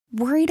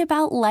Worried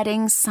about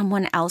letting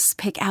someone else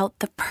pick out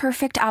the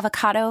perfect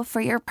avocado for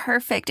your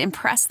perfect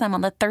impress them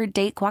on the third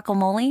date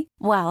guacamole?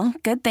 Well,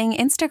 good thing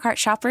Instacart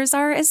shoppers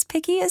are as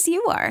picky as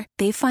you are.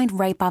 They find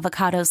ripe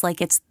avocados like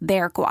it's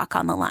their guac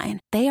on the line.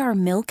 They are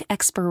milk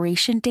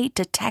expiration date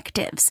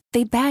detectives.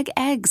 They bag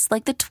eggs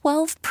like the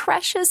 12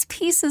 precious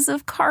pieces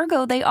of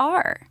cargo they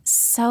are.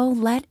 So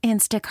let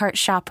Instacart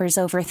shoppers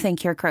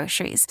overthink your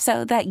groceries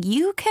so that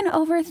you can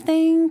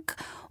overthink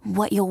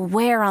what you'll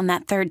wear on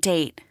that third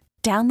date.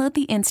 Download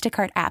the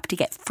Instacart app to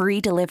get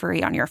free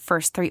delivery on your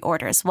first 3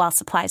 orders while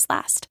supplies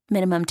last.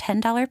 Minimum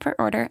 $10 per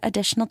order.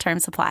 Additional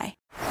terms apply.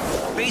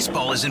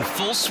 Baseball is in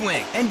full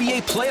swing.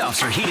 NBA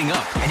playoffs are heating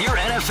up, and your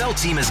NFL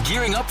team is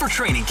gearing up for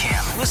training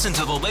camp. Listen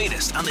to the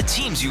latest on the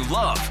teams you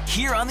love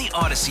here on the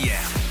Odyssey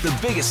app. The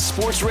biggest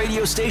sports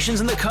radio stations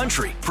in the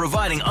country,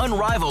 providing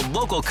unrivaled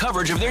local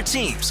coverage of their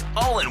teams,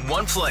 all in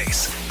one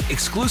place.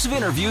 Exclusive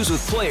interviews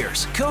with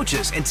players,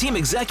 coaches, and team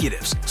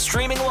executives,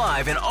 streaming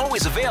live and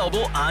always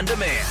available on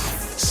demand.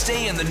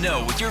 Stay in the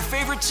know with your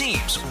favorite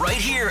teams right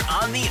here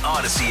on the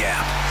Odyssey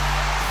app.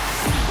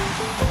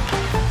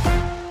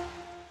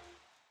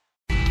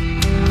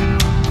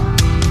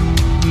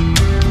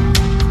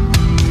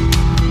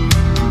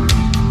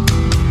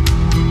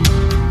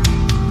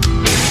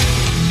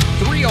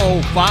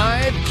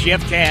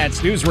 Jeff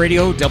Katz, News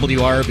Radio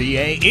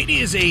WRVA. It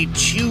is a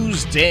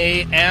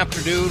Tuesday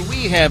afternoon.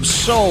 We have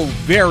so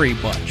very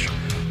much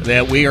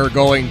that we are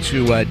going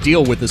to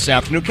deal with this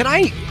afternoon. Can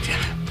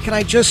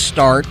I just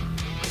start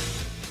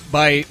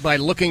by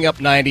looking up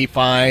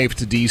 95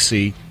 to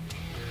DC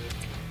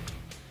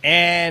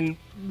and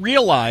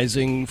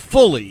realizing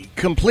fully,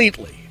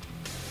 completely,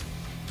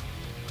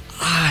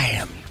 I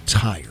am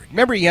tired.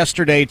 Remember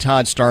yesterday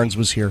Todd Starnes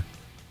was here?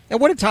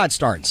 And what did Todd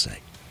Starnes say?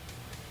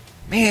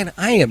 Man,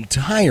 I am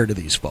tired of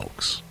these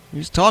folks.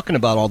 He's talking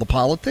about all the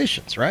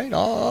politicians, right?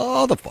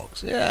 All the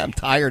folks. Yeah, I'm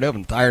tired of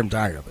them. I'm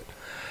tired of it.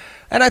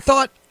 And I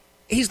thought,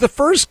 he's the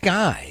first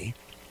guy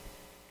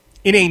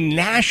in a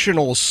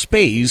national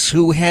space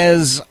who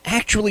has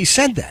actually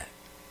said that.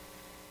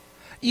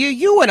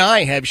 You and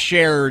I have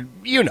shared,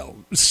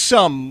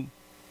 some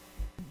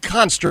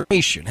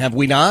consternation, have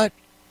we not?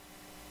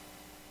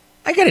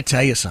 I got to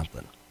tell you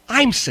something.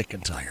 I'm sick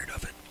and tired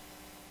of it.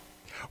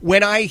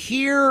 When I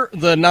hear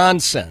the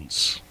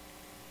nonsense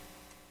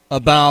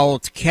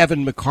about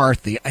Kevin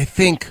McCarthy, I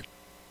think,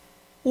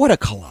 what a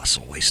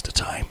colossal waste of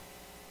time.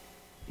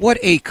 What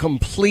a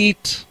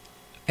complete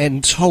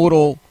and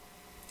total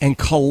and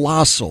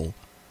colossal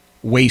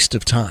waste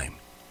of time.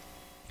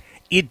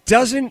 It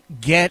doesn't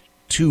get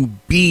to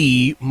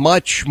be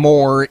much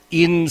more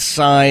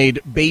inside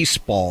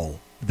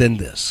baseball than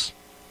this.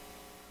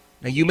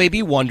 Now, you may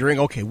be wondering,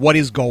 okay, what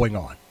is going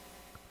on?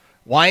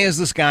 Why is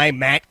this guy,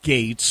 Matt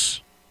Gaetz,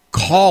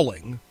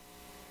 calling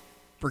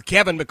for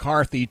Kevin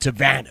McCarthy to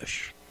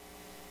vanish?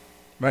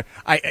 Right?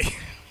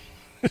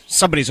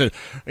 Somebody said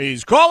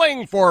he's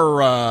calling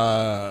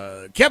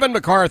for Kevin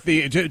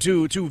McCarthy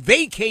to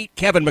vacate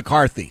Kevin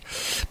McCarthy.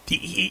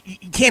 You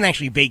can't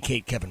actually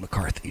vacate Kevin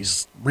McCarthy.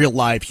 He's a real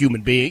live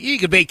human being. You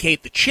can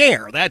vacate the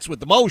chair. That's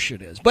what the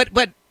motion is. But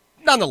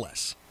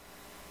nonetheless,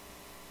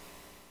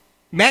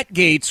 Matt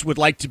Gaetz would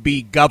like to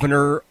be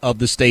governor of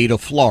the state of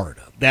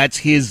Florida. That's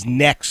his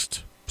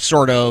next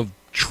sort of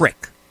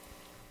trick.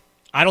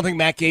 I don't think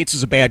Matt Gaetz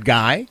is a bad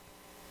guy.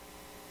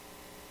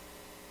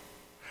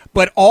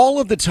 But all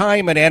of the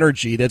time and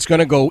energy that's going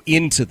to go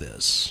into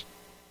this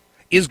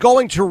is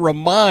going to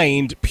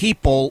remind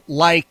people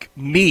like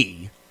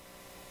me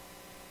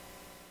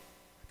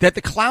that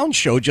the clown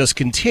show just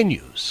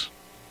continues.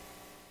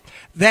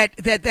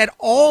 That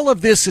all of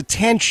this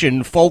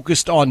attention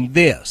focused on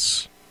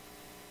this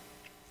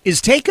is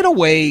taking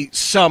away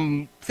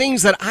some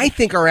things that I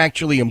think are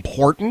actually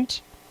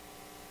important.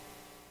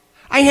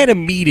 I had a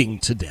meeting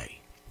today.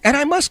 And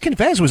I must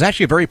confess, it was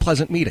actually a very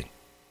pleasant meeting.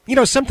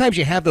 Sometimes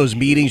you have those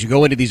meetings, you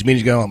go into these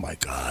meetings, you go, oh, my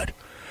God,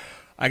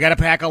 I got to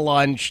pack a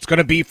lunch. It's going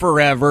to be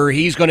forever.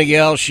 He's going to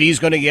yell. She's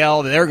going to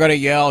yell. They're going to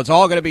yell. It's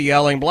all going to be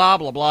yelling, blah,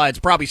 blah, blah. It's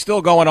probably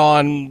still going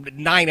on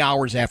 9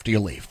 hours after you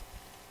leave.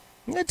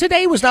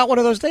 Today was not one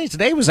of those days.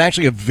 Today was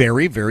actually a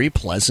very, very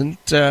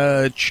pleasant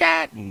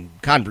chat and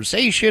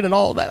conversation and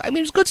all of that. I mean,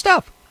 it was good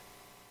stuff.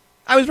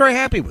 I was very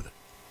happy with it.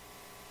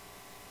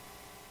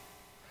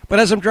 But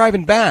as I'm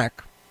driving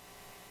back,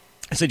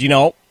 I said,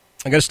 I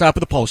got to stop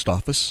at the post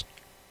office,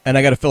 and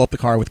I got to fill up the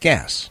car with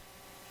gas.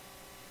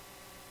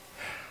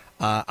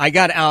 I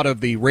got out of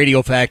the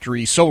radio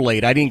factory so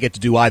late, I didn't get to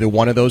do either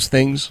one of those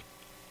things,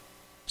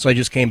 so I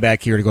just came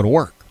back here to go to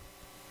work.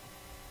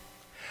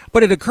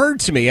 But it occurred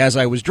to me as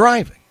I was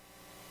driving,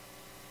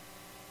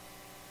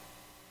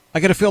 I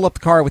got to fill up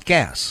the car with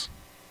gas.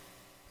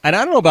 And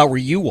I don't know about where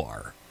you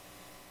are,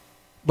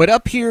 but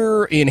up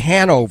here in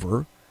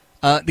Hanover,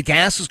 the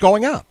gas is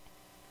going up.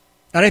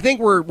 And I think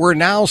we're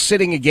now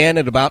sitting again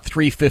at about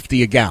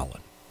 $3.50 a gallon.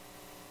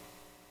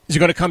 Is it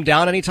going to come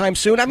down anytime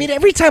soon? I mean,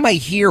 every time I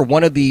hear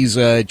one of these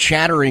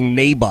chattering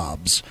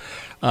nabobs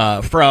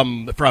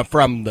from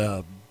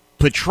the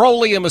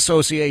Petroleum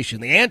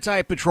Association, the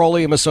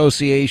Anti-Petroleum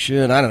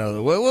Association, I don't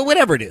know,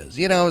 whatever it is.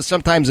 You know,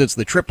 sometimes it's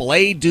the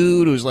AAA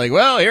dude who's like,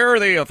 well, here are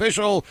the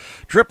official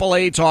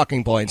AAA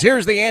talking points.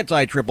 Here's the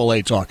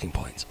anti-AAA talking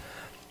points.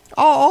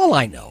 All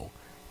I know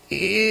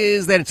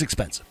is that it's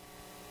expensive.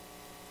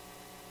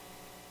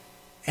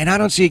 And I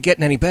don't see it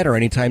getting any better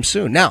anytime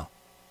soon. Now,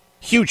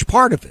 huge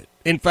part of it,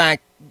 in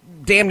fact,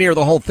 damn near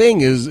the whole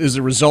thing is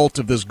a result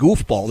of this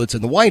goofball that's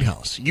in the White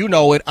House. You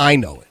know it, I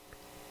know it.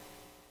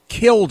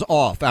 Killed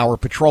off our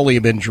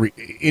petroleum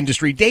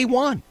industry day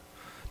one.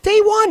 Day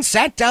one,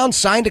 sat down,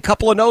 signed a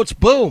couple of notes,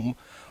 boom.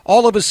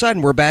 All of a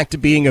sudden, we're back to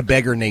being a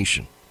beggar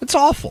nation. It's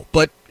awful,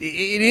 but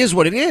it is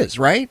what it is,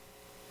 right?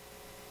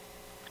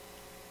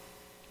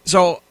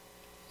 So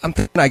I'm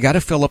thinking I got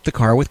to fill up the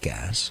car with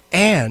gas,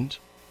 and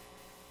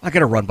I got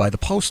to run by the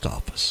post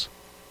office.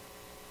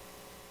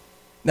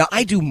 Now,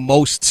 I do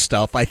most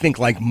stuff, I think,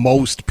 like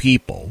most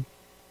people,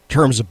 in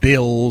terms of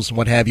bills and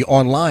what have you,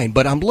 online,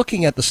 but I'm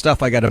looking at the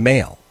stuff I got to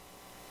mail.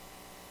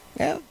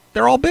 Yeah,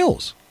 they're all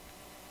bills.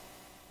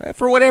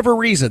 For whatever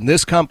reason,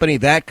 this company,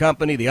 that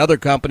company, the other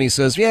company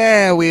says,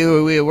 yeah,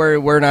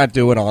 we're not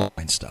doing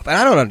online stuff. And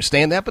I don't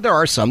understand that, but there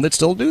are some that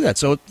still do that,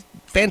 so it's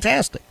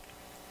fantastic.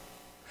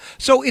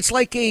 So it's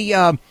like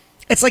a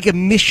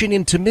mission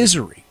into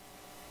misery.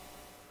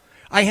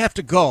 I have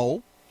to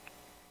go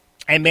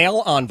and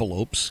mail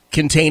envelopes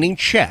containing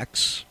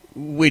checks,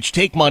 which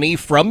take money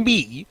from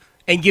me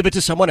and give it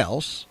to someone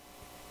else.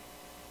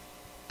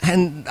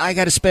 And I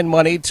got to spend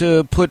money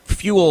to put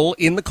fuel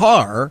in the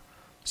car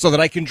so that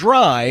I can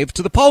drive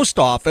to the post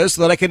office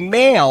so that I can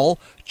mail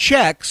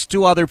checks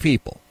to other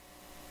people.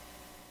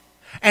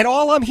 And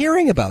all I'm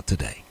hearing about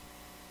today,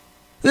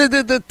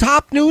 the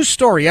top news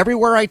story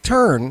everywhere I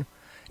turn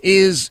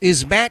is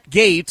Matt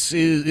Gaetz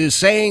is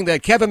saying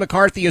that Kevin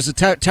McCarthy is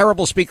a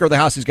terrible Speaker of the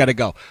House. He's got to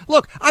go.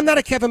 Look, I'm not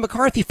a Kevin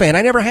McCarthy fan.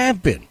 I never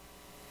have been.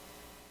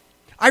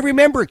 I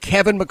remember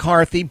Kevin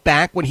McCarthy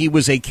back when he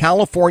was a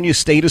California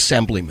state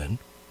assemblyman,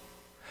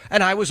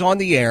 and I was on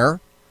the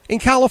air in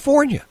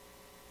California.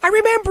 I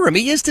remember him.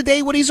 He is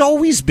today what he's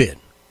always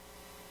been.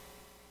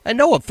 And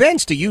no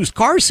offense to used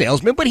car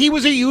salesmen, but he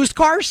was a used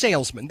car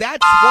salesman.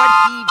 That's what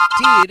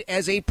he did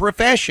as a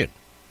profession.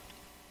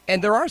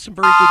 And there are some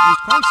very good used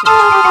car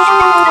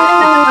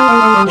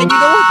salesmen. And you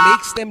know what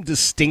makes them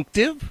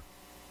distinctive?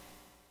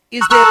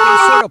 Is that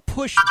they sort of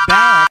push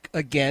back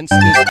against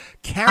this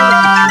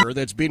caricature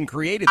that's been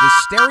created,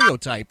 this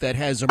stereotype that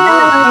has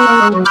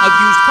emerged of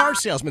used car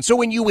salesmen. So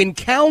when you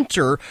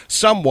encounter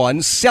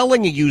someone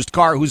selling a used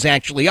car who's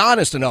actually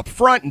honest and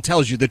upfront and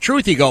tells you the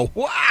truth, you go,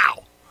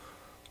 wow,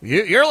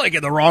 you're like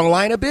in the wrong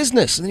line of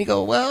business. And then you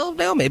go, well,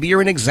 no, maybe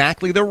you're in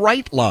exactly the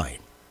right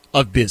line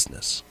of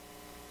business.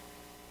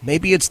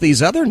 Maybe it's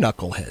these other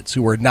knuckleheads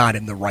who are not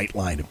in the right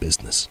line of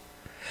business.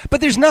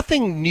 But there's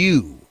nothing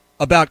new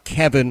about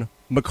Kevin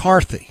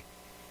McCarthy.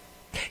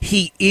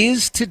 He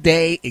is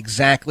today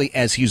exactly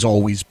as he's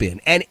always been.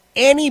 And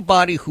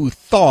anybody who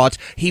thought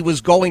he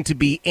was going to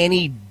be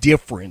any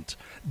different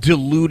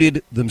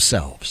deluded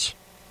themselves.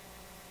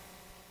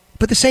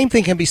 But the same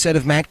thing can be said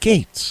of Matt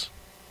Gaetz.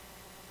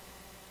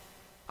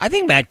 I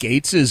think Matt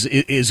Gaetz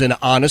is an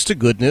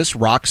honest-to-goodness,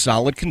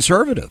 rock-solid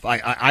conservative.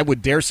 I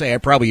would dare say I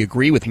probably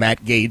agree with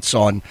Matt Gaetz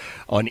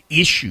on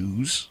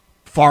issues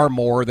far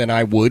more than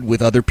I would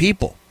with other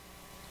people.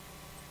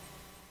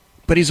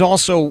 But he's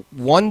also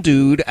one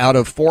dude out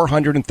of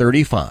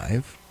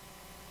 435,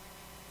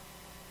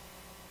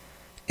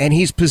 and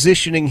he's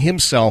positioning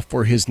himself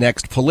for his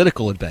next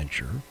political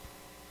adventure,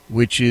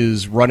 which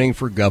is running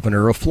for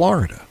governor of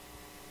Florida.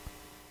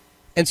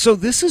 And so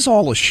this is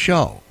all a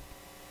show.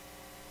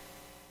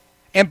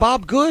 And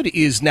Bob Good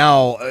is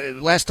now,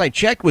 last I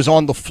checked, was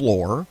on the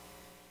floor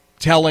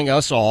telling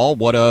us all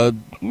what a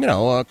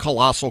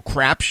colossal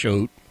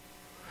crapshoot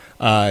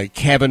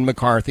Kevin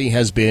McCarthy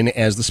has been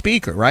as the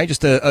speaker, right?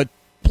 Just a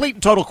complete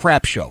and total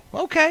crap show.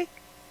 Okay.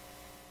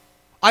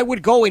 I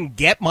would go and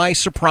get my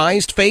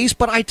surprised face,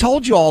 but I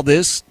told you all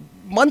this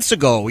months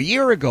ago, a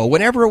year ago,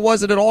 whenever it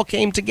was that it all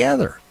came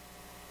together.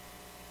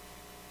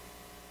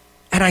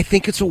 And I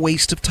think it's a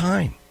waste of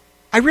time.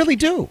 I really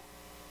do.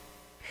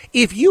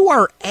 If you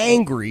are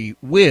angry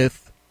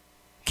with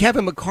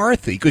Kevin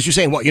McCarthy because you're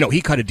saying, well,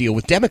 he cut a deal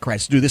with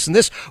Democrats to do this and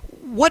this,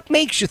 what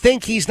makes you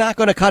think he's not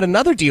going to cut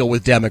another deal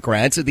with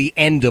Democrats at the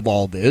end of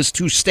all this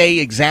to stay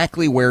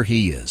exactly where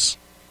he is?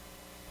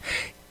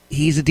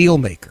 He's a deal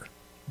maker.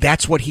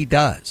 That's what he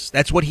does.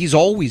 That's what he's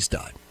always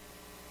done.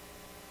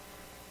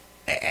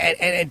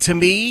 And to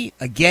me,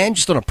 again,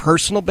 just on a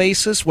personal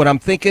basis, what I'm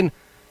thinking,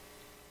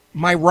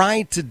 my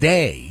ride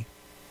today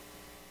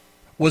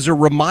was a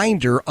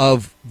reminder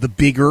of the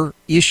bigger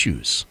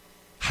issues,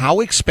 how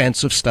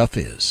expensive stuff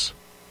is,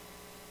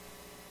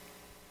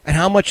 and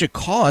how much it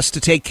costs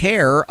to take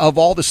care of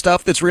all the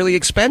stuff that's really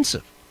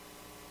expensive.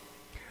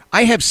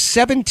 I have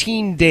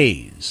 17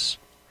 days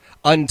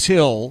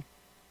until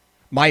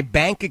my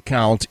bank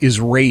account is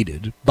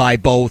raided by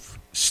both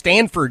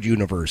Stanford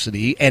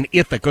University and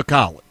Ithaca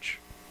College.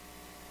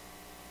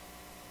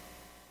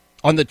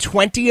 On the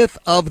 20th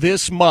of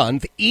this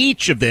month,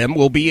 each of them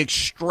will be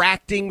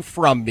extracting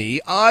from me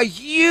a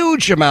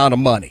huge amount of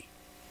money.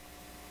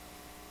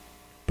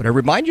 But I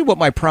remind you what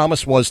my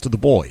promise was to the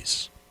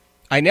boys.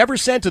 I never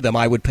said to them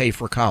I would pay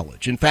for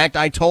college. In fact,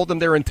 I told them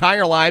their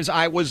entire lives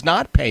I was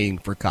not paying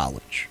for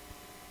college.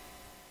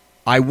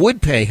 I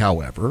would pay,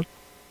 however,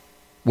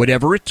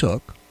 whatever it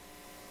took,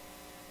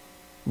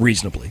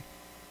 reasonably,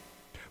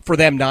 for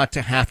them not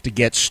to have to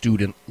get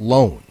student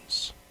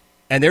loans.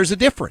 And there's a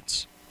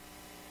difference.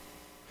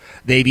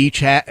 They've each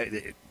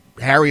had,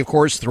 Harry, of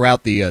course,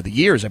 throughout the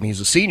years, I mean,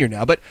 he's a senior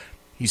now, but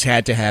he's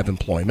had to have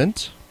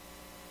employment.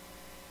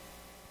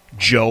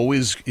 Joe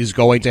is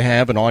going to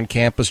have an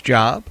on-campus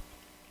job.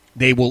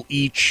 They will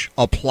each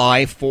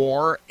apply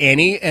for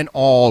any and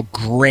all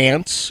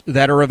grants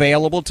that are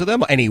available to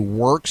them, any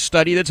work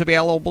study that's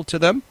available to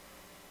them,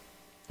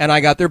 and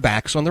I got their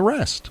backs on the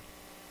rest.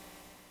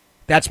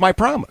 That's my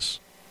promise.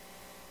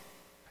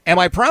 And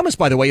my promise,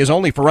 by the way, is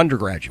only for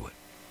undergraduate.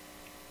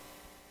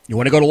 You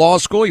want to go to law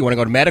school, you want to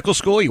go to medical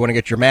school, you want to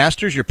get your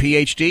master's, your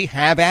PhD,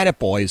 have at it,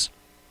 boys.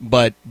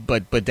 But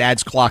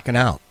Dad's clocking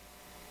out.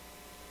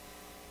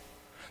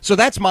 So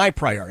that's my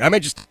priority. I'm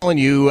just telling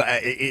you,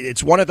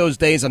 it's one of those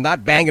days I'm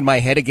not banging my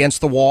head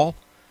against the wall,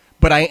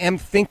 but I am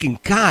thinking,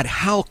 God,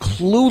 how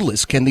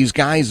clueless can these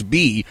guys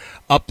be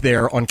up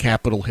there on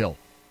Capitol Hill?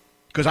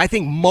 Because I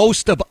think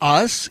most of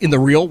us in the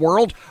real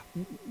world,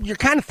 you're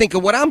kind of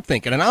thinking what I'm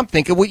thinking, and I'm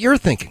thinking what you're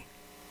thinking.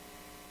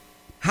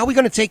 How are we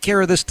going to take care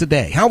of this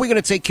today? How are we going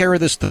to take care of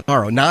this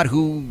tomorrow? Not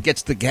who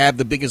gets to have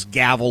the biggest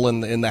gavel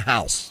in the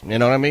house. You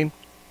know what I mean?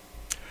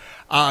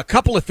 A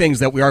couple of things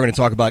that we are going to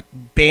talk about.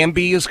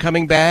 Bambi is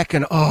coming back,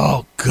 and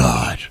oh,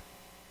 God.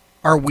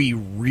 Are we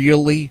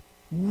really,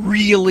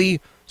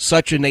 really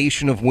such a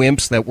nation of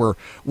wimps that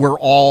we're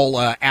all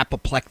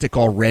apoplectic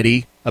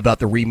already about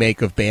the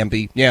remake of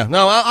Bambi? Yeah,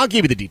 no, I'll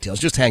give you the details.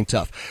 Just hang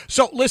tough.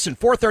 So, listen,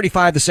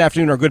 4:35 this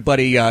afternoon, our good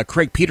buddy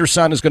Craig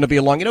Peterson is going to be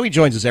along. You know, he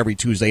joins us every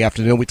Tuesday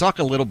afternoon. We talk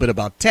a little bit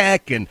about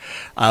tech, and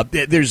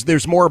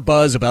there's more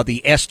buzz about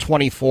the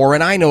S24,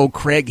 and I know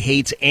Craig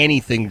hates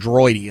anything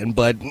droidian,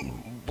 but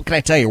what can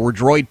I tell you? We're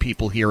droid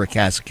people here at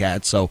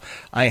Katz, so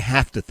I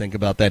have to think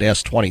about that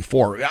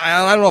S24.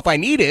 I don't know if I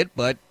need it,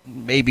 but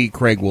maybe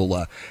Craig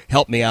will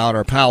help me out.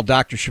 Our pal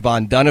Dr.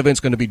 Siobhan Dunnavant is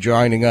going to be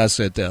joining us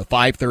at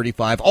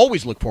 5:35.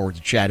 Always look forward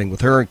to chatting with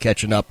her and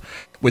catching up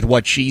with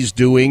what she's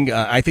doing.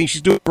 I think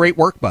she's doing great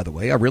work, by the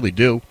way. I really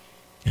do.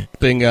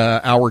 Helping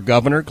our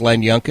governor,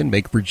 Glenn Youngkin,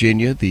 make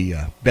Virginia the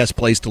best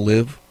place to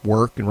live,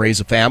 work, and raise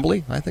a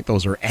family. I think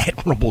those are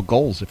admirable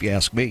goals, if you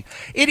ask me.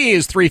 It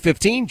is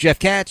 3:15. Jeff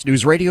Katz,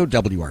 News Radio,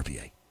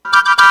 WRVA.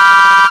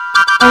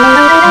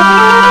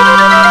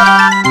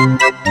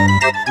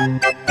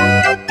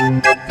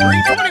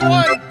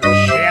 3:21.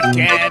 Jeff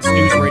Katz,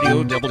 News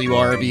Radio,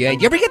 WRVA.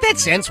 You ever get that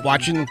sense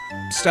watching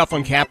stuff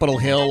on Capitol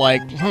Hill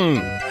like,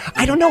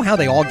 I don't know how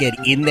they all get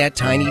in that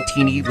tiny,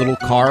 teeny little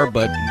car,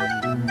 but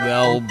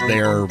well,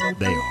 there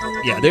they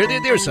are. Yeah,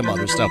 there's some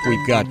other stuff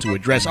we've got to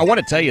address. I want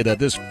to tell you that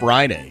this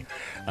Friday,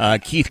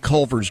 Keith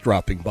Culver's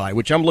dropping by,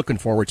 which I'm looking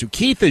forward to.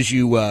 Keith, as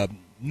you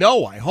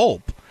know, I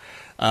hope,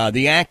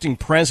 the acting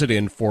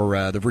president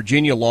for the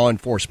Virginia Law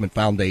Enforcement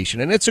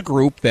Foundation, and it's a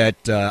group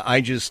that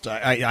I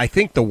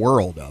think the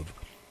world of.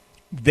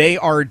 They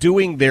are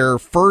doing their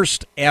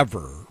first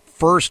ever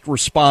first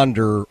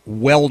responder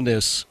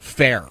wellness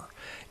fair.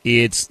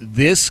 It's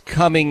this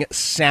coming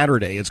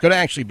Saturday. It's going to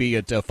actually be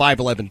at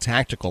 511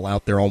 Tactical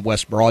out there on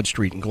West Broad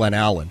Street in Glen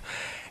Allen.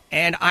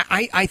 And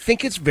I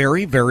think it's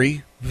very,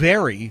 very,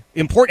 very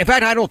important. In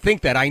fact, I don't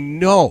think that. I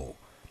know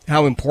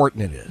how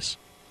important it is.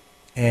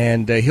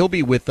 And he'll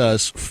be with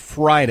us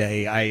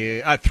Friday,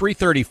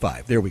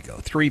 3:35. There we go.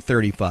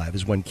 3:35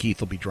 is when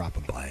Keith will be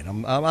dropping by.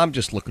 And I'm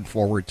just looking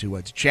forward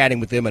to chatting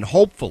with him, and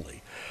hopefully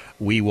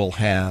we will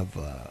have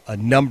a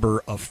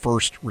number of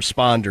first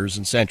responders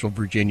in Central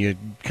Virginia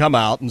come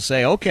out and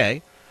say,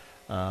 okay,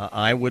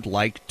 I'd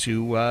like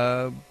to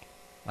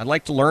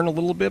learn a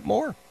little bit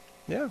more.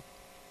 Yeah.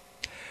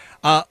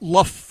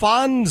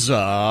 LaFonza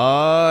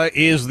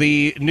is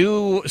the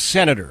new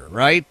senator,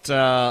 right?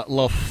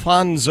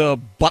 LaFonza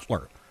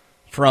Butler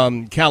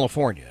from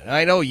California.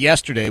 I know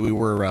yesterday we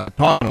were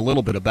talking a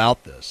little bit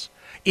about this.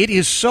 It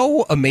is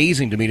so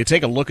amazing to me to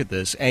take a look at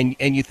this, and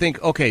you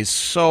think, okay,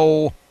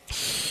 so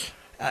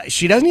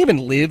she doesn't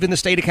even live in the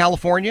state of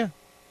California,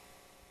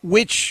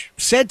 which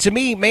said to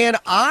me, man,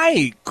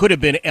 I could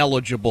have been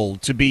eligible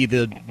to be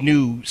the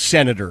new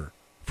senator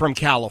from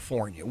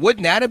California.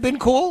 Wouldn't that have been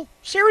cool?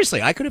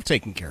 Seriously, I could have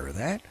taken care of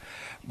that.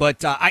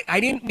 But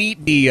I didn't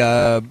meet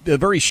the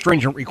very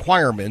stringent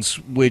requirements,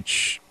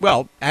 which,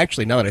 well,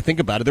 actually, now that I think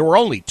about it, there were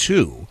only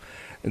two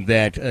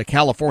that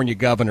California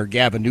Governor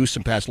Gavin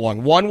Newsom passed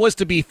along. One was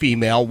to be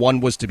female, one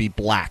was to be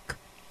black.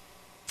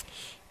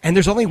 And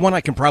there's only one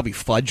I can probably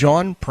fudge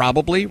on,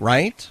 probably,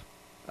 right?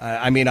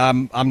 I mean,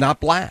 I'm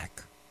not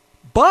black.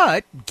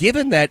 But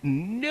given that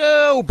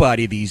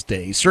nobody these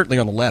days, certainly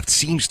on the left,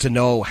 seems to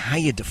know how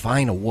you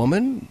define a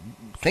woman,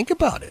 think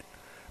about it.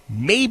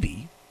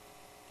 Maybe,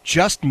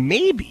 just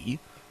maybe,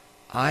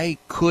 I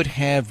could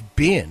have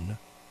been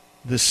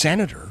the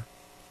senator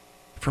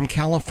from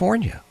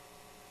California.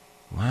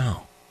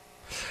 Wow.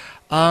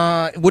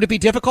 Would it be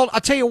difficult?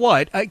 I'll tell you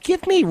what.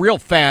 Give me real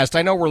fast.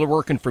 I know we're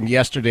working from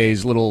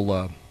yesterday's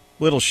little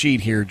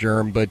sheet here,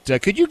 Germ, but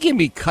could you give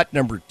me cut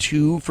number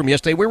 2 from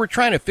yesterday? We were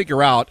trying to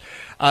figure out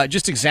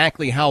just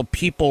exactly how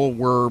people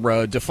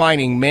were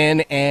defining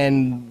men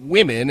and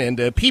women, and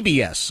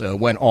PBS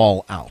went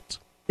all out.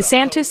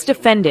 DeSantis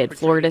defended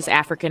Florida's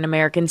African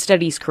American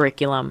Studies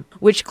curriculum,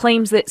 which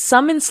claims that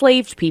some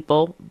enslaved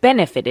people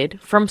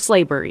benefited from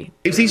slavery.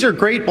 These are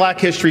great Black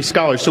history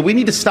scholars, so we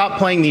need to stop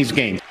playing these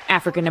games.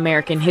 African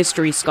American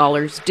history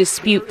scholars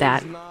dispute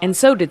that, and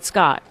so did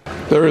Scott.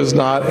 There is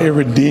not a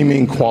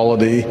redeeming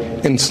quality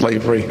in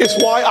slavery.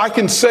 It's why I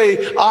can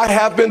say I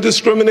have been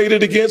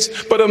discriminated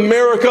against, but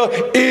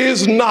America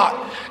is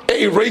not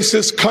a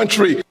racist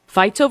country.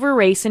 Fights over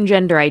race and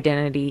gender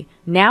identity,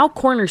 now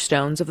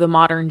cornerstones of the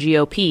modern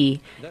GOP,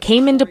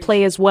 came into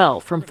play as well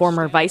from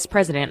former Vice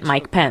President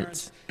Mike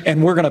Pence.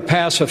 And we're going to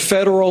pass a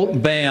federal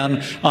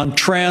ban on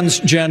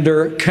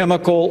transgender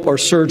chemical or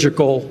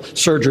surgical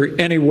surgery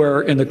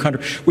anywhere in the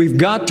country. We've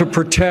got to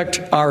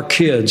protect our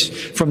kids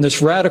from this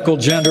radical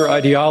gender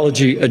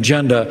ideology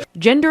agenda.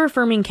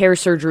 Gender-affirming care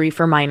surgery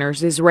for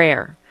minors is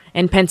rare,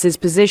 and Pence's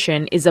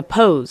position is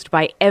opposed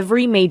by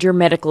every major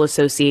medical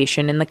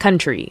association in the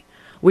country,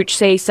 which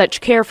say such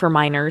care for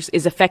minors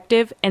is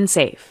effective and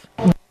safe.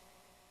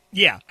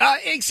 Yeah,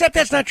 except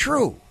that's not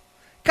true.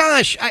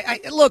 Gosh,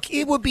 look,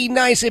 it would be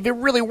nice if it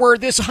really were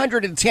this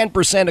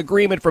 110%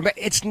 agreement from...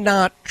 It's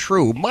not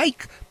true.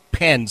 Mike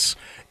Pence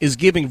is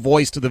giving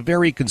voice to the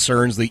very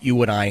concerns that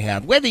you and I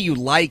have. Whether you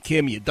like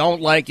him, you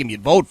don't like him,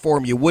 you'd vote for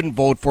him, you wouldn't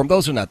vote for him,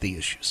 those are not the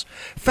issues.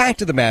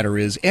 Fact of the matter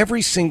is,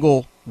 every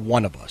single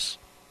one of us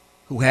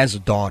who has a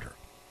daughter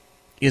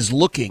is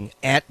looking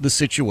at the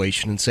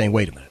situation and saying,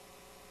 wait a minute,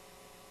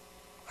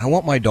 I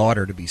want my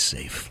daughter to be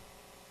safe,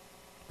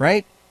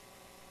 right?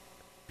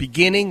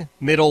 Beginning,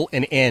 middle,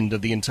 and end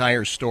of the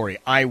entire story.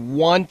 I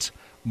want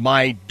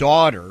my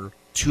daughter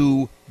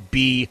to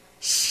be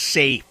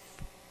safe.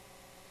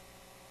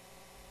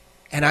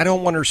 And I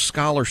don't want her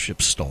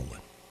scholarship stolen.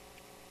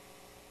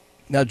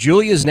 Now,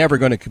 Julia's never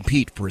going to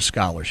compete for a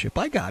scholarship.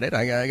 I got it.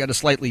 I got a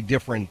slightly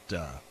different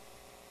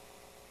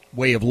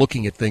way of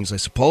looking at things, I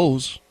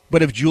suppose.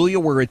 But if Julia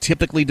were a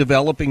typically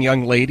developing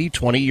young lady,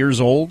 20 years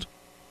old,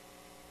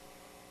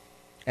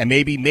 and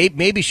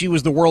maybe she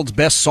was the world's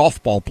best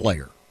softball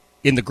player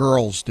in the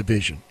girls'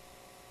 division,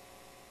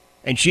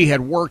 and she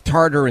had worked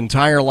hard her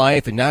entire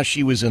life, and now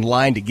she was in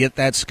line to get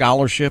that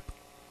scholarship,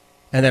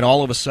 and then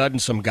all of a sudden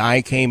some guy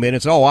came in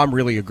and said, oh, I'm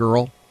really a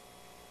girl,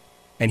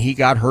 and he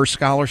got her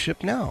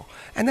scholarship? No.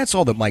 And that's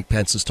all that Mike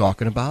Pence is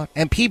talking about.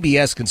 And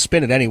PBS can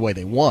spin it any way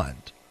they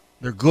want.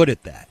 They're good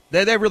at that.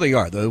 They really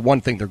are. The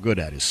one thing they're good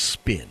at is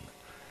spin.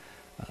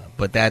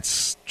 But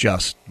that's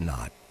just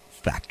not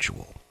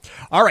factual.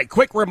 All right,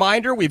 quick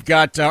reminder, we've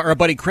got our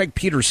buddy Craig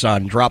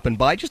Peterson dropping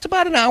by just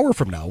about an hour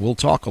from now. We'll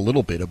talk a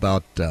little bit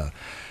about the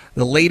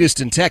latest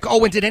in tech.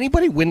 Oh, and did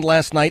anybody win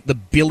last night, the $1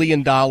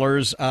 billion?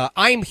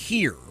 I'm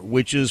here,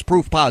 which is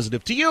proof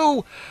positive to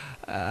you.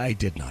 I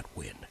did not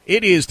win.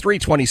 It is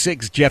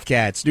 3:26, Jeff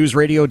Katz, News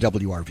Radio,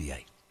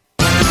 WRVA.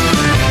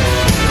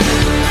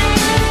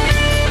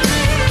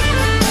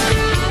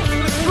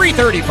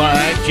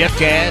 3:35, Jeff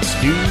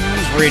Katz,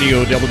 News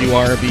Radio,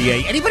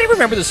 WRVA. Anybody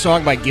remember the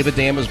song by Give a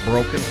Damn Is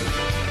Broken?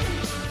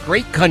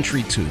 Great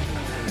country tune.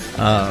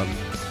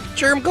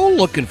 Jerem, go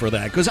looking for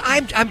that, because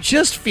I'm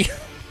just feeling,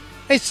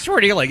 I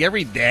sort of like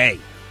every day,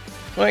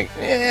 like,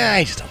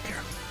 I just don't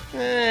care.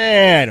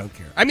 I don't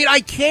care. I mean,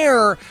 I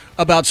care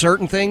about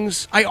certain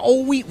things.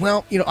 I'll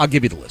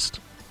give you the list.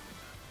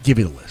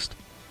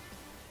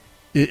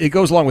 It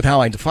goes along with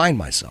how I define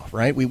myself,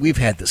 right? We've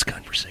had this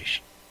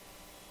conversation.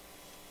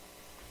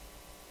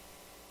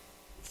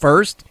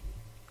 First,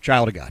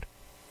 child of God.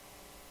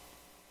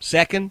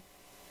 Second,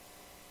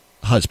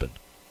 husband.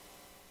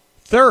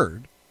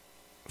 Third,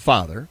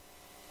 father.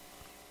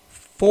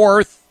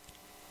 Fourth,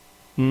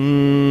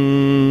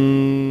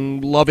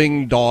 loving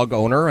dog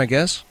owner, I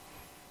guess.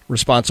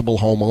 Responsible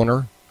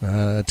homeowner,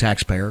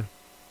 taxpayer.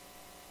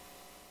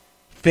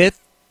 Fifth,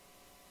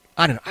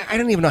 I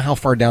don't even know how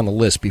far down the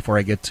list before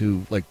I get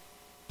to, like,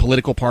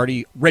 political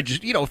party,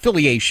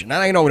 affiliation.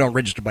 I know we don't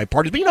register by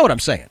parties, but you know what I'm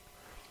saying.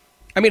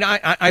 I mean,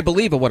 I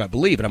believe in what I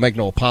believe, and I make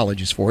no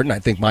apologies for it, and I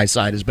think my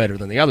side is better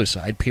than the other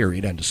side,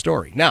 period, end of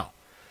story. Now,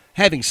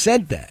 having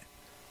said that,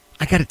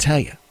 I got to tell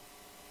you,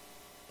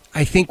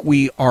 I think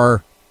we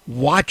are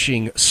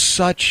watching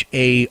such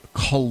a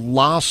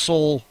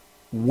colossal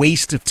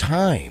waste of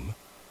time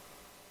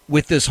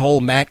with this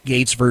whole Matt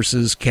Gaetz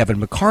versus Kevin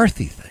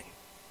McCarthy thing.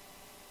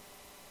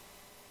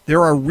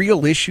 There are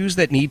real issues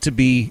that need to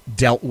be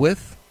dealt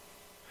with.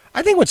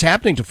 I think what's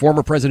happening to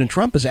former President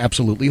Trump is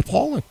absolutely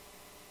appalling.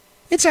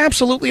 It's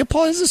absolutely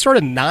appalling. This is the sort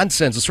of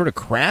nonsense, the sort of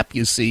crap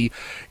you see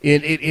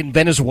in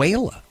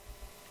Venezuela.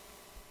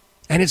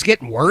 And it's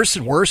getting worse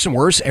and worse and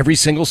worse every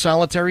single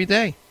solitary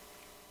day.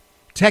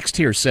 Text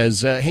here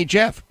says, hey,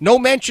 Jeff, no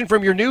mention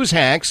from your news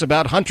hacks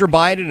about Hunter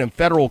Biden in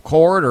federal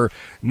court or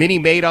Minnie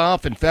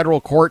Madoff in federal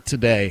court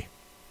today.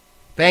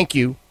 Thank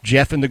you,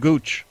 Jeff and the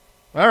Gooch.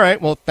 All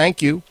right, well,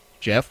 thank you,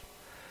 Jeff.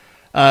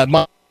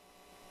 Right?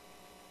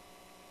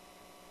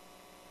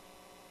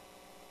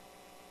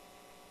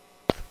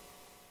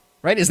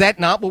 Is that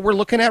not what we're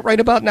looking at right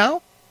about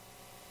now?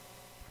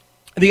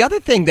 The other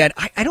thing that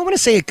I don't want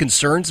to say it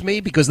concerns me,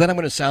 because then I'm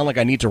going to sound like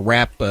I need to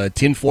wrap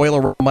tinfoil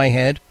around my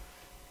head.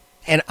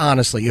 And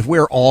honestly, if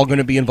we're all going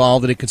to be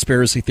involved in a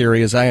conspiracy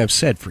theory, as I have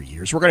said for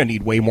years, we're going to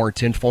need way more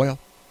tinfoil.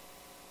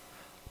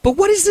 But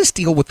what is this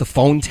deal with the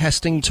phone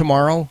testing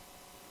tomorrow?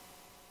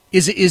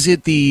 Is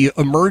it the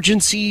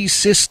emergency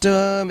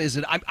system? Is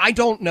it? I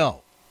don't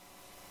know.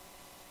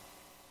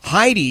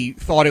 Heidi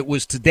thought it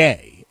was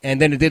today, and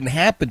then it didn't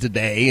happen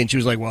today, and she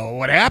was like, well,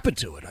 what happened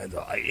to it? I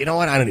thought, you know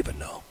what? I don't even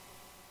know.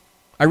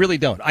 I really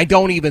don't. I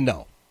don't even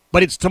know.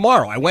 But it's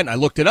tomorrow. I went and I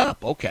looked it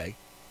up. Okay.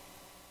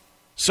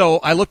 So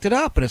I looked it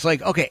up, and it's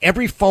like, okay,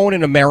 every phone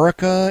in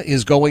America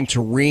is going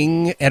to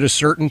ring at a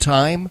certain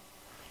time,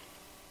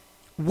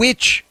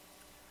 which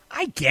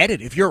I get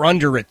it. If you're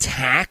under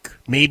attack,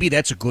 maybe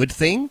that's a good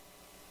thing.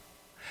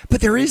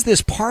 But there is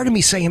this part of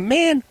me saying,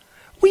 man,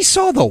 we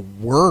saw the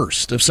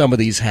worst of some of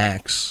these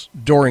hacks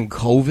during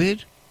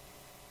COVID,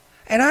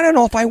 and I don't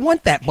know if I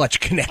want that much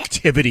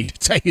connectivity, to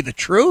tell you the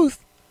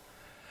truth.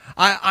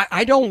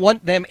 I don't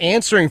want them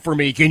answering for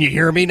me. Can you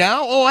hear me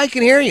now? Oh, I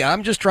can hear you.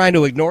 I'm just trying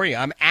to ignore you.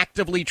 I'm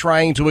actively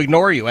trying to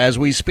ignore you as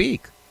we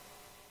speak.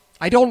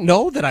 I don't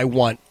know that I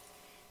want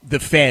the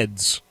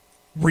feds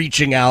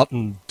reaching out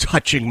and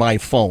touching my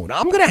phone.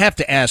 I'm going to have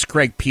to ask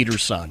Craig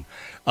Peterson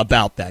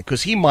about that,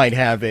 because he might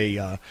have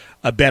a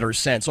better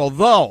sense.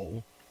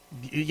 Although,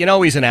 you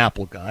know, he's an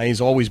Apple guy.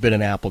 He's always been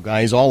an Apple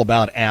guy. He's all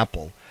about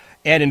Apple.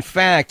 And in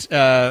fact,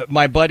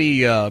 my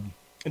buddy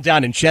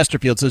down in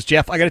Chesterfield says,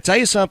 Jeff, I got to tell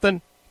you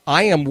something.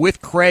 I am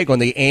with Craig on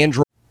the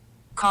Android.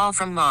 Call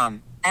from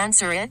mom.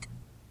 Answer it.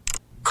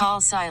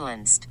 Call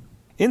silenced.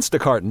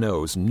 Instacart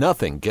knows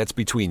nothing gets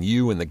between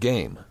you and the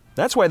game.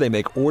 That's why they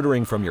make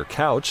ordering from your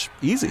couch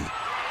easy.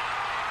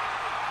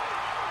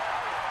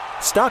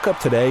 Stock up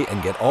today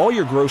and get all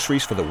your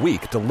groceries for the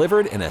week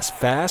delivered in as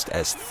fast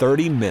as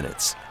 30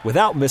 minutes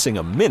without missing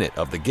a minute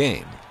of the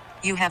game.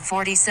 You have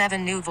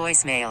 47 new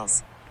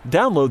voicemails.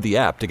 Download the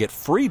app to get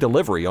free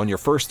delivery on your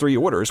first 3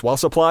 orders while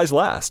supplies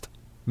last.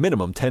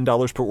 Minimum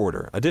 $10 per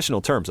order. Additional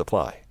terms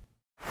apply.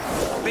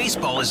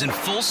 Baseball is in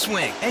full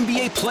swing.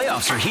 NBA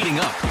playoffs are heating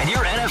up, and your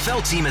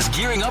NFL team is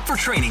gearing up for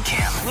training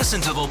camp. Listen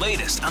to the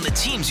latest on the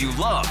teams you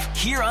love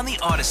here on the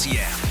Odyssey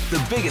app.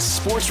 The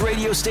biggest sports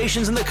radio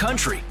stations in the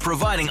country,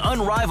 providing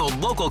unrivaled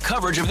local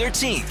coverage of their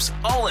teams,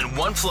 all in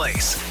one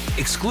place.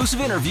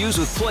 Exclusive interviews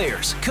with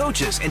players,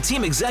 coaches, and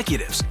team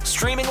executives,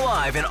 streaming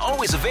live and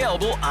always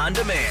available on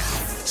demand.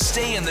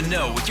 Stay in the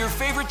know with your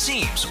favorite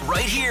teams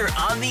right here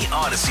on the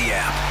Odyssey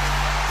app.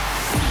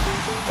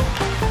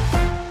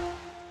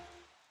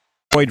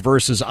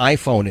 Versus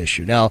iPhone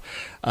issue. Now,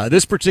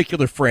 this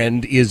particular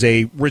friend is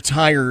a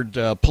retired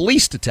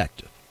police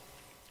detective.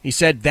 He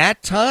said,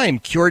 that time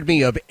cured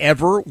me of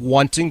ever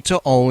wanting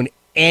to own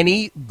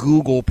any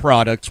Google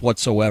products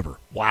whatsoever.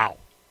 Wow.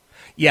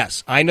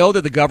 Yes, I know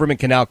that the government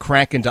can now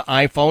crack into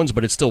iPhones,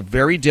 but it's still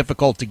very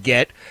difficult to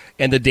get,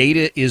 and the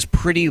data is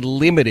pretty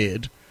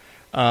limited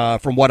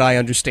from what I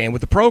understand with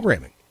the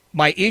programming.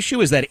 My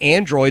issue is that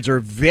Androids are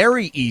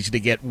very easy to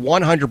get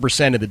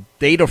 100% of the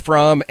data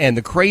from, and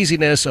the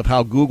craziness of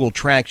how Google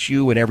tracks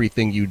you and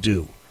everything you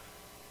do.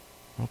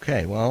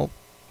 Okay, well,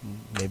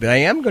 maybe I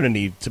am going to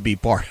need to be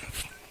part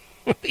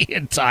of the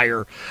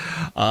entire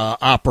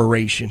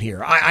operation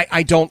here.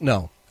 I don't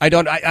know.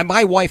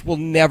 My wife will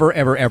never,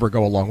 ever, ever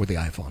go along with the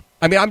iPhone.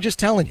 I mean, I'm just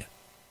telling you.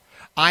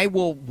 I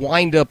will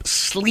wind up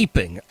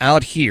sleeping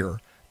out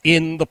here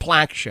in the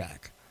plaque shack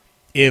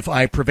if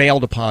I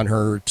prevailed upon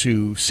her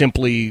to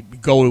simply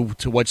go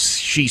to what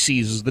she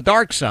sees as the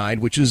dark side,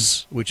 which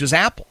is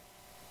Apple.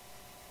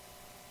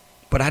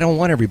 But I don't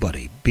want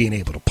everybody being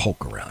able to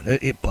poke around.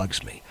 It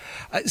bugs me.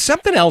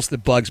 Something else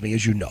that bugs me,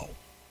 as you know,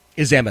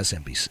 is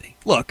MSNBC.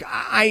 Look,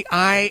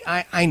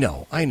 I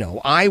know.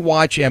 I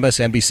watch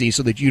MSNBC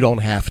so that you don't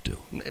have to.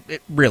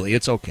 Really,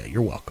 it's okay.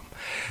 You're welcome.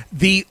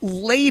 The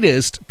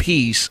latest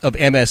piece of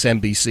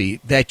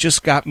MSNBC that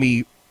just got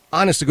me,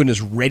 honest to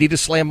goodness, ready to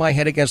slam my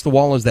head against the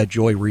wall is that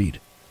Joy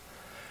Reid.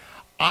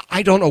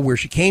 I don't know where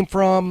she came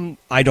from.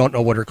 I don't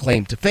know what her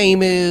claim to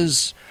fame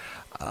is,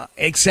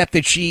 except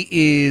that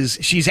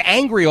she's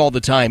angry all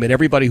the time at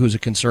everybody who's a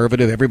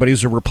conservative, everybody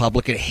who's a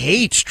Republican,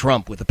 hates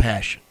Trump with a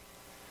passion.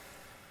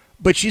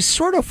 But she's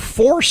sort of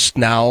forced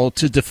now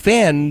to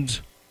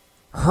defend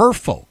her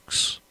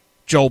folks.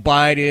 Joe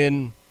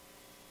Biden,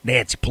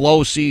 Nancy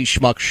Pelosi,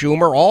 Schmuck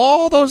Schumer,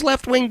 all those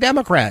left-wing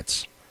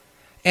Democrats.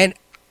 And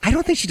I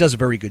don't think she does a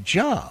very good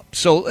job.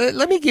 So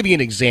let me give you an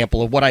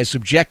example of what I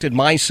subjected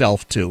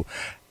myself to.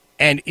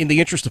 And in the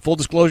interest of full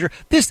disclosure,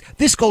 this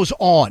goes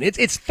on.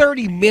 It's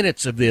 30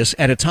 minutes of this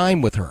at a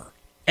time with her.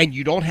 And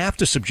you don't have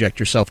to subject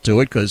yourself to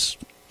it because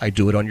I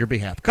do it on your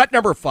behalf. Cut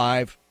number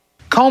 5.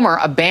 Comer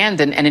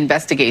abandoned an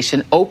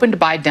investigation opened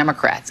by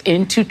Democrats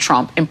into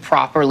Trump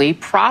improperly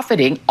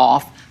profiting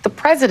off the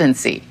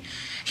presidency.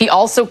 He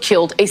also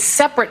killed a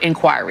separate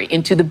inquiry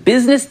into the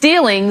business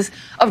dealings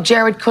of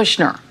Jared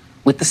Kushner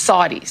with the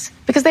Saudis,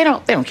 because they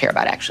don't care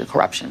about actual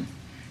corruption.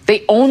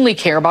 They only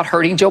care about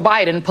hurting Joe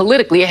Biden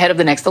politically ahead of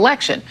the next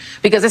election.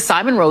 Because as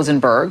Simon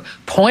Rosenberg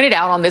pointed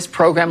out on this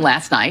program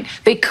last night,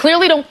 they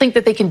clearly don't think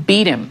that they can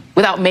beat him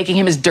without making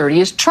him as dirty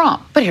as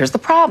Trump. But here's the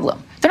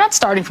problem. They're not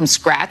starting from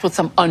scratch with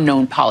some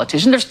unknown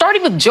politician. They're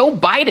starting with Joe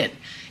Biden.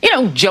 You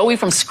know, Joey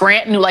from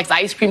Scranton who likes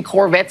ice cream,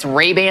 Corvettes,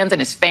 Ray-Bans,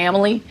 and his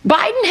family.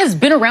 Biden has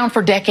been around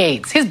for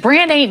decades. His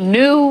brand ain't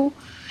new.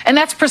 And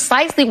that's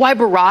precisely why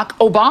Barack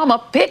Obama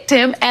picked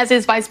him as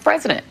his vice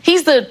president.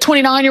 He's the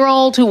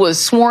 29-year-old who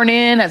was sworn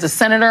in as a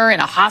senator in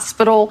a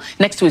hospital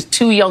next to his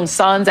 2 young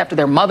sons after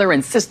their mother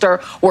and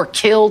sister were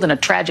killed in a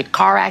tragic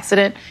car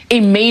accident. A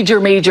major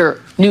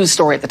news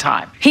story at the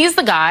time. He's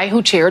the guy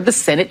who chaired the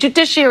Senate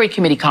Judiciary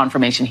Committee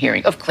confirmation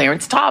hearing of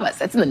Clarence Thomas.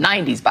 That's in the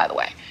 90s, by the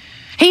way.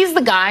 He's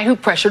the guy who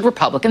pressured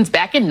Republicans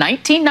back in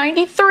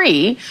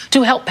 1993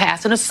 to help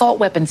pass an assault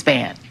weapons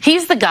ban.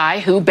 He's the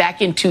guy who,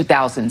 back in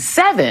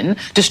 2007,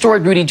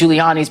 destroyed Rudy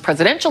Giuliani's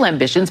presidential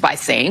ambitions by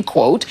saying,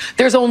 quote,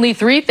 "There's only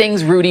 3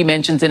 things Rudy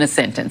mentions in a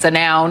sentence, a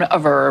noun, a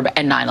verb,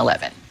 and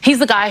 9/11. He's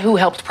the guy who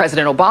helped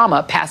President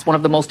Obama pass one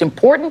of the most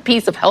important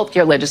pieces of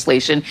healthcare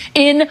legislation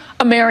in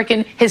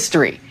American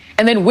history,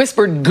 and then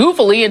whispered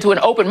goofily into an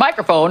open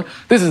microphone,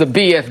 "This is a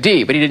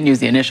BFD," but he didn't use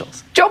the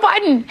initials. Joe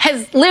Biden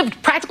has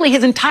lived practically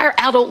his entire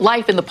adult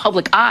life in the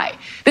public eye.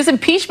 This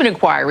impeachment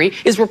inquiry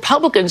is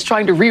Republicans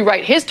trying to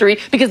rewrite history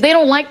because they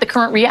don't like the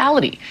current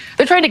reality.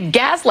 They're trying to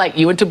gaslight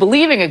you into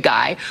believing a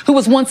guy who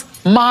was once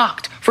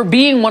mocked for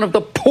being one of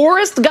the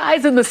poorest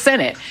guys in the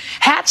Senate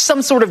hatched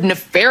some sort of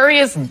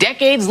nefarious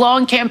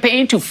decades-long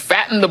campaign to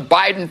fatten the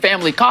Biden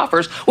family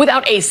coffers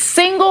without a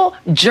single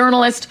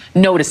journalist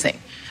noticing.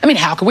 I mean,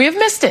 how could we have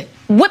missed it?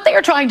 What they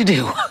are trying to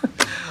do,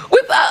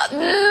 with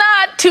a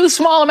not too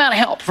small amount of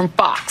help from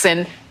Fox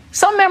and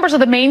some members of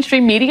the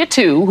mainstream media,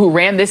 too, who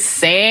ran this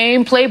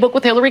same playbook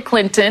with Hillary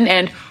Clinton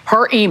and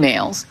her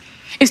emails,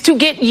 is to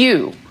get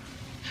you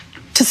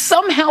to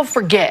somehow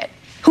forget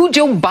who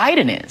Joe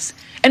Biden is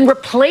and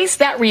replace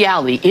that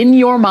reality in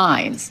your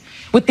minds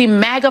with the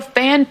MAGA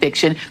fan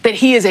fiction that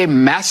he is a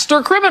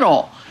master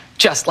criminal,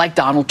 just like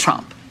Donald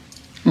Trump,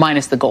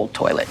 minus the gold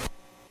toilet.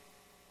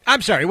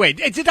 I'm sorry, wait,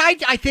 did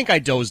I think I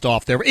dozed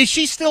off there. Is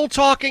she still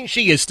talking?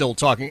 She is still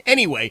talking.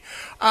 Anyway,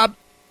 I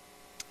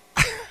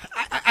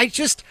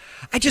just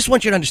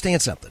want you to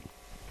understand something.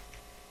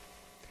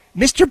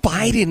 Mr.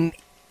 Biden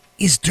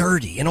is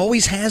dirty and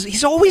always has.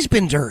 He's always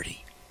been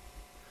dirty.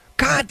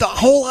 God, the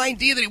whole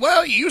idea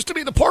that he used to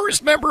be the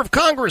poorest member of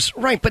Congress.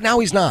 Right, but now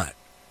he's not.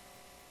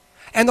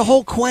 And the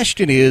whole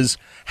question is,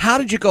 how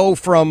did you go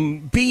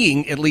from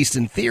being, at least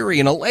in theory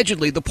and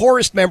allegedly, the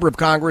poorest member of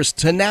Congress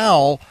to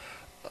now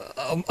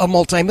a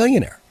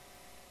multimillionaire?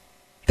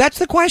 That's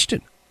the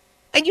question.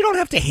 And you don't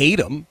have to hate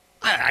him.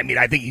 I mean,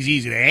 I think he's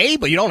easy to hate,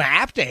 but you don't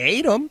have to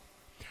hate him.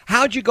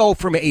 How'd you go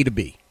from A to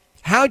B?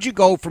 How'd you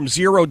go from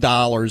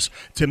 $0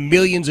 to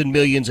millions and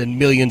millions and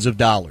millions of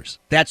dollars?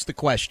 That's the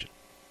question.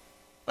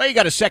 Well, you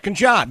got a second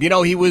job. You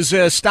know, he was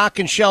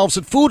stocking shelves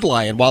at Food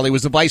Lion while he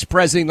was the vice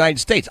president of the United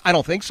States. I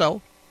don't think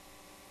so.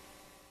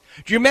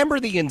 Do you remember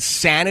the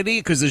insanity?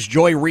 Because as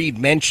Joy Reid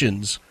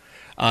mentions,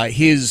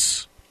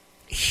 his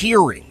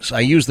hearings, I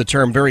use the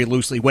term very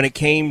loosely, when it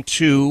came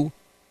to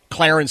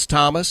Clarence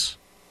Thomas.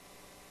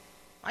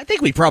 I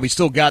think we probably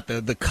still got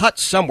the cut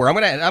somewhere.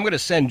 I'm gonna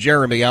send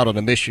Jeremy out on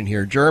a mission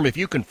here. Jeremy, if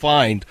you can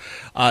find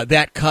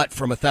that cut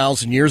from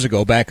 1,000 years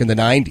ago back in the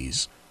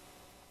 90s,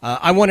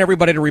 I want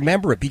everybody to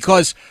remember it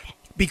because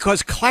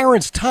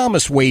Clarence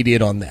Thomas weighed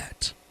in on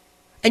that.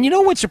 And you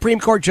know what Supreme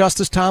Court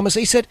Justice Thomas,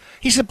 he said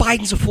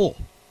Biden's a fool.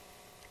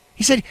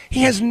 He said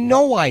he has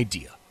no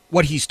idea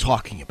what he's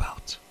talking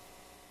about.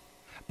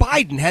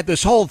 Biden had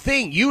this whole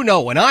thing, you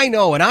know, and I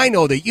know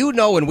that you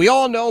know, and we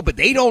all know, but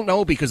they don't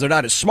know because they're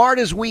not as smart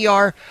as we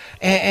are.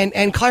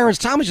 And Clarence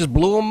Thomas just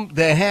blew him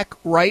the heck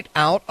right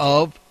out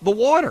of the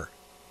water.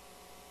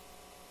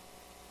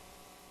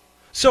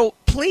 So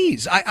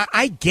please,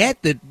 I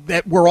get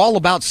that we're all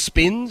about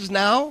spins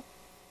now.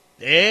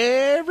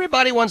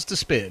 Everybody wants to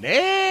spin.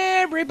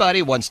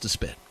 Everybody wants to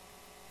spin.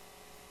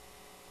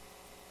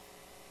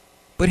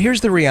 But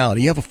here's the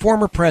reality. You have a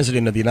former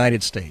president of the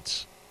United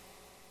States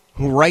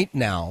who right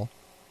now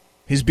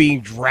is being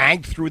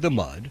dragged through the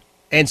mud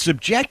and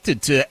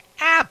subjected to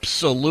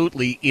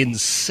absolutely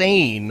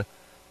insane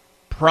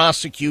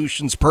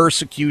prosecutions,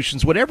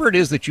 persecutions, whatever it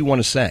is that you want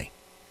to say.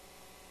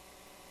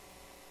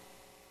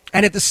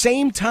 And at the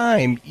same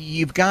time,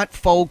 you've got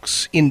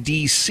folks in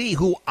D.C.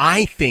 who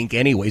I think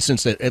anyway,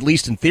 since at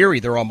least in theory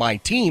they're on my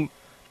team,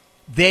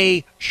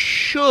 they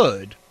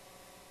should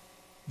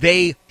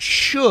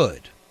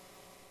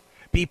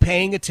be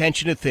paying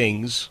attention to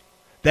things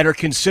that are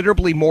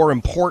considerably more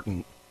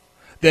important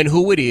than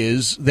who it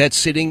is that's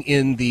sitting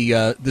in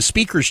the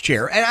speaker's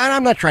chair. And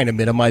I'm not trying to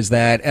minimize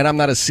that, and I'm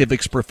not a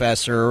civics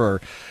professor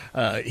or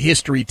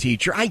history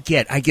teacher. I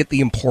get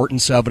the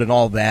importance of it and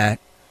all that.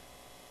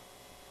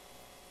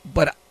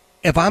 But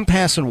if I'm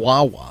passing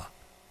Wawa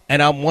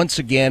and I'm once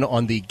again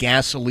on the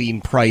gasoline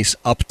price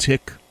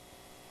uptick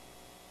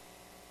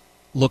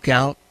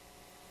lookout.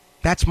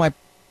 That's my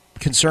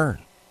concern.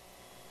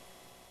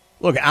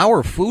 Look,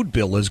 our food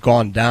bill has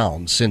gone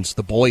down since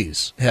the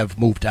boys have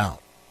moved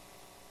out,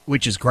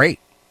 which is great.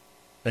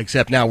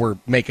 Except now we're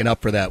making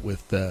up for that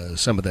with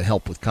some of the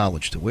help with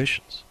college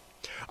tuitions.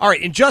 All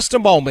right, in just a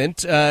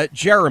moment,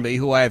 Jeremy,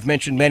 who I have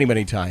mentioned many,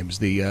 many times,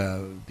 the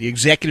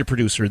executive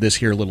producer of this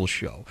here little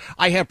show.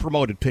 I have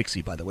promoted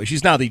Pixie, by the way.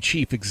 She's now the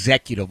chief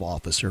executive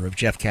officer of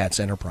Jeff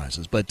Katz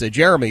Enterprises. But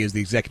Jeremy is the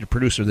executive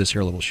producer of this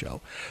here little show.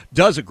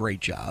 Does a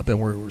great job, and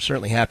we're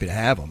certainly happy to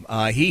have him.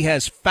 He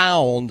has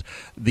found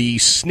the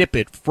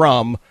snippet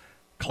from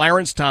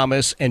Clarence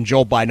Thomas and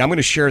Joe Biden. I'm going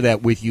to share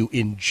that with you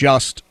in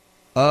just,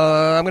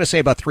 I'm going to say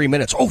about 3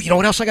 minutes. Oh, you know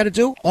what else I got to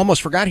do?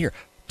 Almost forgot here.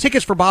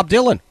 Tickets for Bob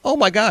Dylan. Oh,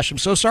 my gosh. I'm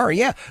so sorry.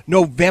 Yeah.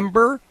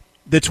 November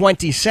the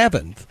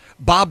 27th,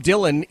 Bob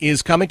Dylan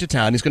is coming to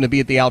town. He's going to be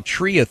at the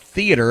Altria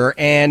Theater.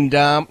 And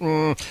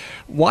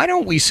why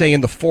don't we say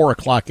in the 4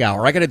 o'clock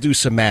hour? I got to do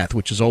some math,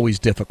 which is always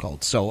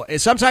difficult. So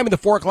sometime in the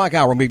 4 o'clock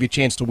hour, maybe a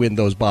chance to win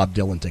those Bob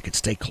Dylan tickets.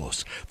 Stay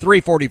close.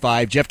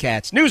 3:45, Jeff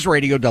Katz, News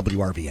Radio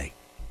WRVA.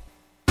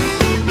 Go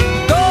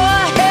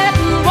ahead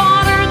and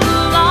water the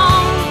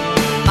lawn.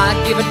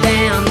 I give a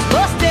damn.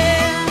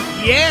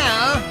 Busted. Yeah.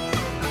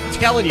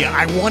 Telling you,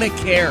 I want to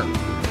care.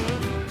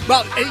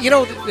 Well, you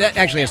know,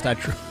 actually, that's not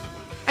true.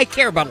 I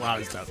care about a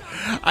lot of stuff.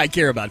 I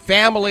care about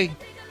family.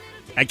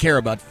 I care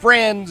about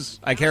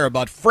friends. I care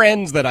about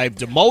friends that I've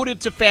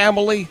demoted to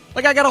family.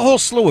 Like, I got a whole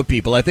slew of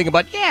people I think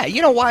about, yeah,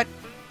 you know what?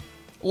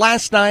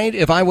 Last night,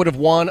 if I would have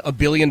won $1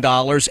 billion,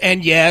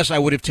 and yes, I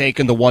would have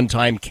taken the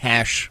one-time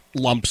cash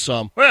lump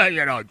sum. Well,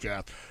 you know,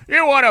 Jeff,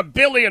 you won $1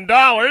 billion, and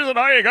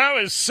all you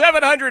got was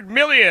 $700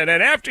 million.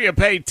 And after you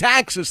pay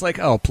taxes, like,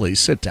 oh, please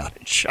sit down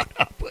and shut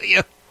up, will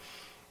you?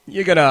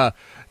 You're gonna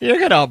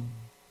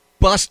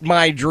bust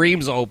my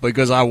dreams open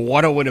because I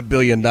want to win $1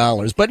 billion.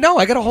 But no,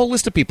 I got a whole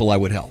list of people I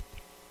would help.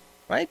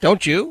 Right?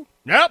 Don't you?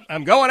 Yep,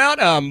 I'm going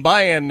out. I'm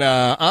buying.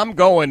 I'm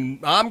going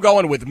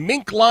with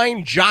mink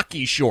line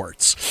jockey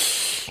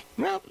shorts.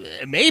 Well,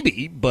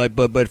 maybe,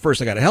 but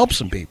first I got to help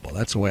some people.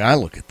 That's the way I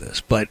look at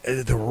this. But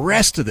the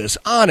rest of this,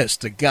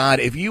 honest to God,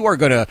 if you are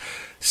going to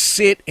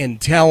sit and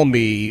tell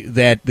me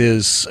that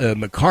this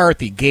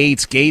McCarthy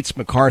Gates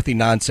McCarthy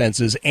nonsense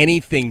is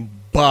anything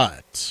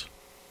but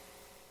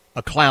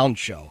a clown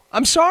show,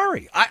 I'm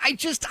sorry. I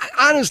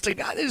honest to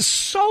God, there's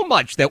so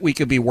much that we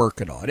could be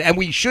working on, and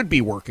we should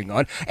be working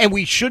on, and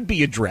we should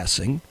be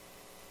addressing.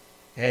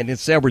 And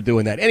instead, we're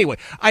doing that. Anyway,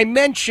 I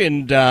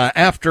mentioned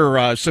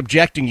after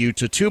subjecting you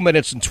to 2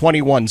 minutes and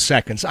 21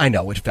 seconds, I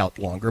know it felt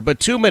longer, but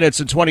 2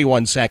 minutes and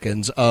 21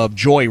 seconds of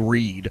Joy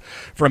Reid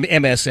from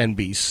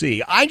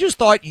MSNBC, I just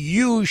thought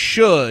you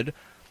should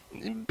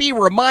be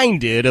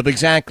reminded of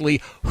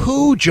exactly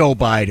who Joe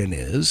Biden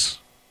is,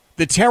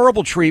 the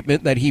terrible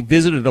treatment that he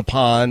visited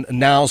upon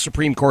now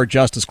Supreme Court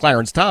Justice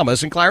Clarence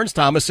Thomas. And Clarence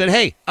Thomas said,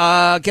 hey,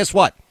 guess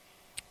what?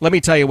 Let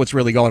me tell you what's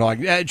really going on.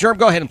 Jerm,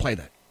 go ahead and play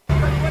that.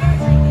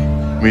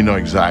 We know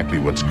exactly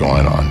what's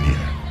going on here.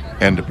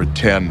 And to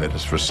pretend that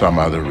it's for some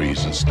other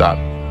reason, stop.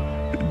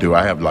 Do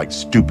I have, like,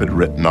 stupid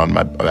written on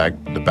my back,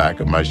 the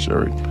back of my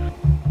shirt?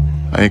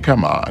 I mean,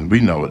 come on. We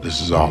know what this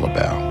is all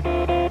about.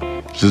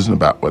 This isn't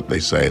about what they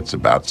say it's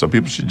about. So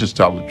people should just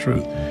tell the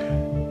truth.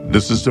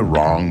 This is the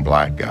wrong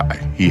black guy.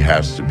 He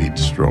has to be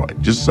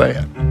destroyed. Just say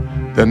it.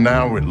 Then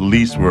now at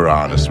least we're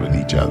honest with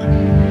each other.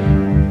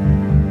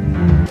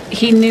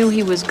 He knew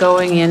he was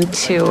going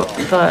into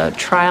the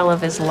trial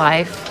of his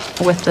life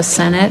with the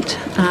Senate,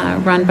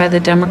 run by the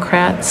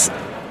Democrats.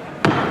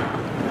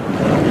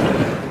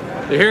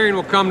 The hearing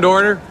will come to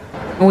order.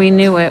 We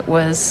knew it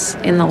was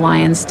in the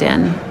lion's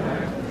den.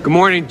 Good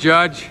morning,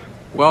 Judge.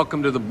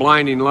 Welcome to the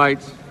blinding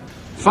lights.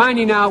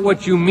 Finding out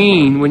what you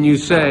mean when you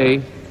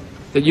say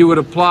that you would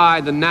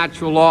apply the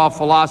natural law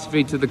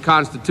philosophy to the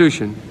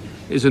Constitution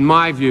is, in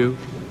my view,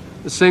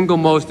 the single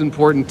most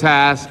important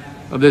task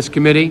of this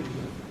committee.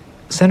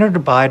 Senator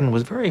Biden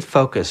was very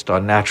focused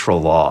on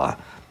natural law.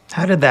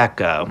 How did that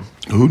go?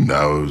 Who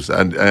knows?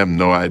 I have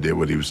no idea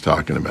what he was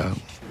talking about.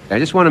 I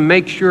just want to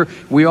make sure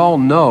we all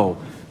know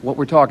what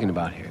we're talking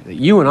about here, that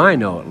you and I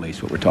know at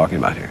least what we're talking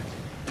about here.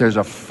 There's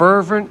a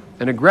fervent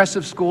and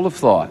aggressive school of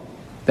thought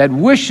that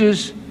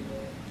wishes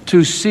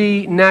to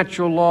see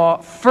natural law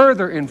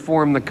further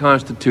inform the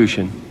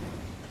Constitution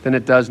than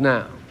it does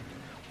now,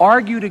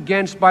 argued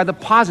against by the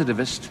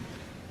positivists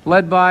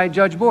led by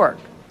Judge Bork.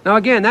 Now,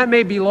 again, that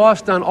may be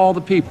lost on all the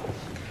people.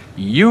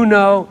 You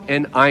know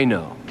and I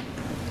know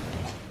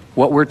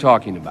what we're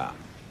talking about.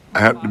 I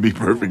have to be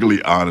perfectly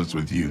honest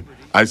with you.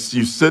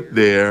 You sit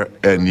there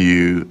and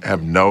you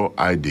have no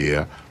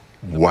idea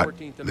what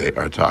they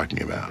are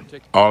talking about.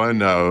 All I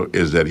know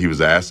is that he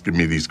was asking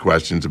me these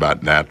questions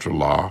about natural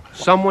law.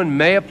 Someone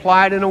may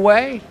apply it in a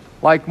way,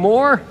 like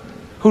Moore,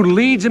 who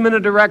leads him in a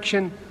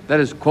direction that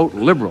is, quote,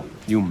 liberal.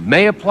 You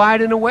may apply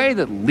it in a way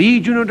that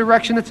leads you in a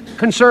direction that's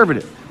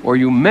conservative. Or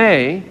you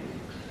may,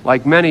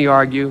 like many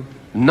argue,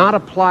 not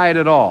apply it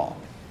at all.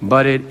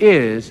 But it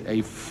is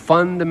a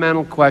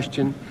fundamental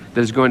question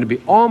that is going to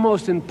be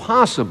almost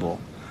impossible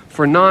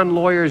for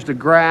non-lawyers to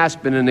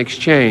grasp in an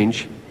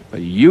exchange.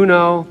 But you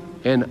know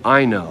and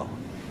I know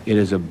it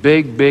is a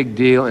big, big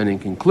deal. And in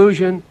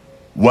conclusion,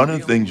 one of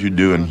the things you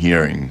do in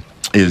hearing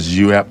is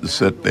you have to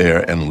sit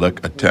there and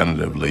look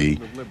attentively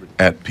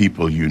at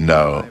people you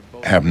know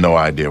have no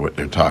idea what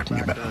they're talking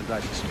about.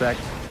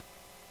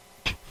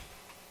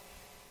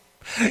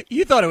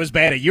 You thought it was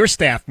bad at your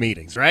staff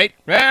meetings, right?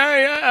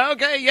 Yeah,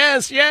 okay,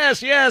 yes,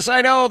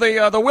 I know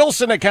the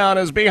Wilson account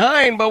is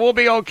behind, but we'll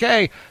be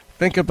okay.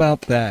 Think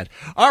about that.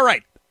 All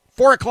right,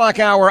 4 o'clock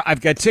hour,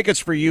 I've got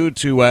tickets for you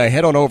to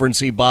head on over and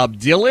see Bob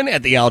Dylan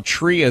at the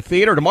Altria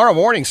Theater tomorrow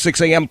morning,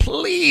 6 a.m.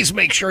 Please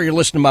make sure you're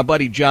listening to my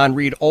buddy John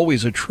Reed.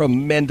 Always a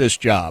tremendous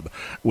job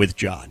with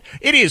John.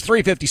 It is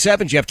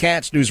 3:57, Jeff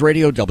Katz, News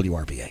Radio,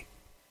 WRVA.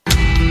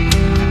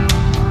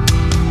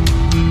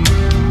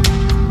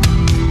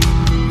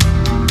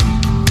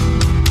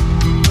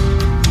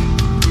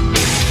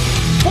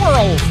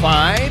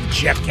 4:05,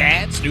 Jeff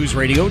Katz, News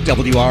Radio,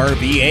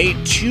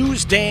 WRVA,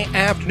 Tuesday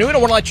afternoon. I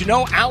want to let you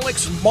know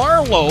Alex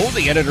Marlowe,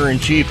 the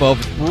editor-in-chief of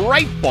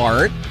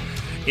Breitbart,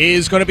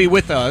 is going to be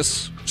with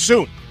us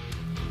soon.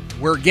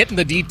 We're getting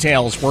the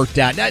details worked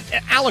out. Now,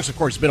 Alex, of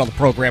course, has been on the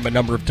program a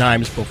number of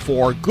times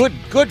before. Good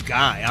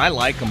guy. I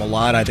like him a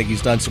lot. I think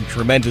he's done some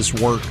tremendous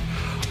work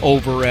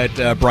over at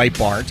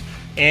Breitbart.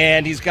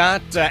 And he's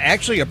got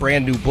actually a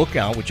brand new book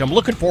out, which I'm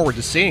looking forward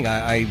to seeing.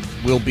 I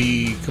will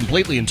be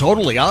completely and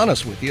totally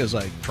honest with you, as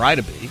I try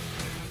to be.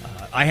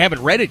 I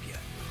haven't read it yet.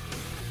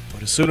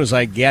 But as soon as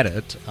I get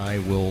it, I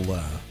will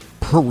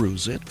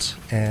peruse it,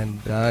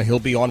 and he'll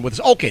be on with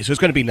us. Okay, so it's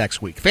going to be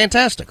next week.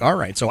 Fantastic. All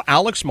right, so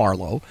Alex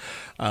Marlowe,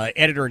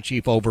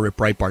 editor-in-chief over at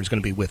Breitbart, is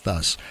going to be with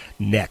us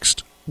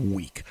next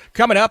week.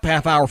 Coming up,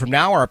 half hour from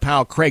now, our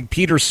pal Craig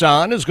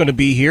Peterson is going to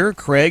be here.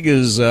 Craig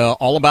is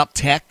all about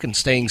tech and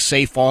staying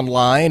safe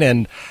online,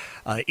 and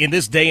in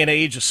this day and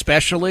age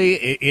especially,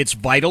 it's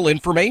vital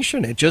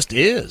information. It just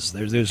is.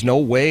 There's no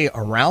way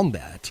around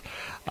that.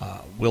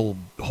 We'll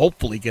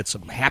hopefully get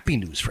some happy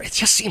news for it. It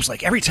just seems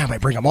like every time I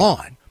bring him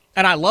on,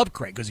 and I love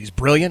Craig because he's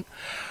brilliant,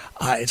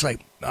 it's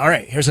like, all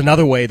right, here's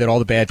another way that all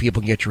the bad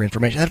people can get your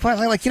information. And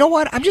finally, like, you know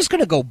what? I'm just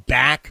going to go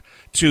back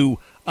to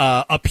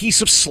a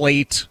piece of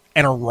slate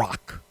and a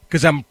rock,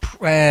 because and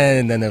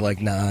then they're like,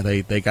 nah,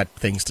 they got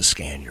things to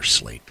scan your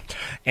slate.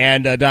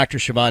 And Dr.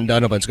 Siobhan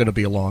Dunnavant is going to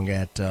be along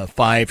at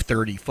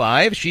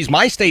 5:35. She's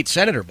my state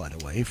senator, by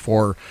the way,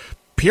 for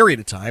a period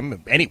of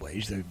time.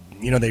 Anyways, they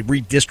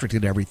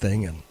redistricted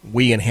everything, and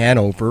we in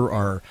Hanover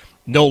are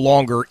no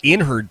longer in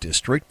her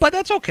district, but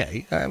that's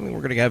okay. I mean, we're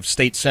going to have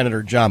State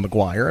Senator John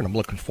McGuire, and I'm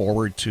looking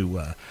forward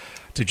to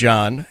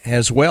John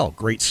as well.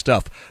 Great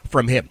stuff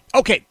from him.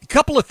 Okay, a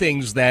couple of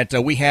things that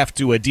we have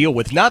to deal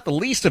with, not the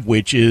least of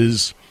which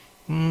is,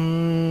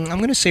 I'm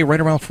going to say right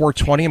around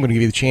 4:20, I'm going to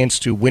give you the chance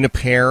to win a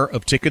pair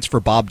of tickets for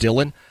Bob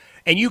Dylan.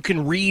 And you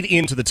can read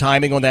into the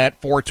timing on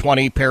that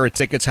 4:20 pair of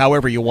tickets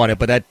however you want it,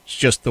 but that's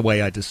just the way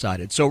I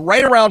decided. So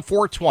right around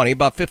 4:20,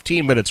 about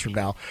 15 minutes from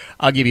now,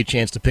 I'll give you a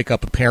chance to pick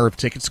up a pair of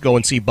tickets to go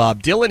and see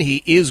Bob Dylan.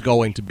 He is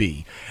going to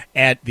be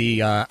at the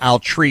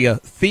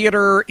Altria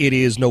Theater. It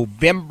is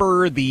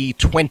November the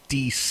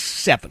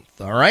 27th,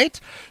 all right?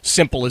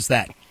 Simple as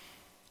that.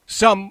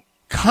 Some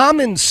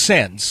common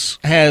sense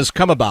has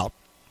come about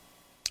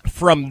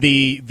from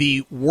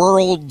the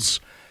world's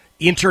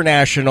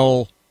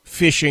international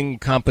fishing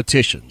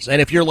competitions.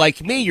 And if you're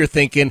like me, you're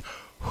thinking,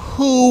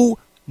 who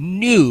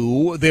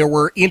knew there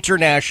were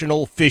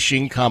international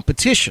fishing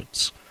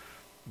competitions?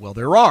 Well,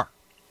 there are.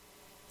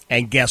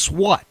 And guess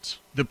what?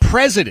 The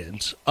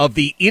president of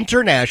the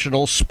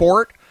International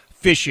Sport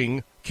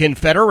Fishing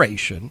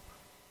Confederation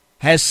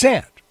has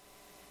said,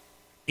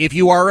 if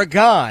you are a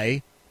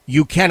guy,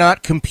 you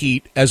cannot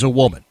compete as a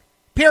woman.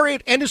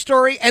 Period. End of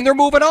story. And they're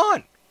moving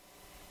on.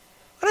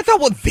 And I thought,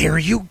 well, there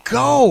you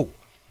go.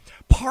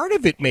 Part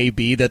of it may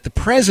be that the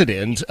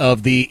president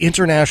of the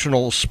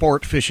International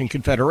Sport Fishing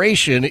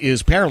Confederation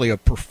is apparently a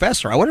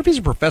professor. I wonder if he's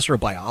a professor of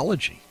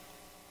biology.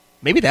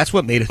 Maybe that's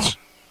what made it.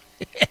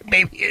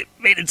 Maybe it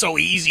made it so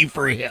easy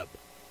for him.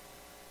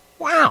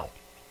 Wow.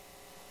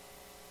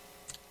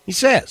 He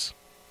says,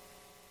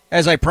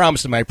 as I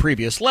promised in my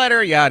previous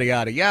letter, yada,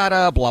 yada,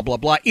 yada, blah, blah,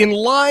 blah. In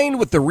line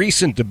with the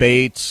recent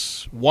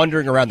debates,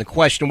 wondering around the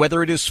question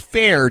whether it is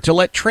fair to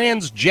let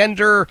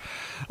transgender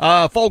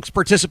folks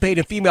participate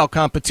in female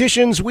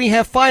competitions, we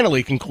have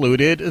finally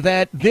concluded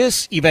that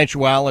this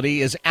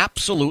eventuality is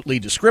absolutely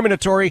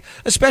discriminatory,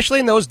 especially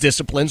in those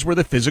disciplines where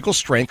the physical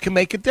strength can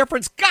make a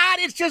difference. God,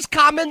 it's just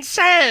common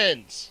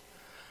sense.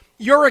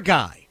 You're a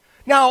guy.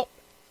 Now,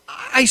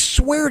 I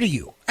swear to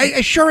you,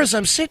 as sure as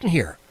I'm sitting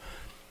here,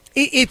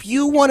 if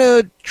you want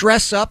to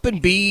dress up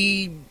and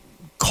be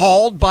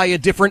called by a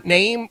different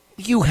name,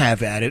 you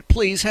have at it.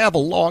 Please have a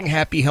long,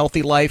 happy,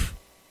 healthy life.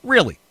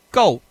 Really.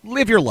 Go.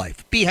 Live your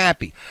life. Be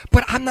happy.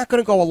 But I'm not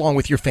going to go along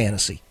with your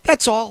fantasy.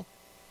 That's all.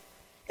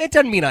 It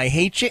doesn't mean I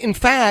hate you. In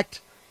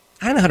fact,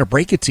 I don't know how to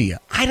break it to you.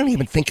 I don't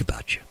even think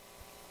about you.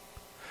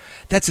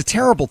 That's a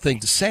terrible thing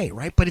to say,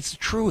 right? But it's the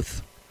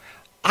truth.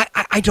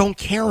 I don't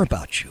care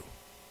about you.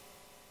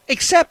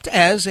 Except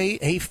as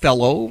a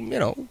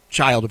fellow,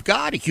 child of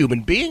God, a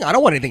human being. I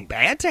don't want anything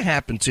bad to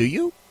happen to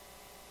you.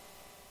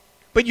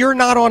 But you're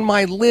not on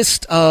my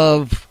list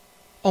of,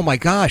 oh my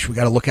gosh, we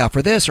got to look out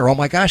for this, or oh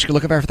my gosh, we got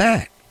to look out for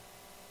that.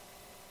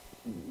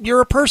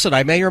 You're a person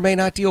I may or may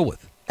not deal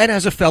with. And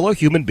as a fellow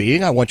human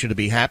being, I want you to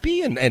be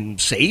happy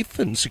and safe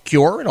and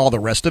secure and all the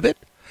rest of it.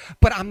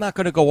 But I'm not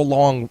going to go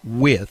along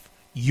with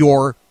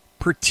your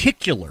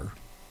particular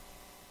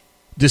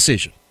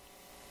decision.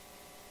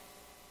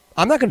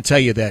 I'm not going to tell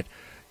you that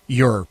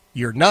you're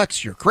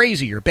nuts, you're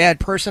crazy, you're a bad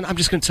person. I'm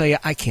just going to tell you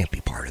I can't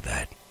be part of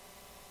that.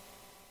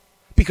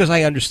 Because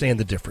I understand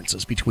the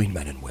differences between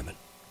men and women.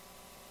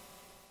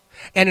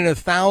 And in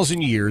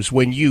 1,000 years,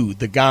 when you,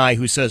 the guy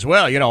who says,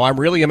 well, I'm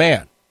really a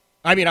man.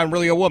 I'm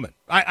really a woman.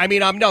 I'm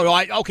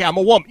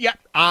a woman. Yeah,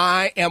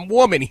 I am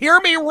woman. Hear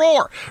me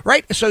roar.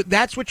 Right? So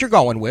that's what you're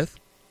going with.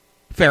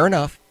 Fair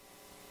enough.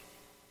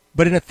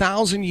 But in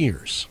 1,000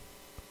 years,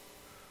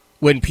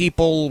 when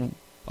people,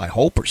 I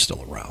hope, are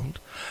still around,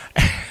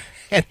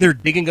 and they're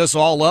digging us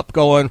all up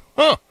going,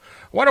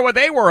 wonder what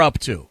they were up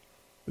to.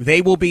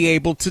 They will be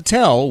able to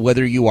tell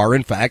whether you are,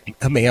 in fact,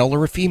 a male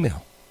or a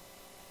female.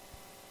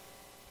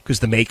 Because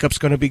the makeup's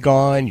going to be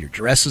gone, your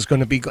dress is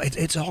going to be gone.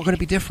 It's all going to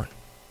be different.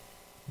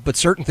 But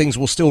certain things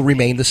will still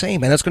remain the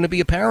same, and that's going to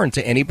be apparent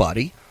to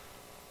anybody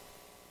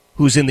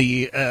who's in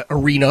the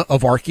arena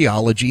of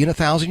archaeology in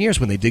 1,000 years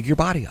when they dig your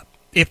body up,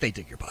 if they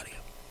dig your body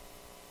up.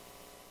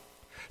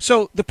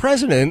 So the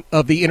president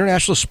of the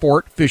International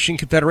Sport Fishing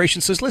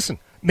Confederation says, listen,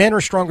 men are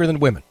stronger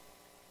than women.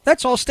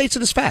 That's all, states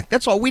it as fact.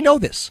 That's all. We know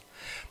this.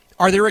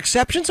 Are there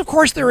exceptions? Of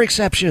course there are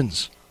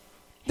exceptions.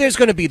 There's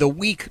going to be the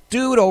weak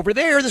dude over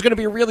there. There's going to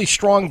be a really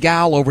strong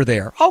gal over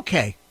there.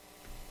 Okay.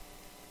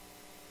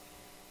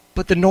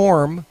 But the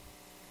norm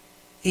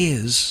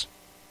is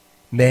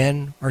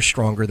men are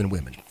stronger than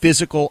women.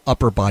 Physical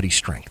upper body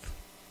strength.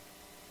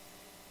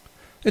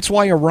 It's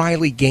why a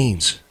Riley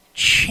Gaines,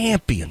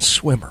 champion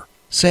swimmer,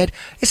 said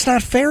it's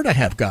not fair to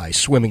have guys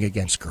swimming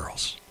against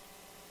girls.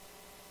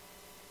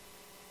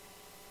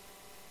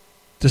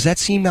 Does that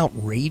seem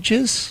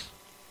outrageous?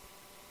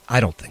 I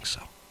don't think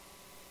so.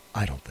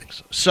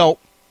 So,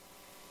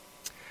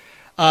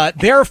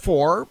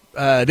 therefore,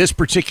 this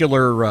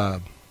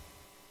particular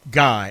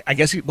guy, I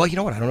guess, you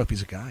know what? I don't know if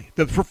he's a guy.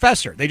 The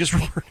professor. They just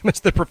refer to him as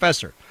the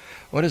professor.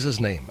 What is his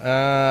name?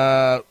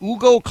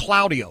 Ugo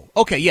Claudio.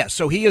 Okay, yes,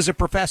 so he is a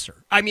professor.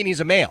 He's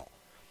a male.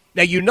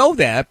 Now, you know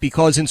that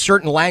because in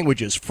certain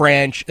languages,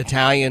 French,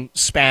 Italian,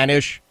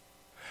 Spanish,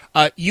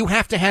 you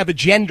have to have a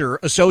gender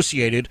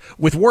associated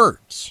with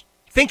words.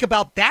 Think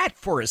about that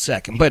for a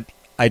second, but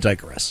I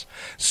digress.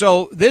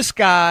 So this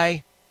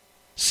guy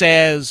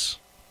says,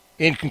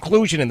 in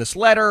conclusion in this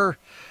letter,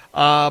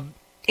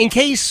 in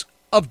case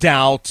of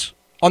doubt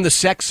on the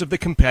sex of the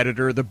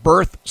competitor, the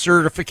birth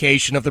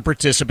certification of the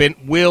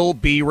participant will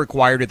be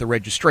required at the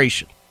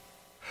registration.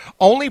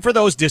 Only for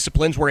those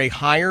disciplines where a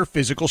higher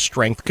physical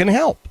strength can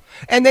help.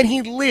 And then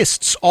he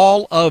lists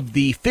all of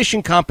the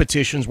fishing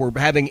competitions where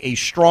having a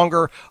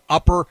stronger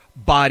upper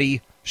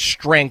body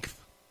strength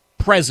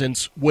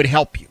presence would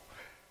help you.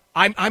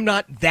 I'm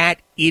not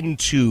that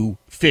into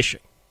fishing.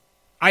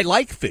 I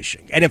like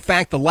fishing. And in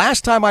fact, the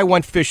last time I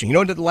went fishing,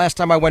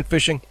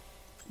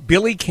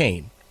 Billy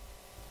Kane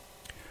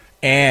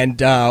and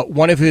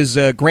one of his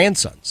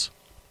grandsons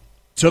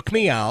took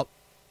me out.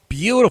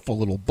 Beautiful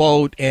little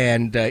boat,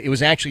 and it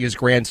was actually his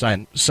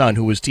grandson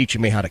who was teaching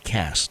me how to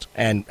cast,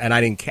 and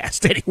I didn't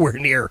cast anywhere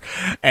near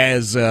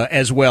as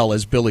well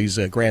as Billy's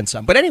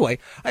grandson. But anyway,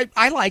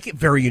 I like it.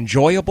 Very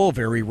enjoyable,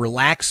 very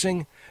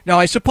relaxing. Now,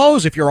 I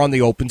suppose if you're on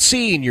the open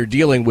sea and you're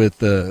dealing with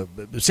the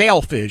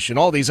sailfish and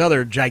all these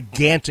other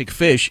gigantic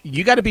fish,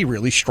 you got to be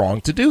really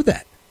strong to do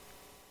that.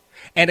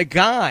 And a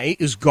guy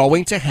is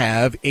going to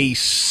have a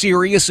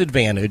serious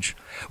advantage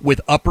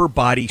with upper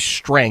body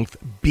strength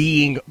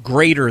being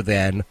greater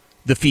than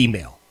the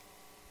female.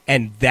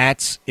 And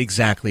that's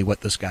exactly what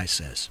this guy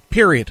says.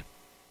 Period.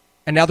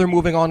 And now they're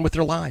moving on with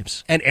their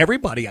lives. And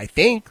everybody, I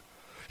think,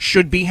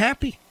 should be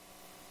happy.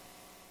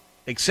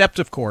 Except,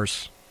 of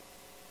course,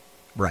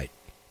 right,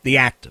 the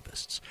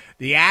activists.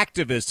 The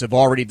activists have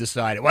already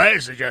decided, well,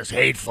 this is just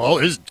hateful,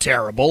 this is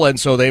terrible, and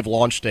so they've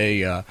launched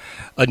a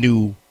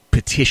new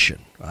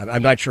petition.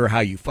 I'm not sure how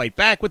you fight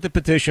back with the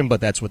petition,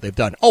 but that's what they've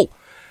done. Oh,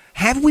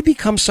 have we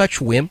become such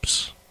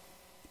wimps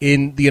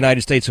in the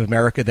United States of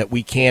America that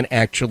we can't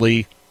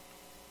actually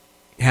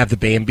have the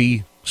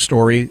Bambi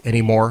story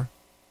anymore?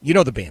 You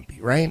know the Bambi,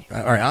 right?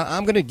 All right,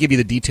 I'm going to give you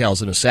the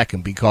details in a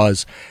second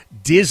because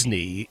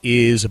Disney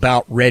is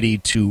about ready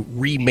to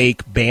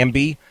remake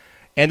Bambi,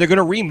 and they're going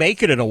to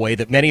remake it in a way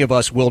that many of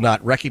us will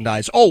not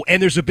recognize. Oh,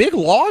 and there's a big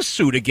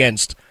lawsuit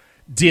against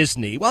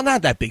Disney. Well,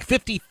 not that big,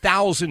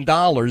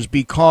 $50,000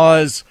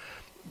 because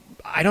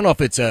I don't know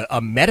if it's a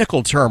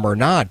medical term or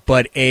not,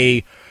 but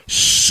a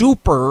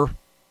super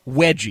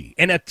wedgie,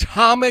 an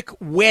atomic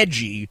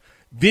wedgie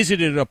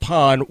visited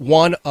upon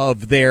one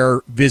of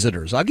their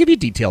visitors. I'll give you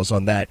details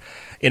on that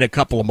in a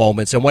couple of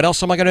moments. And what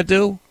else am I going to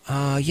do?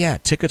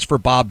 Tickets for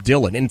Bob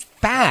Dylan. In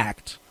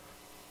fact,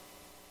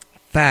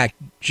 fact,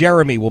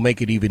 Jeremy will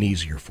make it even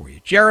easier for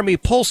you. Jeremy,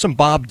 pull some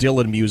Bob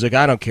Dylan music.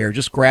 I don't care.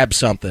 Just grab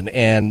something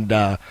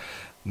and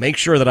make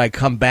sure that I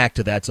come back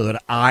to that so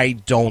that I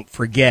don't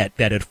forget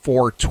that at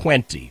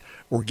 4:20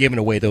 we're giving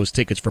away those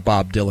tickets for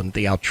Bob Dylan at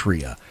the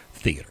Altria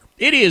Theater.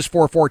 It is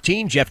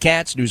 4:14. Jeff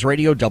Katz, News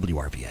Radio,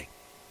 WRVA.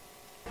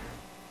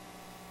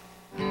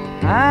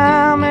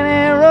 How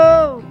many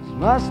roads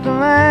must a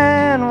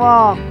man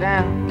walk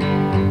down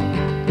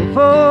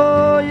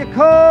before you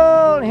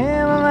call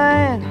him a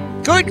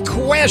man? Good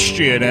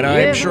question, and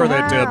I'm sure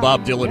that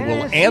Bob Dylan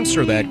will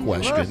answer that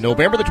question.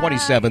 November the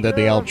 27th at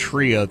the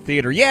Altria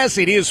Theater. Yes,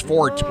 it is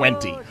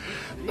 4:20.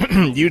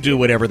 You do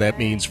whatever that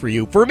means for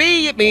you. For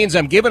me, it means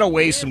I'm giving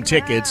away some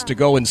tickets to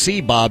go and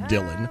see Bob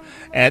Dylan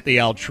at the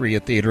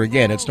Altria Theater.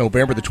 Again, it's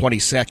November the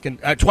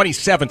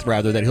 27th,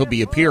 rather, that he'll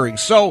be appearing.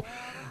 So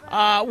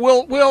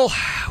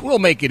we'll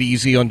make it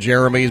easy on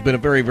Jeremy. He's been a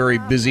very, very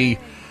busy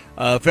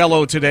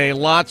fellow today.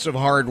 Lots of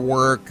hard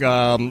work.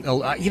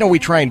 We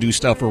try and do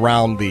stuff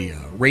around the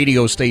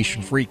radio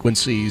station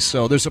frequencies.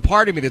 So there's a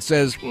part of me that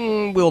says,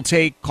 we'll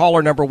take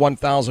caller number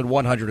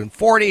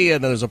 1,140.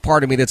 And then there's a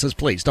part of me that says,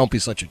 please, don't be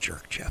such a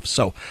jerk, Jeff.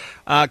 So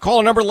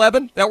caller number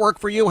 11, that work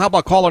for you? How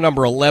about caller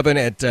number 11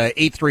 at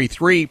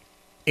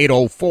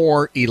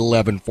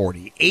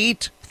 833-804-1140?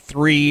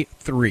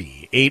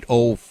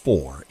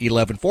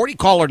 833-804-1140.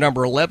 Caller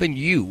number 11,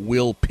 you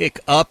will pick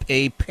up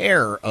a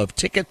pair of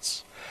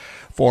tickets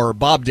for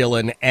Bob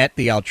Dylan at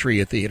the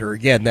Altria Theater.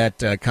 Again,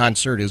 that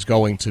concert is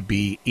going to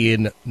be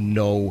in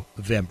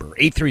November.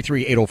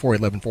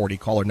 833-804-1140,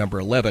 caller number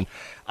 11.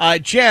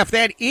 Jeff,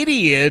 that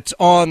idiot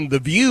on The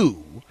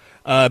View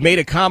made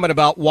a comment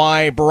about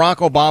why Barack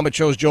Obama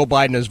chose Joe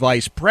Biden as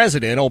vice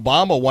president.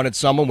 Obama wanted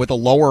someone with a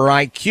lower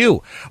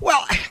IQ.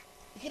 Well,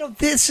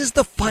 this is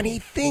the funny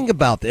thing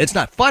about this. It's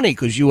not funny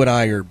because you and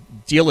I are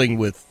dealing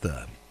with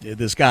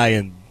this guy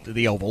in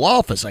the Oval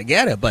Office. I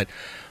get it, but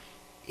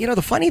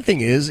the funny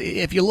thing is,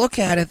 if you look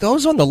at it,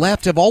 those on the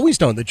left have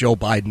always known that Joe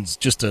Biden's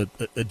just a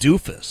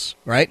doofus,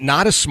 right?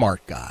 Not a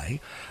smart guy,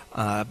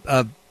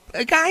 a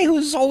guy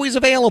who's always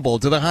available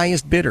to the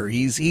highest bidder.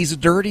 He's a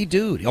dirty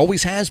dude. He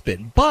always has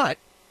been. But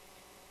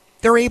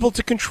they're able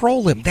to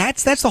control him.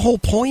 That's the whole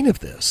point of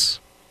this.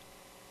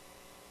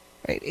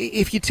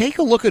 If you take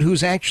a look at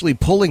who's actually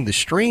pulling the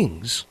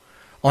strings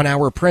on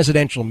our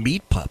presidential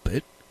meat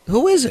puppet,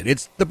 who is it?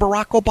 It's the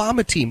Barack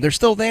Obama team. They're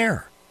still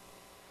there.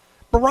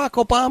 Barack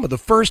Obama, the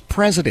first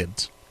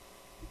president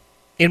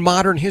in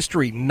modern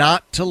history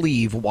not to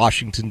leave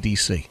Washington,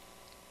 D.C.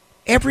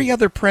 Every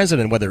other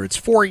president, whether it's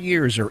 4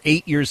 years or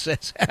 8 years,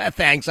 says,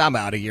 thanks, I'm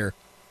out of here.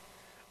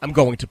 I'm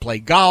going to play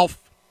golf.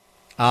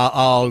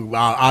 I'm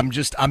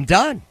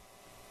done.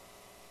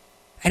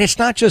 And it's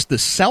not just the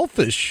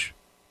selfish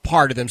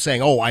part of them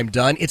saying, oh, I'm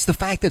done. It's the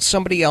fact that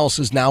somebody else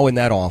is now in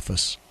that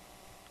office.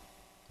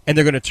 And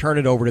they're going to turn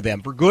it over to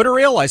them, for good or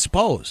ill, I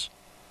suppose.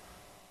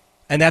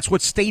 And that's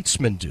what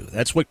statesmen do.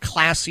 That's what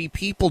classy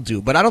people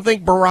do. But I don't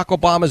think Barack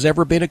Obama's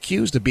ever been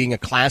accused of being a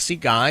classy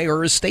guy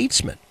or a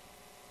statesman.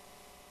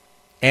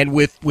 And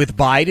with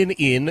Biden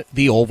in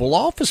the Oval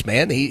Office,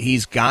 man,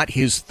 he's got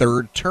his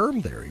third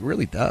term there. He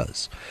really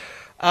does.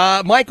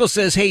 Michael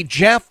says, hey,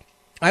 Jeff,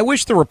 I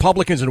wish the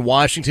Republicans in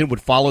Washington would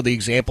follow the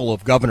example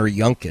of Governor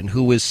Youngkin,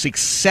 who is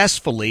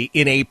successfully,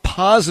 in a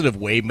positive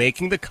way,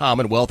 making the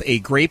Commonwealth a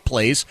great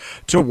place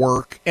to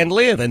work and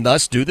live, and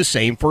thus do the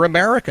same for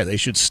America. They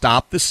should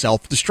stop the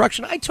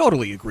self-destruction. I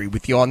totally agree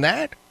with you on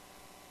that.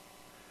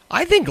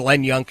 I think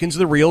Glenn Youngkin's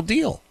the real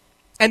deal.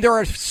 And there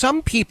are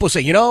some people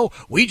say,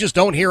 we just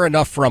don't hear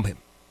enough from him.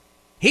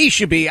 He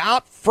should be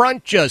out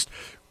front just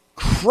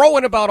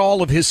crowing about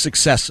all of his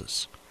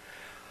successes.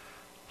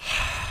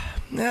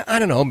 I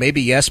don't know,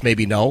 maybe yes,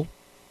 maybe no.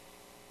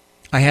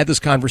 I had this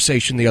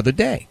conversation the other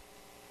day.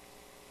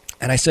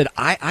 And I said,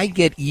 I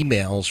get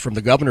emails from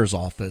the governor's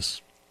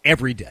office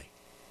every day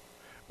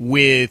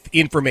with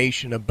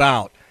information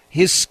about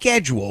his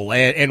schedule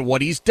and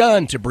what he's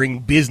done to bring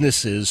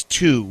businesses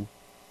to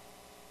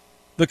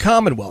the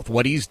Commonwealth,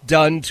 what he's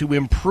done to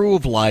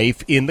improve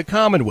life in the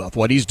Commonwealth,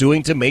 what he's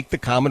doing to make the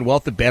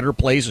Commonwealth a better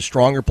place, a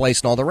stronger place,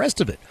 and all the rest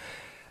of it.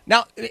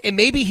 Now,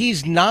 maybe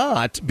he's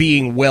not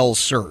being well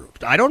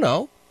served. I don't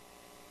know.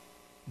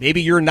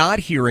 Maybe you're not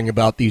hearing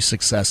about these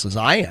successes.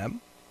 I am.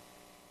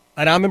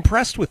 And I'm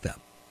impressed with them.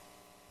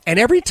 And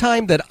every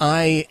time that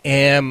I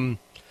am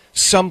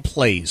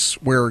someplace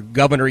where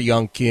Governor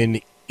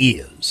Youngkin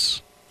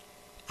is,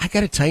 I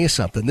got to tell you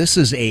something. This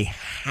is a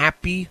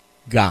happy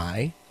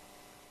guy.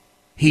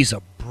 He's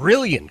a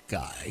brilliant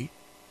guy.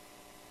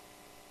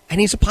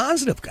 And he's a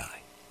positive guy.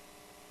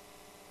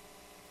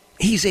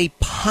 He's a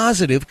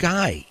positive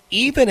guy,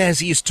 even as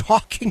he's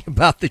talking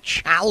about the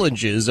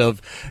challenges of,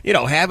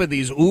 having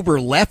these uber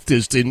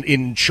leftists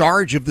in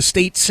charge of the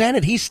state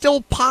Senate. He's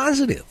still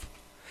positive.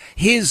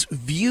 His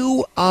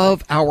view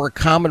of our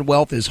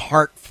Commonwealth is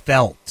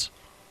heartfelt.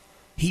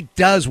 He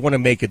does want to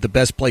make it the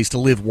best place to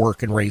live,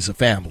 work, and raise a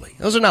family.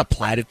 Those are not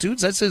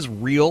platitudes. That's his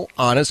real,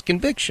 honest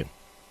conviction.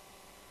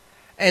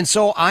 And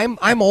so I'm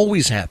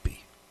always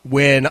happy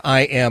when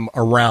I am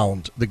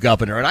around the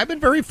governor. And I've been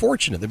very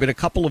fortunate. There have been a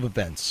couple of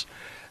events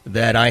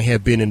that I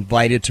have been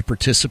invited to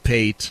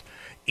participate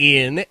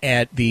in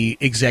at the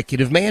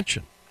executive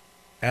mansion.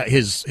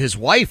 His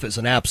wife is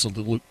an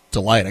absolute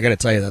delight. I got to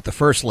tell you that the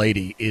first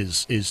lady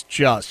is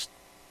just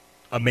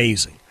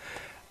amazing.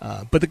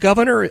 But the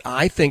governor,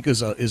 I think,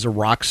 is a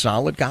rock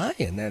solid guy,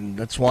 and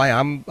that's why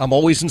I'm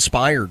always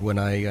inspired when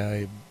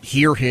I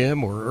hear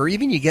him, or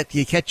even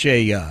you catch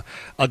a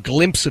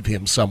glimpse of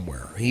him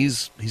somewhere.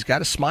 He's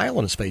got a smile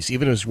on his face,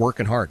 even as he's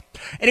working hard.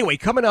 Anyway,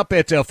 coming up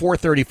at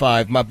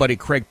 4:35, my buddy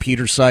Craig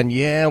Peterson.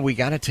 Yeah, we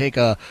got to take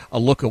a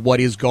look at what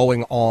is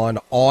going on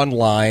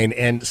online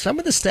and some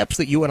of the steps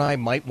that you and I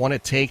might want to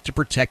take to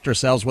protect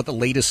ourselves. What the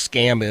latest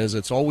scam is.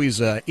 It's always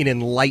an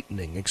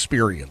enlightening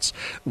experience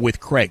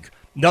with Craig.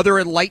 Another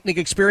enlightening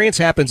experience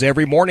happens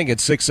every morning at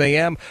 6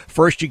 a.m.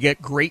 First, you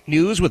get great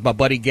news with my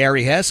buddy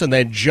Gary Hess, and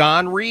then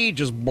John Reed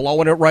just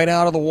blowing it right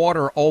out of the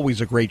water. Always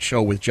a great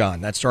show with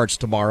John. That starts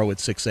tomorrow at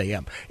 6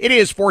 a.m. It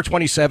is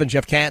 427,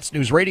 Jeff Katz,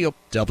 News Radio,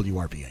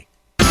 WRVA.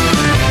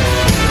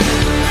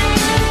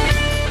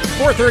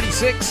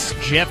 436,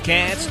 Jeff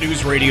Katz,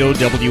 News Radio,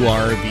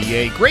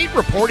 WRVA. Great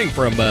reporting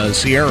from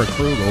Sierra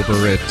Krug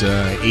over at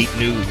 8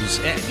 News.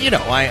 And, you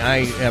know,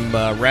 I am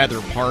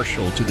rather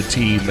partial to the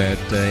team at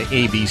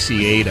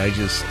ABC 8. I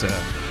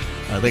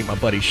think my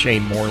buddy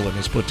Shane Moreland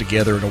has put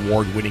together an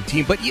award-winning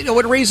team. But, you know,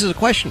 it raises a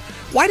question.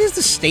 Why does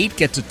the state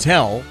get to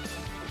tell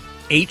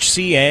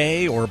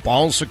HCA or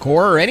Bon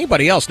Secours or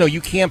anybody else, no,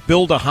 you can't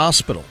build a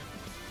hospital?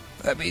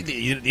 I mean,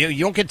 you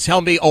don't get to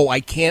tell me, oh,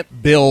 I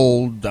can't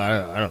build,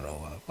 I don't know,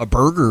 a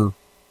burger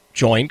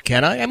joint,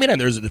 can I? I mean,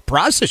 there's a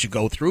process you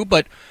go through,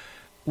 but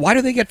why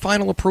do they get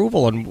final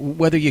approval on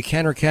whether you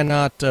can or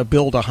cannot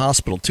build a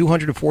hospital?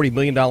 $240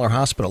 million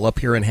hospital up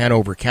here in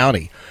Hanover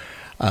County.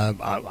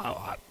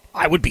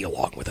 I would be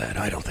along with that.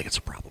 I don't think it's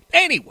a problem.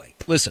 Anyway,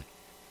 listen.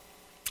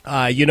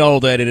 You know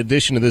that in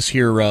addition to this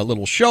here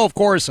little show, of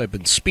course, I've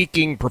been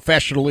speaking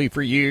professionally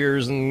for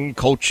years and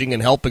coaching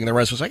and helping the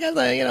rest of us. I got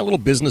a little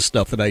business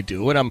stuff that I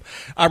do, and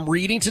I'm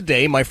reading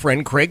today my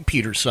friend Craig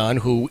Peterson,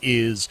 who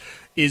is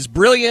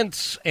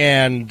brilliant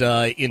and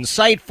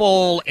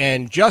insightful,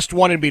 and just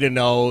wanted me to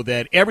know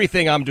that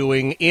everything I'm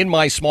doing in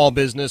my small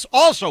business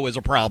also is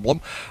a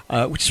problem,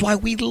 which is why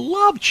we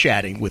love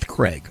chatting with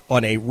Craig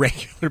on a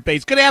regular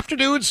basis. Good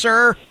afternoon,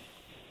 sir.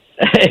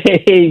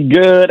 Hey,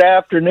 good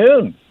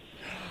afternoon.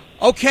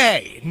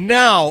 Okay,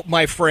 now,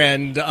 my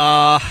friend,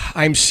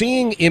 I'm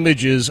seeing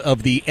images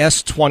of the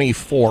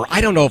S24.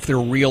 I don't know if they're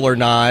real or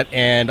not,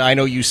 and I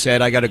know you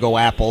said I got to go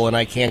Apple, and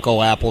I can't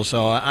go Apple,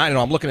 so I don't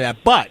know. I'm looking at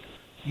that. But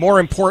more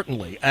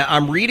importantly,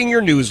 I'm reading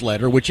your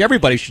newsletter, which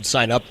everybody should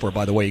sign up for,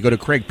 by the way. You go to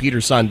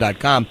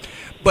CraigPeterson.com.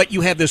 But you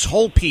have this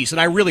whole piece,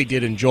 and I really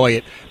did enjoy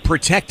it,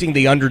 protecting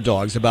the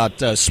underdogs, about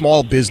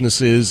small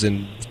businesses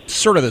and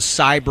sort of the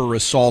cyber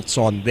assaults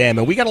on them.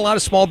 And we got a lot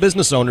of small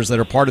business owners that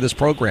are part of this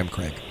program,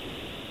 Craig.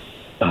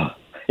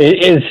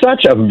 It is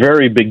such a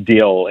very big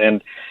deal,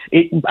 and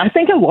I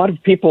think a lot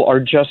of people are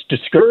just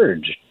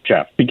discouraged,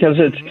 Jeff, because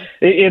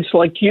it's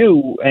like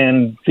you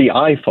and the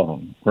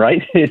iPhone,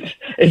 right? It's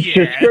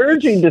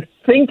discouraging to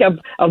think of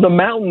the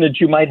mountain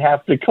that you might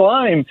have to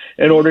climb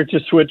in order to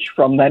switch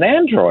from that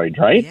Android,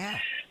 right? Yeah.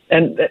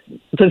 And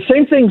the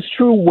same thing's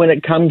true when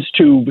it comes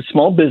to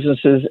small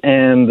businesses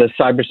and the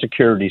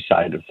cybersecurity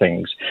side of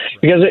things.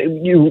 Because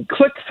you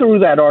click through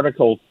that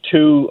article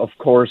to, of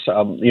course,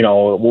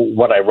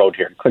 what I wrote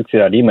here, click through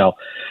that email,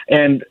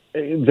 and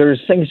there's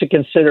things to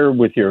consider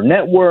with your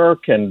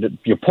network and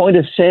your point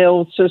of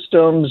sale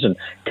systems and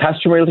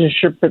customer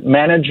relationship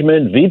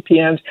management,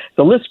 VPNs.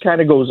 The list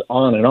kind of goes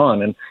on.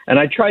 And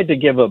I tried to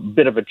give a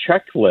bit of a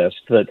checklist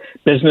that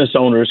business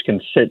owners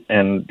can sit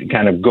and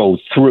kind of go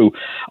through.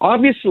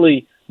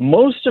 Obviously,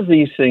 most of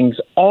these things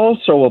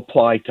also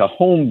apply to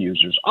home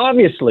users.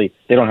 Obviously,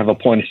 they don't have a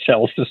point of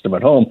sale system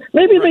at home.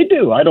 Maybe they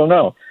do. I don't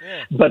know.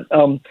 Yeah. But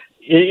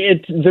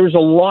there's a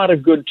lot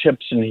of good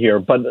tips in here,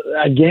 but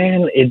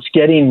again, it's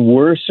getting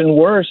worse and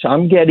worse.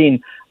 I'm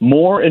getting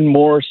more and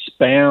more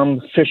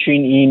spam,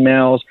 phishing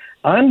emails.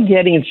 I'm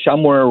getting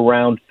somewhere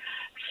around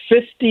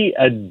 50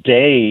 a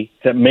day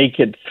that make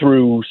it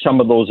through some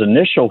of those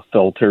initial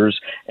filters,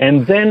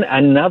 and then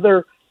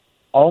another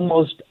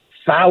almost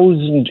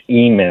 1,000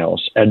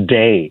 emails a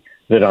day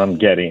that I'm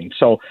getting.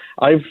 So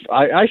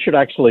I should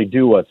actually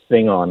do a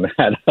thing on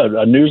that,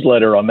 a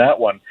newsletter on that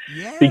one,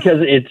 because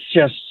it's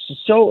just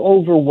so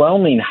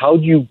overwhelming. How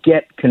do you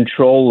get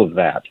control of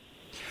that?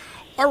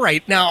 All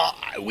right. Now,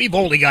 we've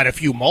only got a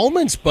few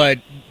moments, but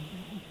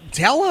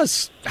tell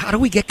us, how do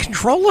we get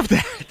control of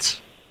that?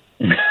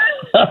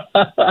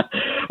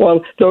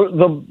 Well,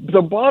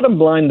 the bottom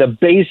line, the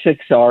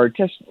basics are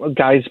just,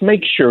 guys,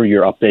 make sure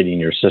you're updating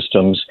your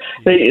systems.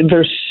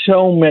 There's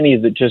so many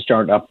that just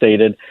aren't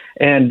updated,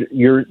 and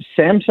your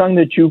Samsung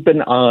that you've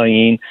been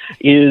eyeing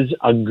is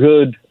a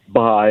good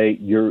buy.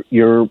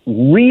 You're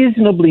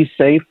reasonably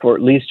safe for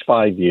at least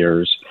 5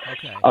 years.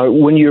 Okay.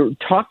 When you're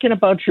talking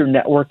about your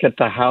network at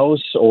the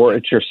house or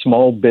at your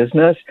small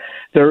business,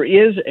 there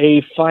is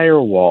a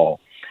firewall.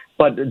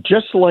 But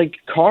just like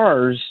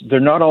cars, they're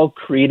not all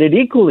created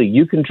equally.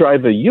 You can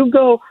drive a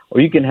Yugo or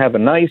you can have a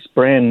nice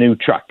brand new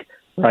truck,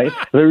 right?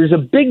 There's a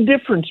big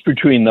difference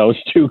between those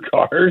two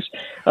cars.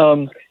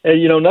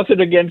 Nothing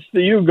against the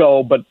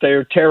Yugo, but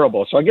they're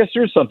terrible. So I guess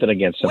there's something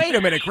against them. Wait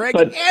a minute, Craig.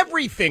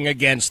 Everything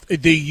against the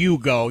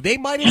Yugo. They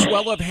might as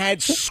well have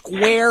had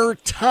square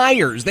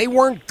tires. They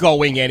weren't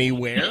going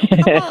anywhere.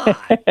 Come on.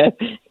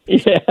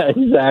 Yeah,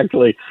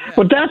 exactly. Yeah.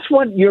 But that's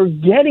what you're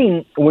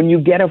getting when you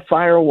get a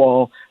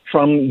firewall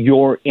from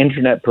your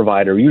internet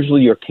provider,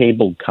 usually your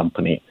cable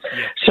company.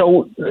 Yeah.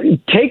 So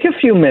take a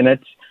few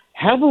minutes,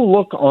 have a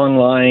look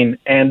online,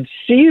 and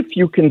see if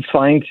you can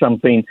find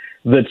something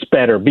that's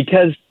better.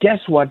 Because guess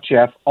what,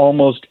 Jeff?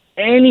 Almost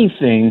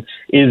anything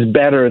is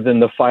better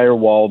than the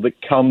firewall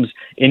that comes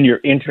in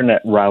your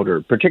internet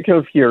router,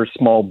 particularly if you're a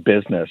small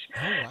business.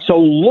 Oh, wow. So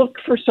look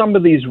for some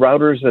of these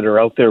routers that are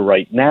out there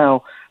right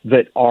now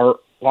that are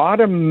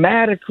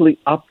automatically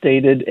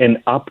updated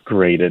and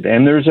upgraded.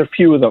 And there's a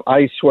few of them.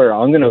 I swear,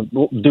 I'm going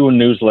to do a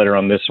newsletter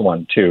on this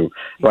one too,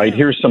 right? Yeah.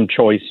 Here's some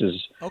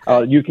choices.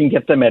 Okay. You can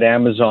get them at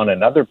Amazon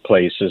and other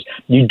places.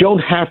 You don't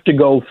have to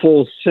go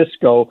full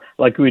Cisco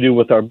like we do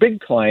with our big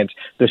clients.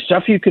 There's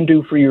stuff you can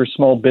do for your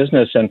small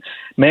business. And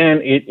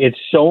man, it's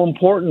so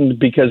important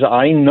because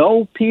I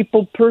know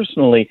people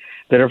personally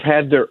that have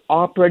had their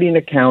operating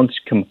accounts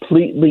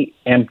completely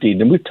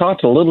emptied. And we've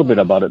talked a little bit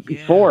about it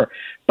before,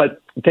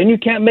 but then you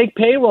can't make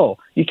payroll.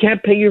 You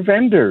can't pay your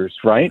vendors,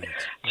 right?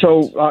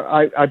 So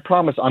I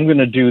promise I'm going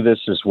to do this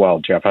as well,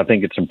 Jeff. I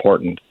think it's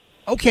important.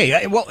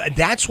 Okay, well,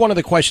 that's one of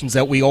the questions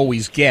that we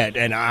always get,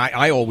 and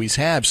I always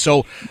have.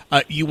 So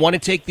you want to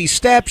take these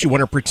steps, you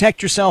want to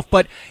protect yourself,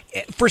 but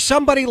for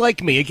somebody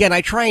like me, again,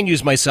 I try and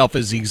use myself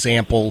as the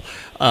example,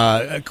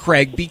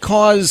 Craig,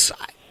 because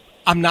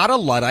I'm not a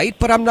Luddite,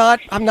 but I'm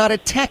not a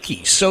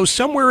techie. So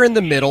somewhere in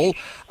the middle,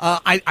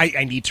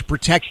 I need to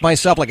protect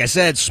myself. Like I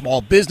said,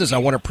 small business, I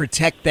want to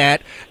protect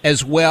that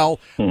as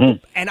well.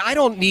 Mm-hmm. And I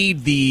don't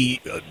need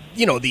the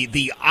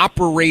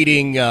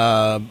operating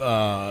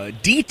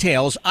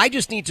details. I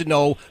just need to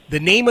know the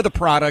name of the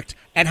product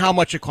and how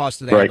much it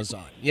costs at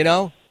Amazon,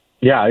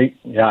 Yeah,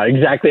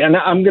 exactly. And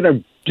I'm going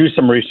to do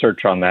some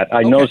research on that.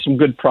 I know some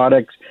good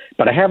products,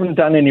 but I haven't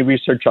done any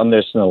research on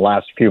this in the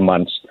last few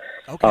months.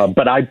 Okay.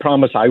 But I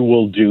promise I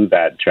will do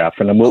that, Jeff.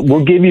 And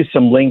we'll give you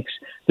some links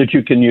that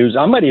you can use.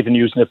 I might even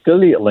use an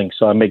affiliate link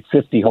so I make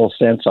 50 whole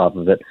cents off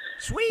of it.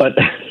 Sweet.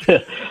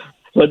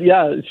 But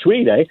yeah,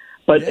 sweet, eh?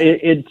 But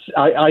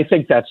I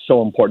think that's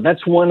so important.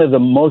 That's one of the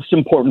most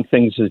important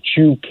things that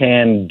you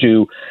can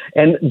do.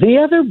 And the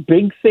other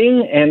big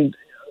thing, and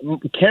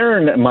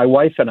Karen, my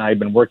wife, and I have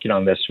been working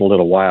on this for a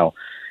little while,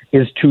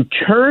 is to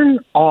turn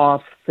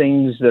off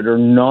things that are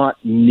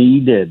not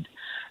needed.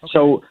 Okay.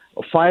 So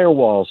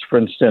firewalls, for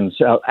instance,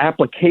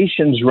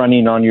 applications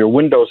running on your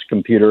Windows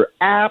computer,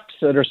 apps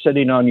that are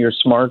sitting on your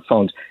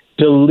smartphones,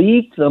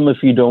 delete them if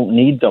you don't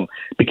need them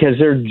because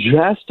they're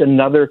just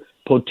another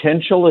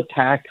potential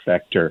attack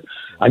vector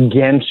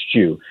against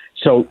you.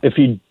 So if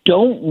you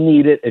don't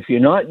need it, if you're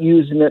not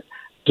using it,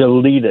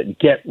 delete it.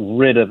 Get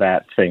rid of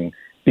that thing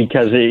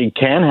because it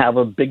can have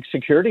a big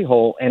security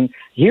hole. And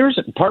here's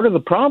part of the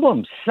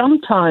problem.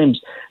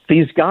 Sometimes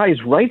these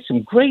guys write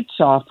some great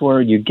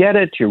software, you get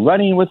it, you're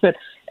running with it,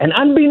 and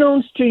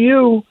unbeknownst to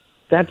you,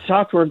 that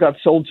software got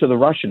sold to the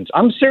Russians.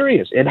 I'm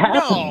serious. It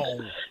happened. No.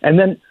 And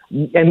then,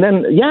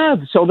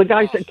 so the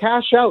guy said,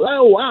 cash out.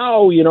 Oh,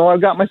 wow. I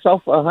got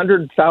myself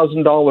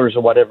 $100,000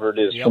 or whatever it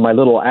is for my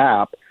little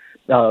app,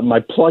 my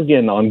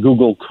plugin on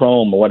Google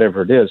Chrome or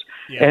whatever it is.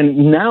 Yep.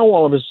 And now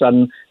all of a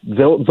sudden,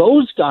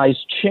 those guys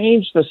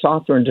changed the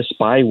software into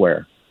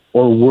spyware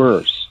or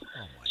worse.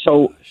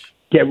 So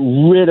get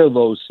rid of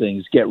those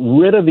things. Get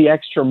rid of the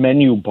extra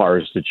menu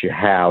bars that you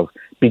have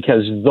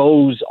because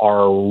those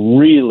are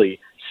really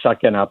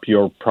sucking up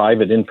your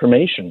private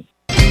information.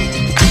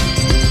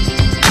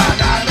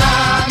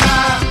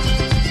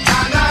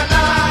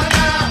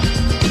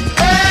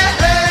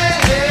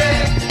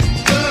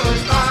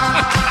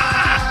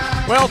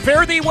 Well,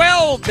 fare thee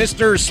well,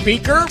 Mr.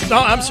 Speaker. No,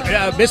 I'm sorry,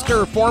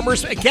 Mr. Former.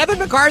 Kevin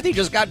McCarthy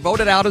just got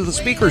voted out of the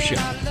speakership.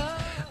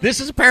 This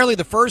is apparently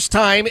the first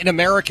time in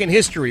American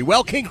history.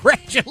 Well,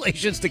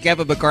 congratulations to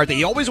Kevin McCarthy.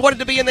 He always wanted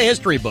to be in the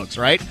history books,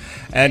 right?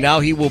 And now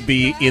he will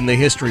be in the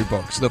history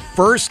books. The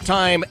first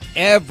time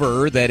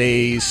ever that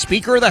a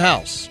Speaker of the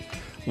House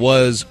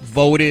was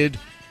voted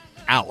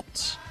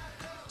out.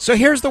 So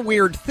here's the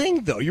weird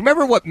thing, though. You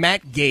remember what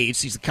Matt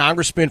Gaetz, he's the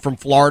congressman from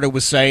Florida,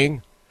 was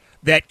saying?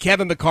 That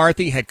Kevin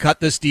McCarthy had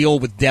cut this deal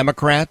with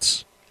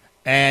Democrats,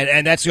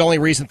 and that's the only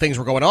reason things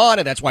were going on,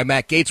 and that's why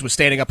Matt Gaetz was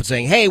standing up and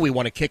saying, hey, we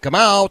want to kick him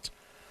out.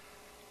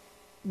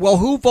 Well,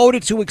 who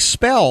voted to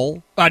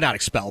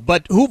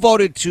but who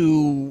voted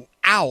to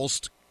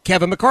oust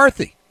Kevin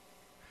McCarthy?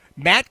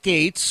 Matt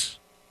Gaetz,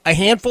 a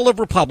handful of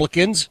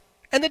Republicans,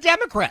 and the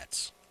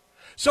Democrats.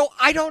 So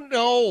I don't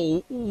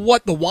know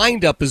what the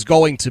windup is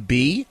going to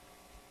be.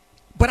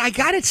 But I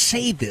got to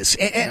say this,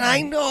 and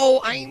I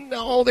know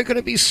there are going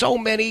to be so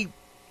many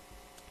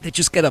that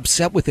just get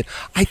upset with it.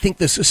 I think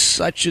this is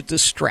such a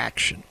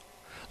distraction.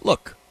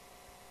 Look,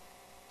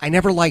 I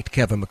never liked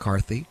Kevin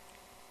McCarthy.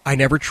 I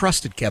never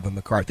trusted Kevin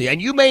McCarthy.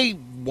 And you may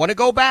want to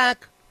go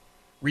back,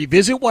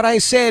 revisit what I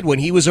said when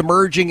he was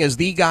emerging as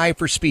the guy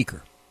for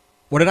Speaker.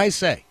 What did I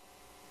say?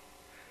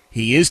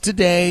 He is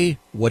today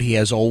what he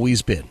has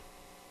always been.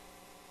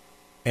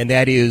 And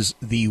that is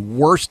the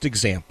worst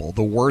example,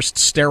 the worst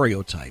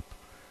stereotype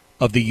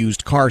of the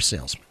used car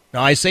salesman.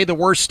 Now, I say the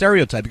worst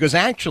stereotype because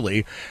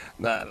actually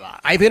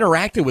I've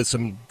interacted with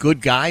some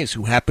good guys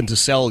who happen to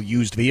sell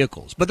used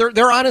vehicles, but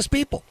they're honest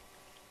people.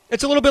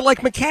 It's a little bit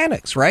like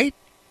mechanics, right?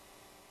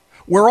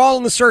 We're all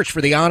in the search for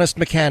the honest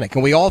mechanic,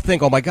 and we all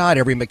think, oh, my God,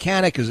 every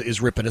mechanic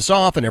is ripping us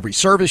off, and every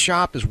service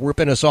shop is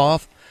ripping us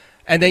off.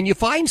 And then you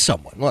find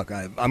someone. Look,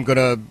 I'm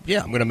gonna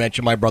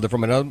mention my brother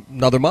from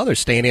another mother,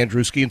 Stan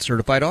Andruski, and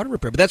Certified Auto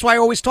Repair. But that's why I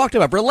always talked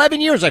about it. For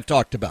 11 years I've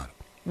talked about it.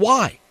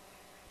 Why?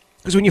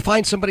 Because when you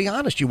find somebody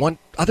honest, you want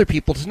other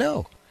people to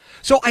know.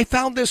 So I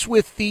found this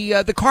with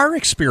the car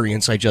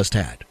experience I just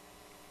had.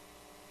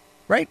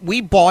 Right?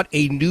 We bought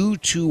a new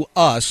to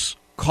us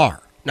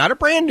car. Not a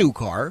brand new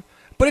car,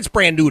 but it's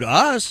brand new to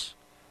us.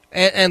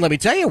 And let me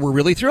tell you, we're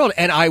really thrilled.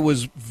 And I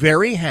was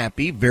very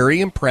happy,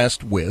 very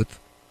impressed with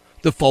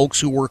the folks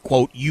who were,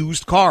 quote,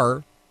 used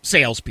car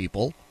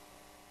salespeople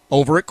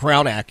over at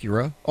Crown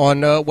Acura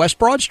on West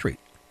Broad Street.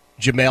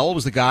 Jamel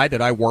was the guy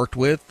that I worked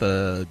with,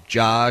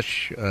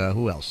 Josh,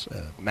 who else?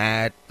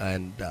 Matt,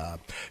 and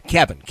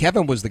Kevin.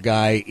 Kevin was the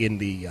guy in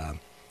the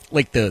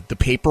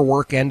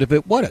paperwork end of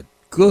it. What a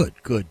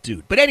good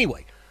dude. But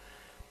anyway,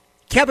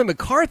 Kevin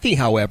McCarthy,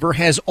 however,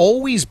 has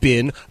always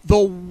been the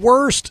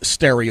worst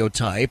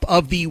stereotype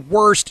of the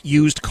worst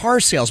used car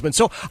salesman.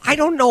 So I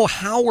don't know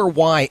how or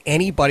why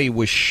anybody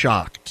was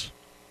shocked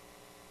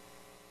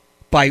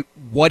by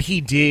what he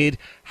did,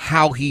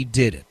 how he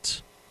did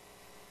it.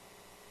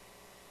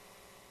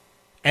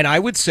 And I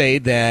would say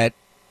that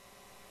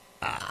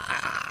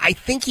I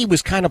think he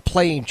was kind of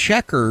playing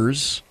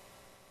checkers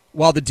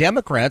while the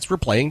Democrats were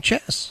playing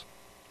chess,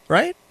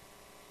 right?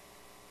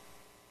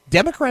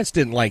 Democrats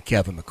didn't like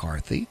Kevin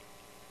McCarthy.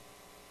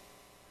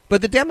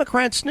 But the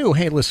Democrats knew,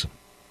 hey, listen,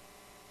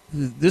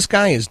 this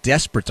guy is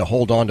desperate to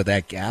hold on to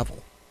that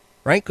gavel,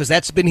 right? Because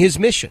that's been his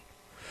mission.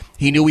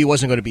 He knew he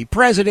wasn't going to be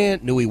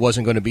president, knew he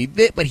wasn't going to be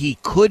this, but he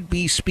could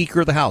be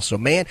Speaker of the House. So,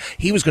 man,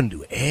 he was going to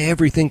do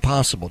everything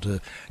possible to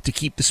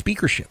keep the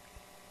speakership.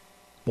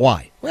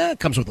 Why? Well, it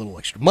comes with a little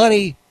extra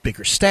money,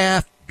 bigger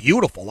staff,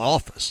 beautiful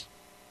office.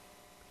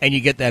 And you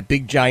get that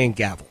big, giant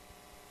gavel.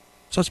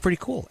 So it's pretty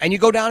cool. And you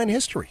go down in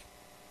history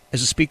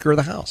as a Speaker of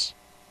the House.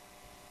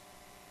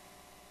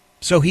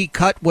 So he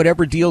cut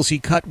whatever deals he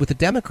cut with the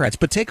Democrats.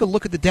 But take a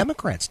look at the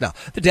Democrats now.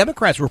 The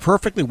Democrats were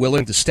perfectly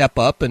willing to step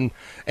up and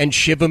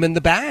shiv him in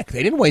the back.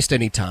 They didn't waste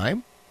any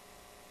time.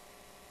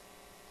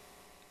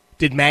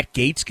 Did Matt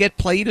Gaetz get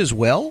played as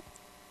well?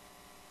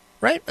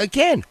 Right?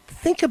 Again,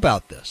 think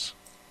about this.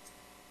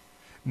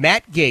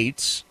 Matt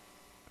Gaetz,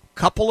 a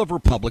couple of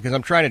Republicans,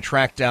 I'm trying to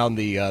track down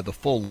the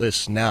full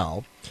list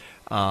now,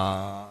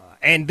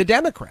 and the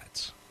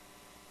Democrats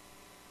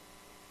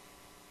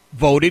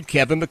voted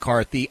Kevin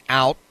McCarthy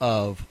out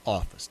of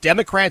office.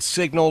 Democrats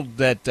signaled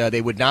that they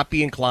would not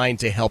be inclined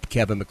to help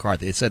Kevin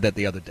McCarthy. They said that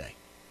the other day.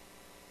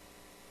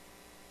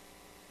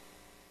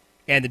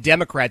 And the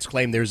Democrats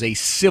claim there's a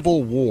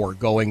civil war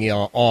going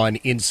on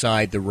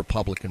inside the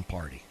Republican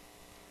Party.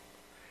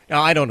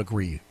 Now, I don't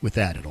agree with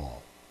that at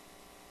all.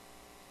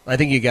 I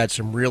think you got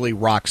some really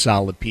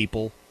rock-solid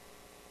people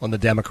on the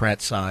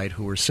Democrat side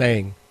who are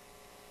saying,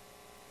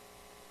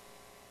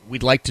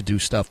 we'd like to do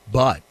stuff,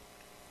 but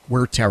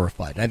we're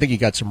terrified. And I think you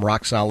got some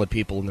rock-solid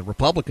people on the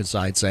Republican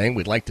side saying,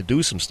 we'd like to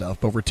do some stuff,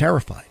 but we're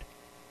terrified.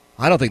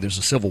 I don't think there's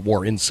a civil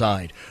war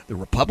inside the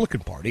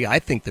Republican Party. I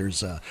think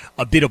there's a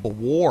bit of a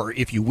war,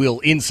 if you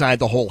will, inside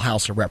the whole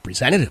House of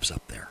Representatives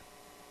up there.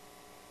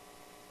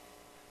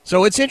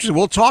 So it's interesting.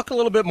 We'll talk a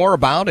little bit more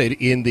about it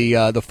in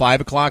the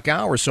 5 o'clock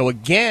hour. So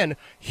again,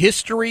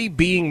 history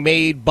being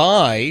made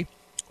by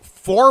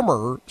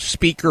former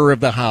Speaker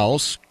of the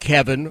House,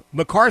 Kevin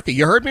McCarthy.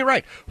 You heard me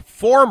right.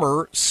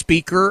 Former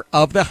Speaker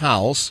of the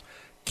House,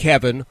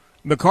 Kevin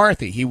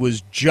McCarthy. He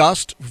was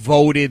just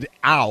voted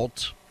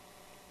out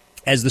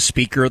as the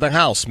Speaker of the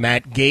House.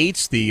 Matt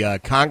Gaetz, the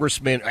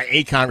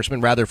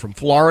congressman from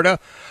Florida,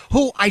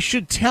 who I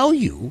should tell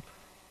you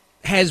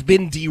has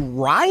been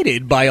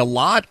derided by a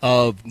lot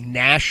of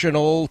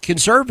national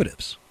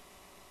conservatives.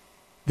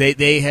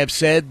 They have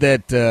said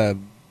that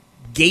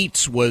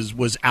Gaetz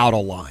was out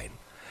of line.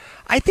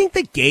 I think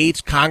that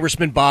Gaetz,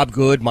 Congressman Bob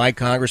Good, my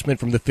congressman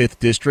from the 5th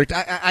District,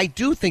 I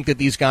do think that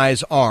these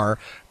guys are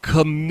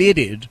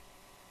committed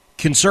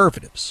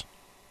conservatives.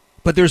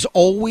 But there's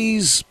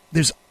always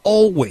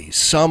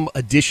some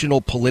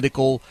additional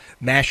political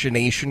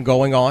machination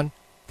going on.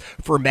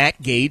 For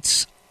Matt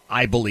Gaetz,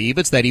 I believe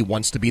it's that he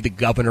wants to be the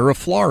governor of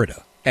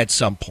Florida at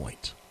some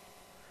point.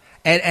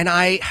 And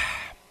I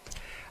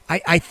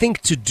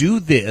think to do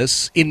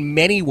this in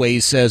many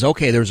ways says,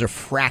 okay, there's a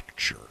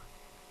fracture.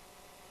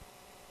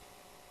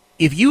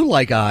 If you,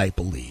 like I,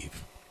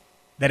 believe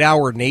that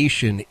our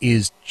nation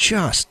is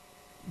just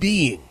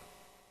being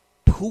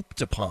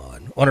pooped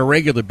upon on a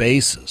regular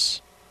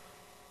basis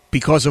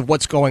because of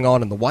what's going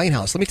on in the White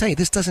House. Let me tell you,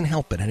 this doesn't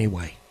help in any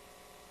way.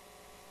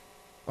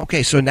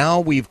 Okay, so now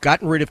we've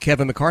gotten rid of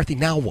Kevin McCarthy.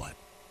 Now what?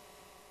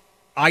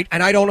 I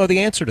don't know the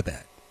answer to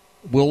that.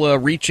 We'll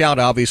reach out.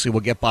 Obviously,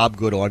 we'll get Bob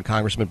Good on,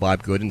 Congressman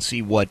Bob Good, and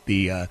see what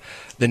the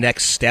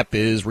next step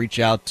is. Reach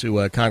out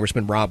to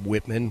Congressman Rob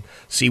Whitman,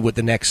 see what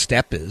the next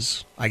step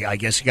is. I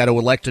guess you got to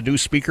elect a new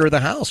Speaker of the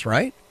House,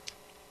 right?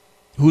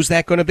 Who's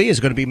that going to be? Is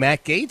it going to be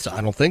Matt Gaetz?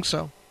 I don't think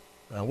so.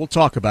 We'll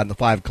talk about it in the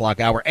 5 o'clock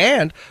hour.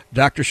 And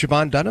Dr.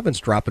 Siobhan Dunnavant's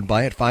dropping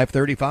by at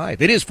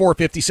 5:35. It is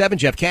 4:57.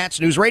 Jeff Katz,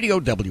 News Radio,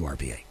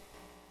 WRVA.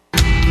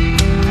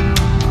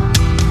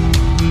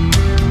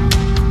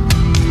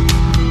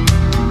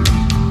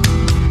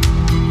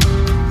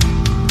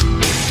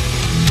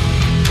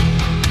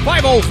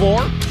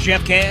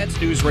 Jeff Katz,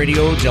 News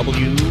Radio,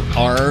 WRVA.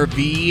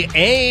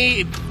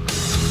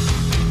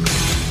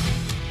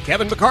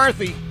 Kevin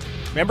McCarthy.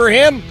 Remember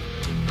him?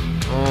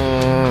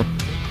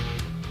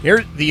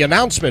 Here's the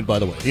announcement, by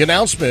the way. The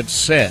announcement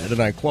said,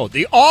 and I quote,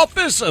 "The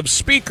office of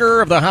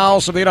Speaker of the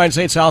House of the United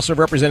States House of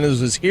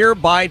Representatives is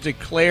hereby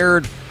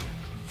declared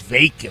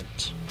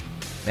vacant."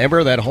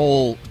 Remember that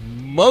whole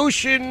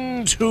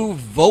motion to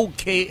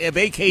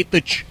vacate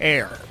the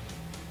chair?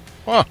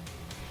 Huh.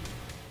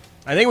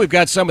 I think we've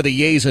got some of the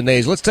yays and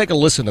nays. Let's take a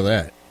listen to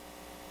that.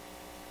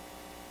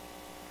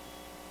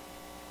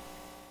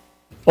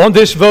 On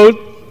this vote,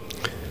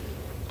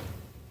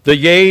 the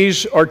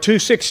yeas are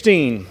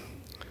 216.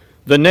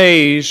 The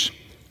nays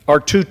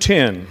are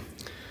 210.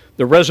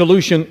 The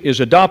resolution is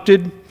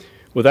adopted.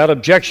 Without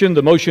objection,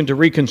 the motion to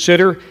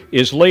reconsider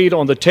is laid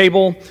on the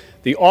table.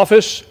 The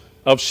office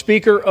of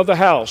Speaker of the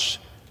House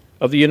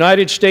of the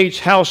United States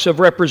House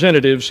of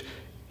Representatives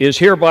is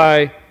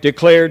hereby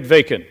declared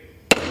vacant.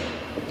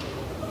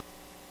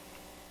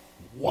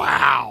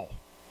 Wow.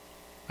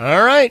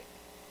 All right.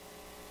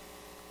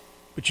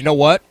 But you know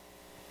what?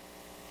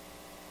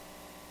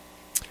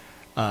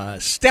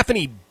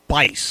 Stephanie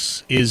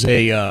Bice is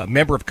a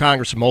member of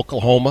Congress from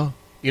Oklahoma.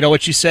 You know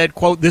what she said?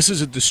 Quote, "This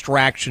is a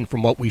distraction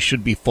from what we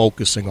should be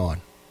focusing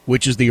on,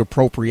 which is the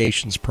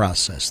appropriations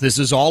process. This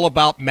is all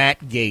about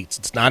Matt Gaetz.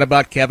 It's not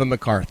about Kevin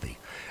McCarthy.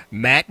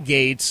 Matt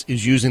Gaetz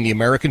is using the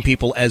American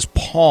people as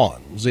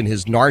pawns in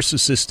his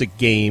narcissistic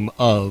game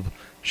of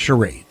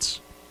charades."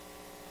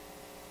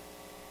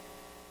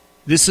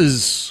 This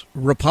is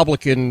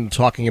Republican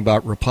talking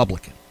about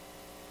Republican.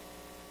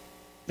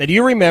 Now, do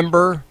you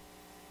remember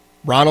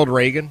Ronald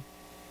Reagan?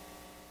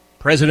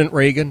 President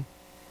Reagan?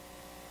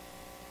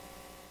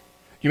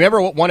 You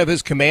remember what one of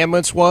his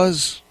commandments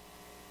was?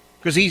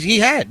 Because he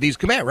had these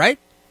commands, right?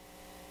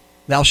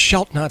 "Thou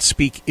shalt not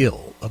speak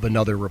ill of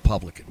another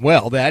Republican."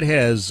 Well, that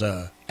has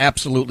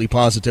absolutely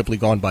positively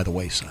gone by the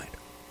wayside.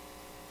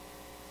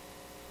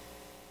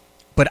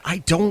 But I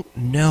don't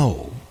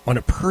know on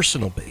a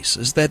personal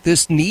basis that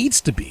this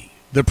needs to be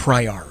the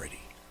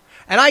priority.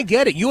 And I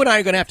get it. You and I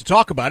are going to have to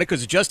talk about it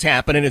because it just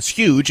happened and it's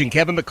huge. And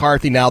Kevin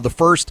McCarthy, now the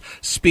first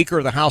Speaker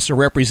of the House of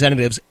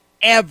Representatives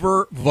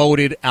ever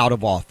voted out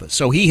of office.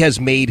 So he has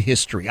made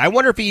history. I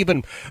wonder if he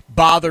even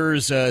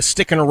bothers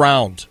sticking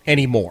around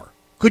anymore.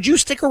 Could you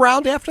stick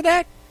around after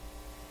that?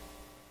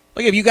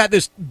 Like, if you got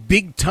this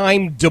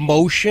big-time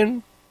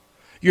demotion,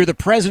 you're the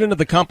president of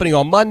the company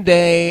on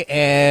Monday,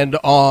 and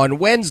on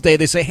Wednesday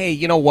they say, "Hey,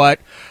 you know what?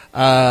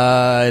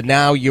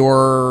 Now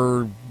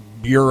you're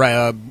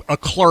a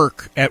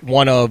clerk at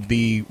one of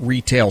the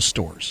retail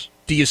stores."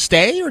 Do you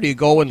stay or do you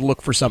go and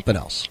look for something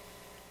else?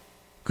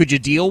 Could you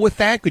deal with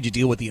that? Could you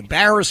deal with the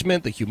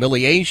embarrassment, the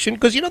humiliation?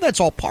 Because, that's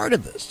all part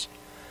of this.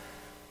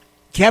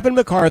 Kevin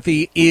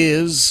McCarthy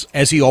is,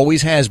 as he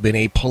always has been,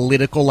 a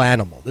political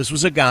animal. This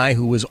was a guy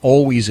who was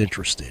always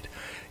interested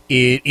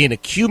in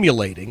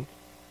accumulating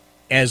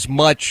as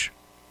much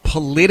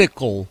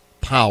political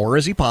power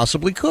as he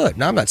possibly could.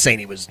 Now, I'm not saying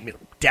he was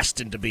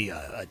destined to be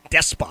a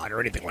despot or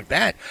anything like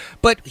that,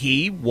 but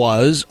he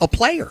was a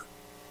player.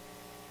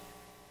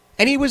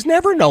 And he was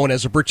never known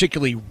as a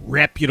particularly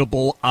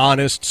reputable,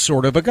 honest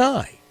sort of a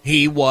guy.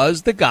 He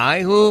was the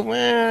guy who,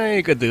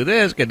 you could do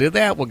this, could do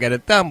that, we'll get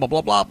it done, blah,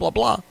 blah, blah, blah,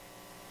 blah.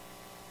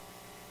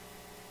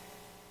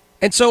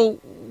 And so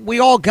we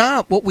all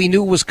got what we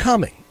knew was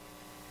coming.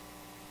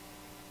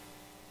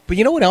 But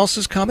you know what else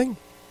is coming?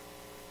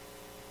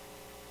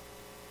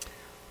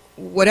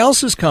 What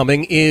else is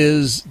coming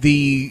is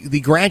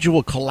the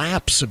gradual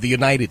collapse of the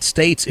United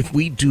States if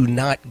we do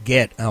not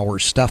get our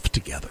stuff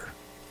together.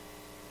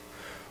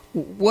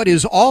 What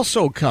is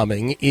also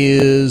coming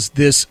is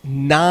this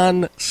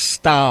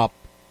non-stop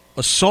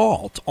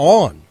assault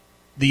on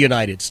the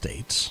United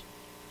States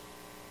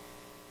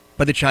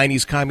by the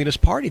Chinese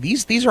Communist Party.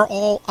 These are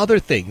all other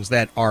things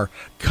that are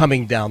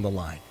coming down the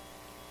line.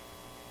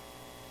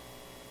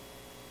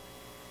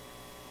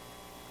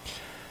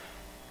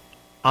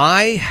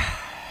 I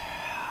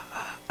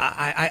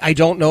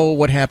don't know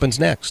what happens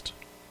next.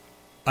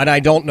 And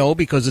I don't know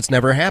because it's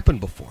never happened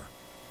before.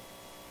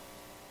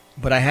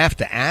 But I have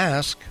to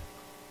ask,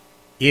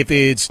 if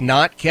it's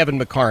not Kevin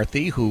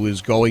McCarthy who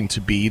is going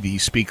to be the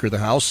Speaker of the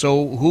House,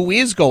 so who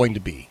is going to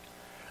be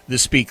the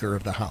Speaker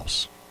of the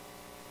House?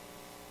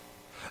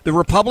 The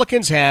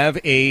Republicans have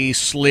a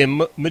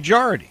slim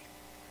majority.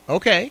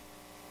 Okay.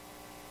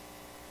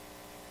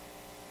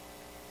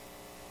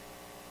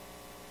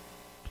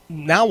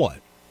 Now what?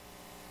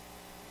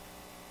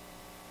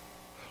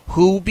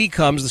 Who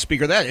becomes the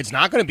Speaker of that? It's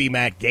not going to be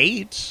Matt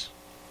Gaetz.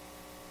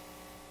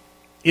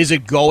 Is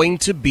it going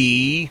to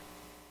be,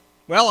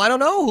 well, I don't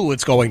know who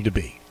it's going to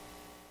be.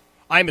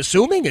 I'm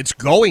assuming it's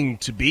going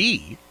to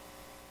be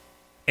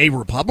a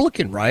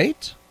Republican,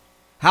 right?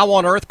 How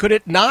on earth could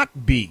it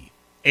not be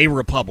a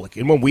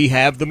Republican when we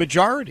have the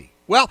majority?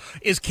 Well,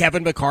 is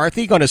Kevin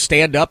McCarthy going to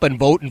stand up and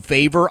vote in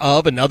favor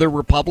of another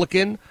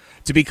Republican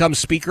to become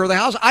Speaker of the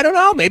House? I don't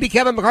know. Maybe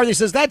Kevin McCarthy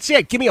says, that's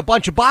it. Give me a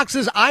bunch of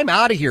boxes. I'm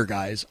out of here,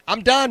 guys.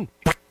 I'm done.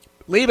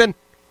 Leaving.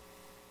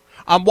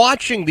 I'm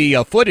watching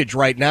the footage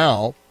right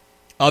now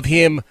of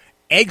him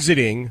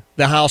exiting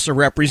the House of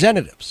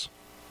Representatives.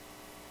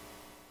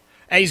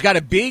 And he's got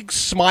a big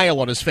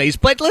smile on his face.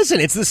 But listen,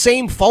 it's the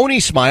same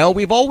phony smile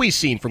we've always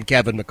seen from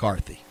Kevin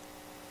McCarthy.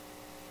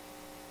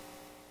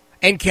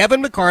 And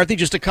Kevin McCarthy,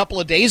 just a couple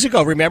of days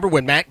ago, remember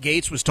when Matt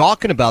Gaetz was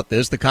talking about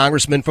this, the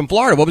congressman from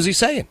Florida, what was he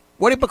saying?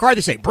 What did McCarthy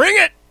say? Bring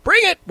it!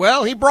 Bring it!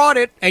 Well, he brought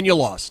it, and you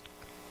lost.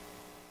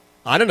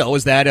 I don't know.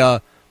 Is that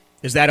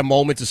a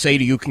moment to say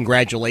to you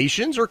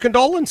congratulations or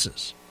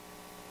condolences?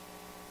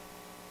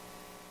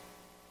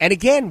 And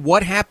again,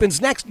 what happens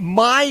next?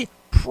 My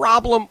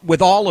problem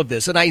with all of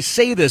this, and I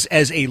say this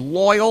as a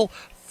loyal,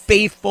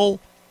 faithful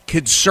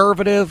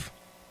conservative,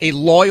 a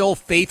loyal,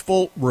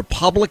 faithful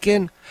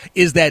Republican,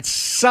 is that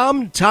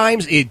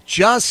sometimes it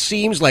just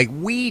seems like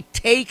we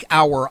take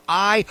our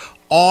eye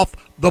off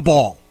the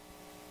ball.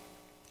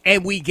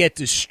 And we get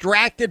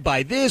distracted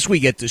by this, we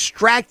get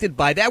distracted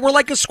by that. We're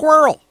like a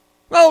squirrel.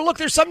 Oh, look,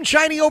 there's something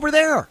shiny over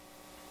there.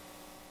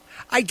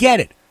 I get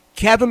it.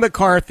 Kevin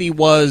McCarthy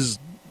was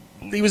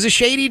a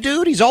shady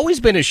dude. He's always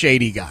been a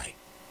shady guy.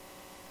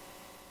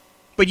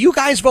 But you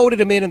guys voted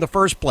him in the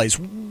first place.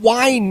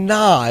 Why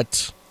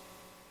not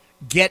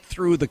get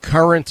through the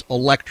current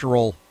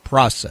electoral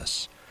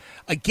process?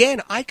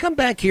 Again, I come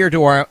back here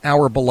to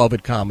our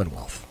beloved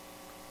Commonwealth.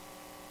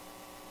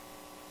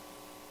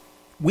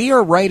 We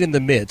are right in the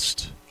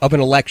midst of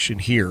an election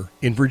here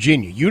in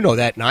Virginia. You know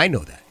that, and I know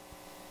that.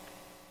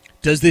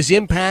 Does this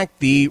impact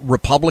the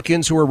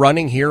Republicans who are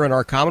running here in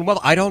our Commonwealth?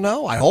 I don't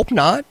know. I hope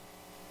not.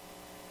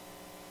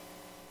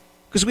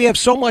 Because we have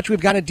so much we've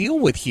got to deal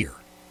with here.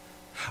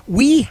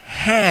 We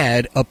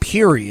had a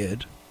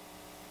period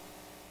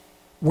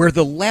where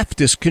the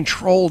leftists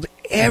controlled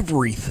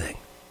everything.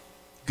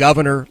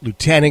 Governor,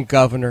 lieutenant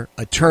governor,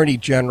 attorney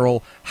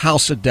general,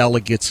 House of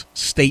Delegates,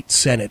 state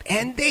senate.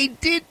 And they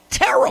did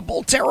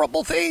terrible,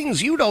 terrible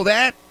things. You know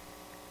that.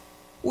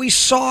 We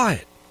saw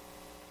it.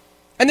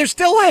 And they're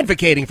still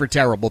advocating for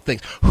terrible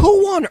things.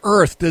 Who on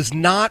earth does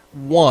not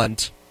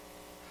want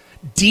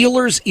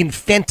dealers in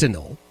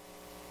fentanyl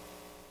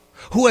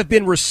who have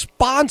been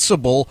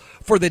responsible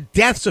for the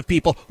deaths of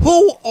people?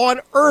 Who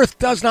on earth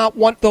does not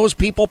want those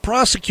people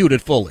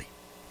prosecuted fully?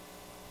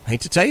 I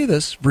hate to tell you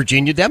this,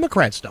 Virginia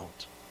Democrats don't.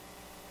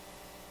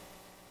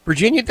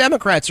 Virginia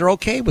Democrats are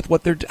okay with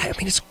what they're doing. I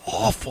mean, it's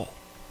awful.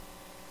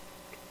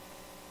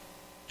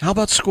 How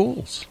about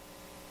schools?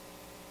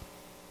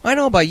 I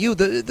know about you,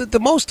 the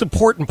most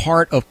important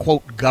part of,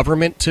 quote,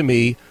 government to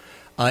me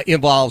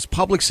involves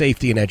public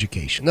safety and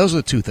education. Those are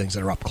the two things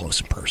that are up close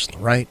and personal,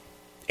 right?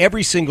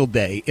 Every single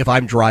day, if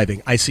I'm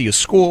driving, I see a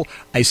school,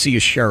 I see a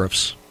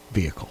sheriff's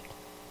vehicle.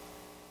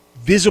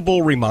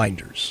 Visible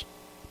reminders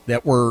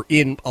that we're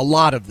in a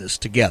lot of this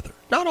together.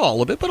 Not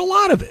all of it, but a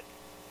lot of it.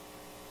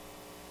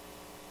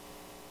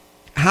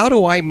 How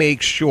do I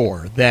make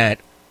sure that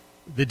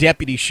the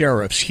deputy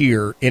sheriffs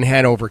here in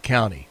Hanover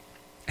County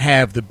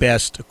have the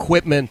best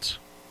equipment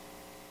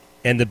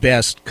and the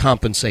best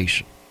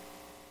compensation?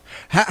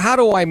 How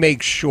do I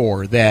make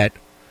sure that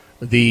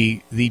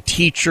the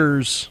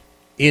teachers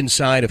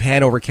inside of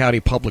Hanover County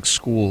Public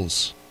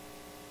Schools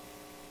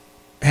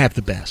have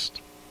the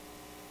best?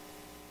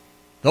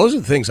 Those are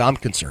the things I'm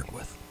concerned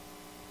with.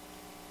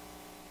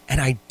 And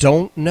I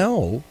don't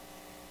know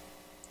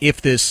if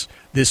this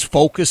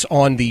focus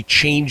on the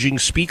changing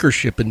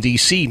speakership in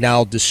D.C.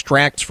 now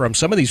distracts from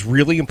some of these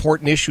really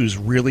important issues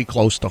really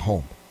close to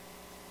home.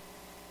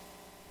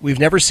 We've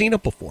never seen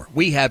it before.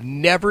 We have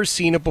never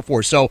seen it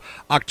before. So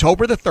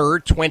October the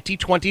 3rd,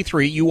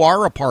 2023, you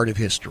are a part of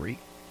history.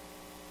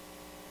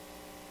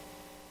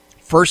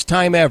 First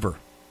time ever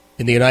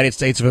in the United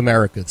States of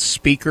America, the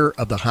Speaker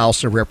of the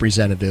House of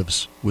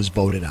Representatives was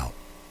voted out.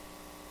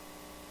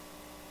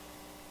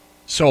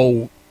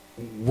 So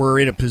we're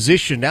in a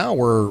position now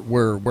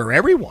where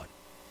everyone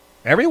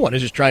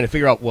is just trying to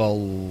figure out, well,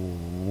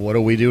 what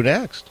do we do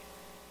next?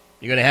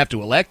 You're going to have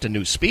to elect a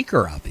new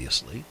speaker,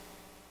 obviously.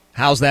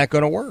 How's that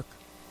going to work?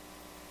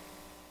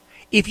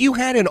 If you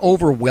had an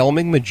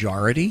overwhelming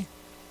majority,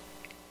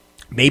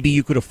 maybe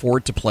you could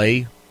afford to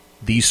play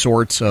these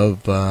sorts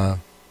of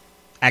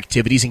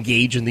activities,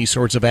 engage in these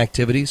sorts of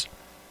activities.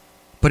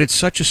 But it's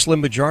such a slim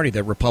majority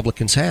that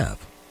Republicans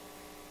have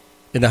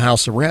in the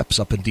House of Reps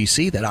up in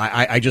D.C. that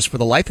I just, for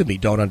the life of me,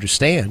 don't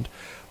understand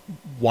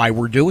why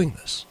we're doing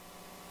this.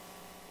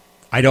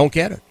 I don't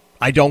get it.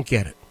 I don't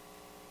get it.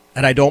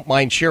 And I don't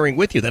mind sharing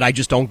with you that I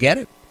just don't get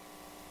it.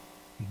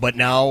 But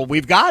now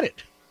we've got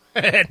it.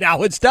 And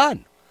now it's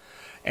done.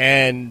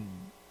 And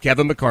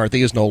Kevin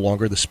McCarthy is no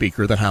longer the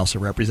Speaker of the House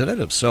of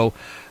Representatives. So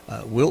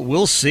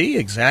we'll see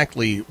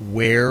exactly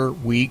where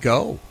we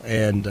go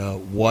and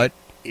what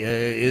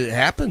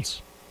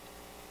happens.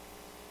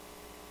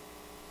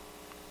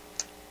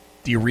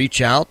 Do you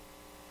reach out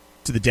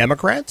to the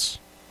Democrats?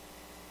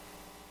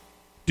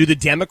 Do the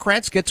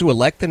Democrats get to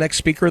elect the next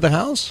Speaker of the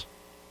House?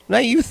 Now,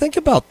 you think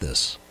about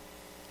this.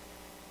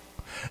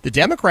 The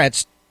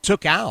Democrats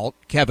took out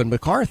Kevin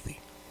McCarthy.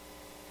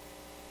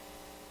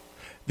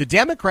 The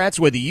Democrats,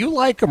 whether you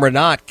like them or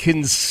not,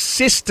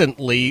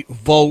 consistently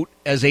vote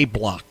as a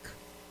bloc.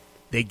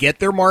 They get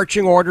their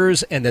marching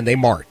orders, and then they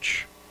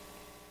march.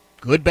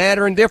 Good, bad,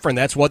 or indifferent,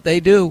 that's what they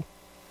do.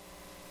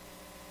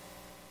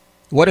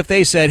 What if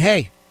they said,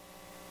 hey,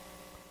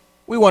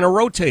 we want a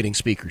rotating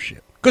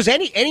speakership? Because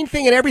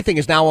anything and everything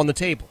is now on the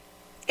table.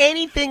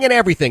 Anything and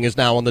everything is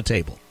now on the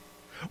table.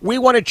 We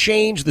want to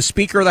change the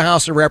Speaker of the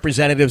House of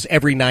Representatives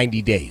every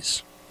 90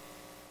 days.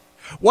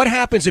 What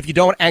happens if you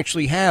don't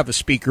actually have a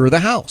Speaker of the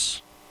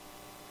House?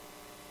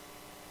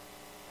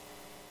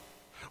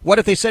 What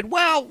if they said,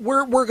 well,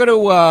 we're going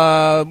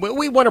to,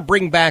 we want to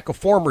bring back a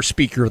former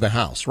Speaker of the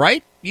House,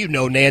 right? You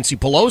know Nancy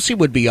Pelosi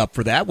would be up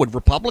for that. Would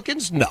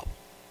Republicans? No.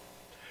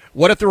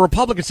 What if the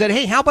Republicans said,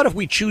 hey, how about if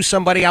we choose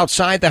somebody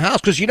outside the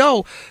House? Because,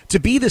 to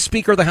be the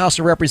Speaker of the House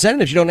of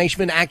Representatives, you don't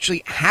even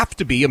actually have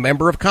to be a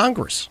member of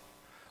Congress.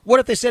 What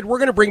if they said, we're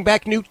going to bring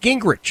back Newt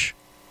Gingrich?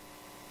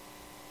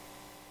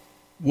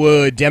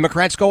 Would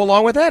Democrats go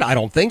along with that? I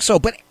don't think so.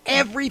 But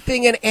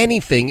everything and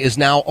anything is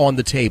now on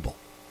the table.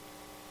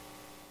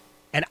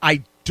 And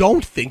I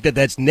don't think that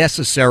that's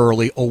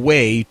necessarily a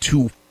way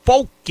to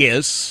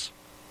focus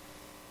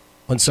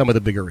on some of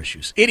the bigger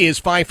issues. It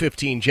is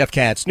 5:15, Jeff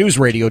Katz, News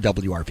Radio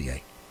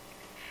WRVA.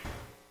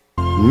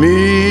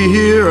 Me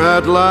here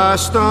at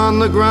last on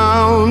the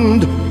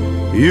ground,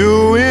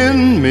 you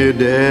in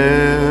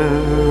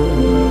midair,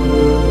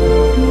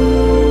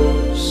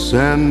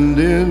 send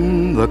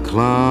in the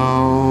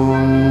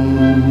clown.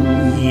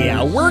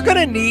 Yeah, we're going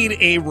to need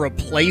a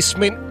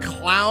replacement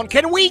clown.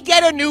 Can we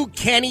get a new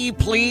Kenny,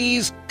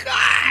 please?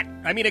 God!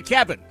 A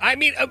Kevin.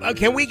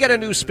 Can we get a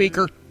new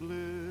speaker?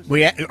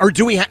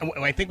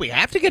 I think we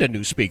have to get a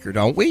new speaker,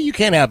 don't we? You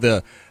can't have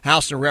the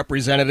House of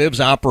Representatives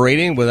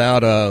operating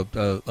without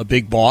a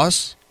big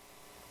boss.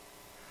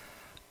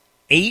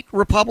 8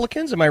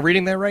 Republicans, am I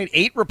reading that right?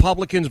 8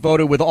 Republicans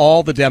voted with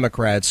all the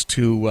Democrats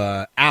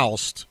to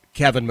oust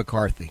Kevin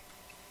McCarthy.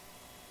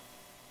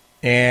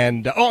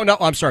 And,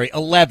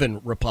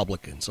 11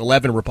 Republicans.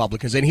 11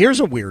 Republicans. And here's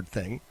a weird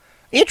thing.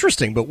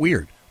 Interesting, but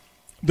weird.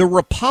 The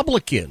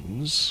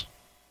Republicans,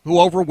 who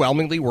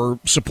overwhelmingly were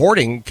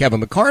supporting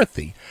Kevin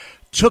McCarthy,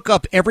 took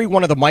up every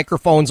one of the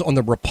microphones on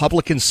the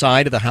Republican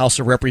side of the House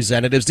of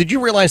Representatives. Did you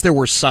realize there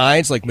were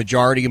sides like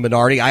majority and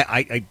minority?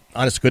 I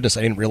honest to goodness,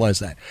 I didn't realize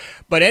that.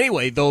 But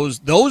anyway,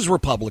 those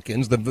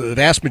Republicans, the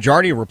vast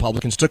majority of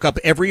Republicans, took up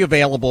every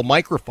available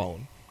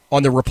microphone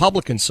on the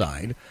Republican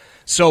side.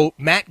 So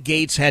Matt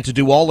Gaetz had to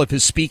do all of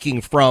his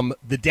speaking from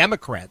the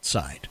Democrat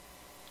side.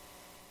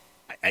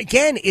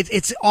 Again,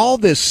 it's all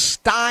this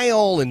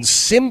style and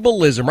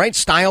symbolism, right?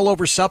 Style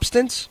over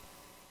substance.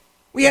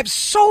 We have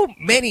so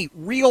many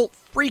real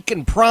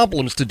freaking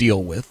problems to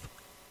deal with.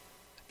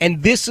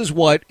 And this is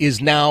what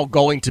is now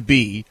going to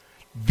be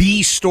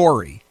the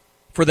story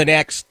for the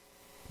next,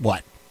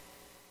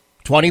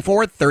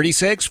 24,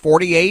 36,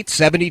 48,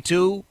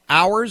 72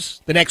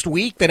 hours? The next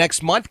week, the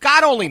next month?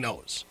 God only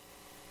knows.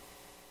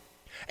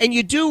 And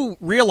you do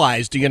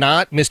realize, do you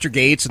not, Mr.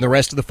 Gaetz and the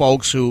rest of the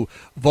folks who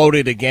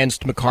voted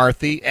against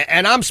McCarthy,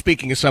 and I'm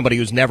speaking as somebody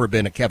who's never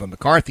been a Kevin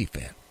McCarthy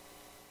fan,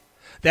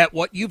 that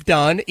what you've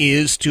done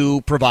is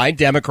to provide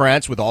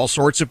Democrats with all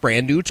sorts of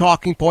brand new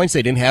talking points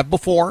they didn't have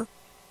before.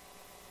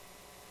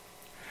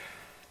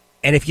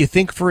 And if you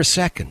think for a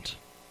second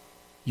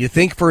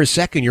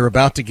you're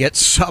about to get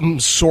some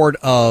sort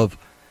of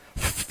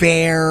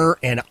fair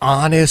and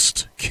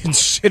honest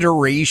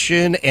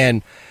consideration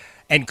and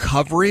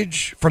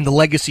coverage from the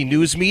legacy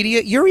news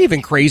media, you're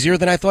even crazier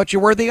than I thought you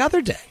were the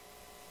other day.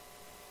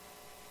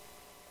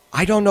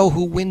 I don't know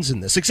who wins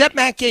in this, except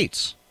Matt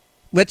Gaetz.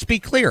 Let's be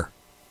clear.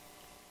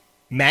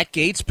 Matt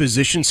Gaetz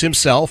positions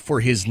himself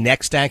for his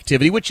next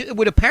activity, which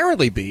would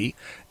apparently be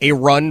a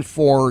run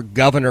for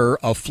governor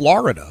of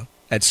Florida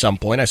at some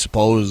point, I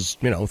suppose,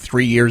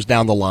 3 years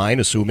down the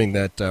line, assuming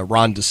that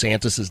Ron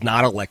DeSantis is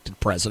not elected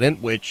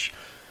president, which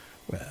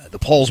the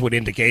polls would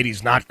indicate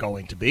he's not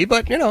going to be,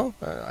 but,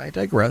 I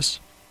digress.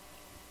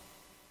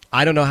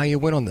 I don't know how you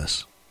win on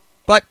this.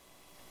 But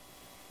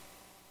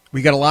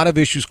we got a lot of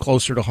issues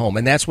closer to home,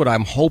 and that's what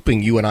I'm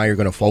hoping you and I are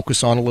going to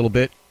focus on a little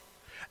bit.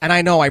 And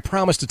I know I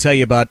promised to tell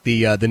you about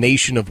the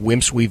nation of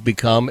wimps we've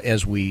become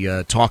as we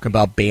talk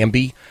about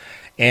Bambi,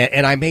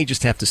 and I may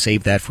just have to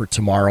save that for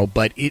tomorrow,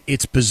 but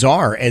it's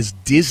bizarre as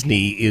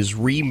Disney is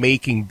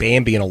remaking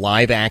Bambi in a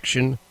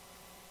live-action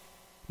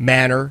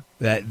manner,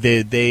 that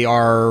they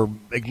are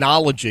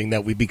acknowledging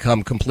that we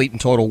become complete and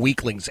total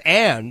weaklings.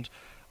 And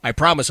I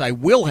promise I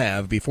will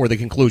have, before the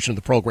conclusion of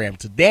the program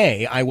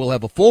today, I will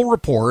have a full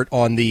report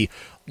on the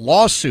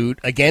lawsuit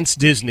against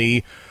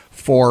Disney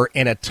for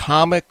an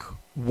atomic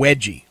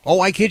wedgie. Oh,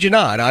 I kid you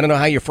not. I don't know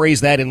how you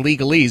phrase that in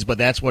legalese, but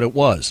that's what it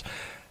was.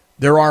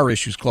 There are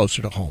issues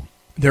closer to home.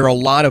 There are a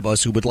lot of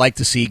us who would like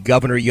to see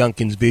Governor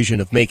Youngkin's vision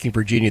of making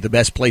Virginia the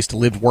best place to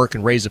live, work,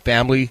 and raise a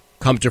family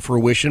come to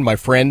fruition. My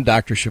friend,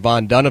 Dr.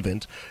 Siobhan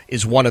Dunnavant,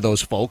 is one of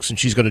those folks, and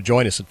she's going to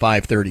join us at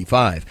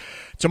 5:35.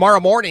 Tomorrow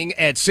morning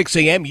at 6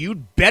 a.m.,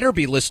 you'd better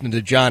be listening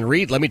to John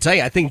Reed. Let me tell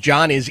you, I think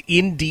John is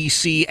in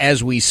D.C.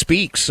 as we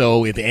speak,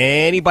 so if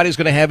anybody's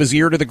going to have his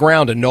ear to the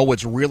ground and know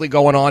what's really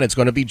going on, it's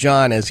going to be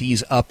John as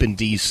he's up in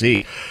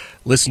D.C.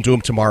 Listen to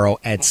him tomorrow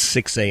at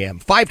 6 a.m.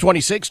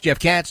 526, Jeff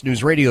Katz,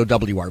 News Radio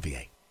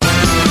WRVA.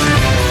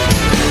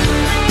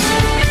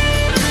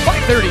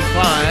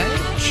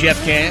 535,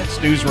 Jeff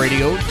Katz, News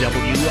Radio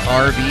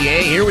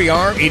WRVA. Here we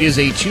are. It is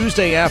a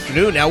Tuesday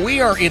afternoon. Now,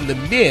 we are in the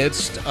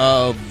midst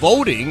of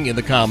voting in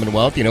the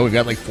Commonwealth. You know, we've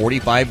got like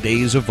 45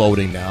 days of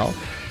voting now.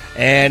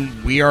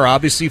 And we are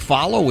obviously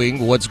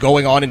following what's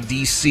going on in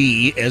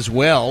D.C. as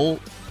well.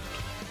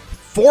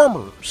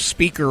 Former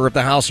Speaker of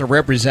the House of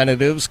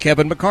Representatives,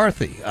 Kevin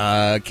McCarthy.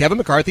 Kevin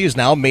McCarthy has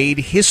now made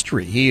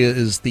history. He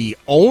is the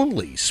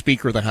only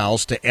Speaker of the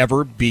House to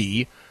ever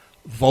be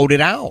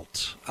voted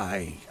out.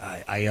 I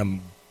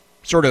am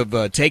sort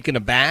of taken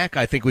aback.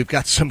 I think we've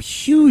got some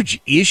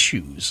huge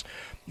issues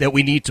that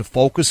we need to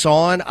focus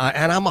on,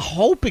 and I'm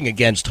hoping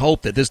against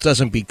hope that this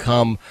doesn't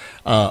become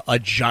a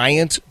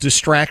giant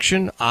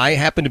distraction. I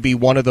happen to be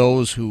one of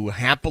those who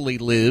happily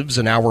lives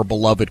in our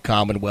beloved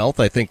Commonwealth.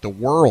 I think the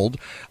world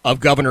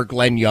of Governor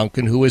Glenn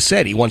Youngkin, who has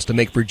said he wants to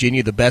make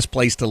Virginia the best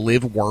place to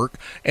live, work,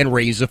 and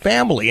raise a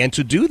family. And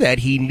to do that,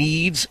 he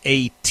needs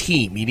a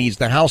team. He needs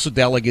the House of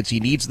Delegates. He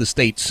needs the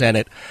state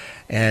Senate.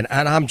 And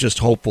I'm just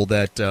hopeful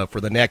that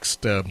for the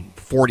next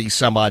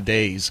 40-some-odd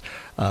days,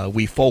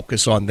 we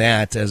focus on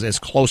that as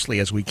closely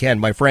as we can.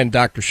 My friend,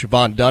 Dr.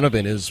 Siobhan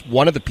Dunnavant, is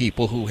one of the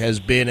people who has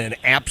been an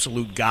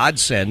absolute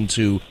godsend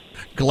to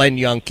Glenn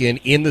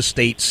Youngkin in the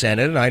state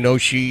Senate, and I know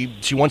she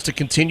wants to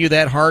continue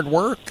that hard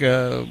work.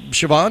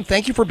 Siobhan,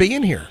 thank you for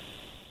being here.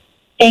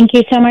 Thank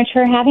you so much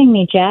for having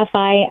me, Jeff.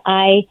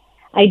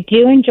 I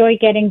do enjoy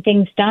getting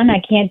things done.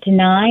 I can't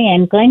deny.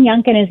 And Glenn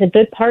Youngkin is a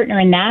good partner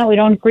in that. We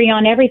don't agree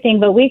on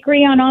everything, but we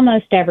agree on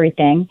almost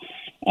everything.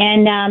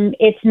 And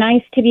it's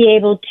nice to be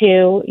able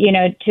to,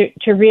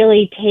 to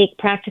really take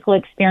practical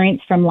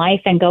experience from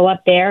life and go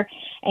up there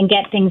and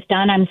get things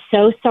done. I'm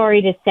so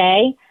sorry to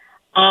say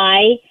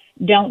I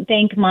don't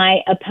think my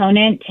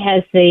opponent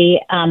has the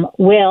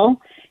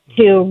will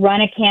to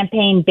run a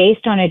campaign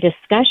based on a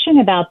discussion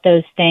about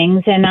those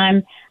things. And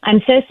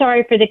I'm so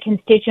sorry for the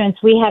constituents.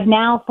 We have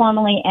now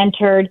formally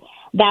entered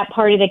that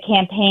part of the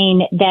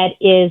campaign that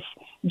is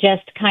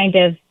just kind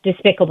of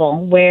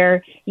despicable,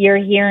 where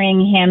you're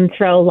hearing him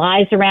throw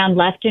lies around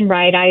left and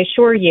right. I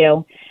assure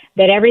you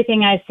that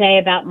everything I say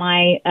about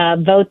my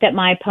vote that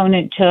my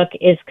opponent took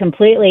is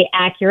completely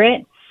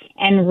accurate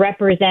and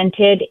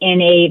represented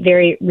in a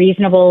very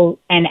reasonable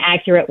and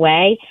accurate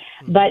way.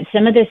 But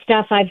some of the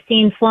stuff I've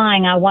seen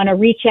flying, I want to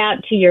reach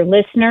out to your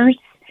listeners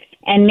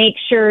and make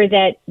sure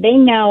that they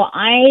know.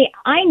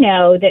 I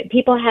know that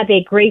people have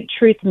a great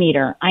truth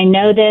meter. I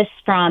know this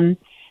from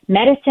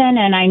medicine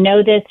and I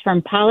know this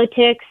from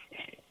politics.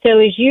 So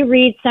as you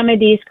read some of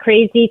these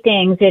crazy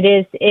things,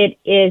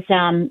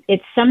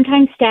 it's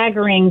sometimes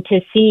staggering to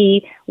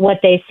see what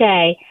they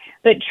say.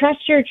 But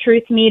trust your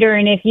truth meter,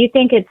 and if you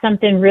think it's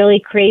something really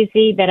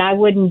crazy that I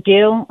wouldn't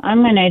do,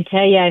 I'm going to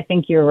tell you I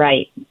think you're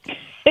right.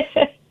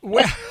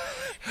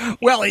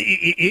 Well,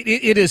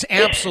 it is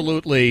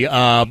absolutely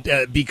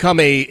become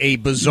a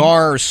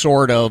bizarre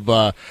sort of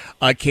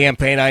a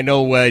campaign. I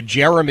know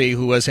Jeremy,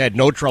 who has had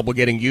no trouble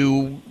getting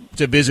you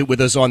to visit with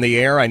us on the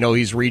air. I know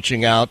he's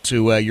reaching out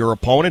to your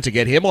opponent to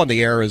get him on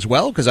the air as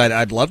well, because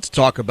I'd love to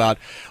talk about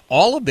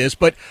all of this.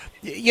 But,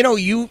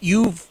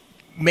 you've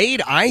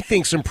made, I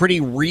think, some pretty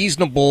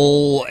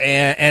reasonable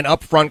and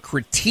upfront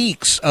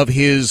critiques of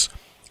his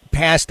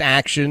past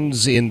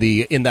actions in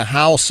the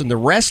House and the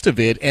rest of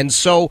it. And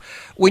so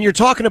when you're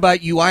talking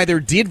about you either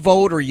did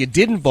vote or you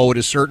didn't vote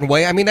a certain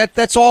way, I mean,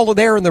 that's all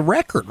there in the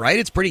record, right?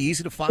 It's pretty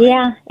easy to find.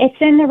 Yeah, it's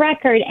in the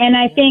record. And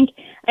I think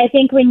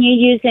when you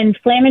use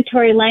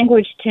inflammatory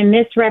language to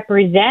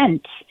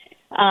misrepresent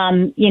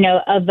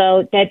a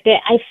vote,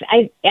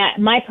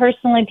 my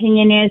personal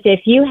opinion is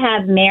if you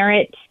have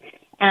merit,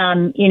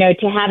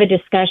 to have a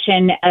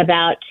discussion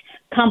about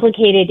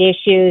complicated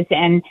issues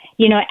and,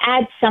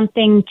 add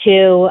something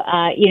to,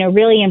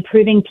 really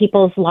improving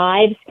people's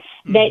lives,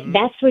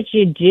 that's what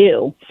you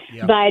do.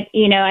 Yep. But,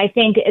 I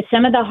think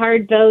some of the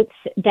hard votes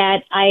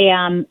that I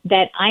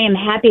am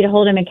happy to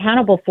hold him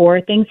accountable for,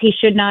 things he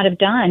should not have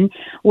done,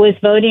 was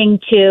voting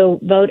to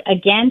vote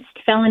against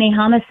felony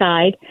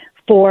homicide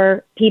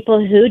for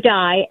people who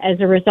die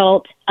as a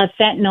result of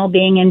fentanyl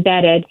being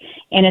embedded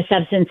in a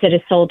substance that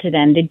is sold to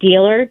them. The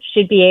dealer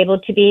should be able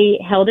to be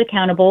held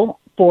accountable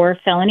for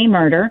felony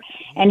murder,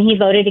 and he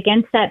voted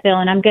against that bill.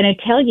 And I'm going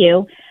to tell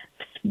you,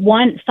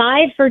 5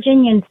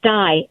 Virginians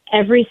die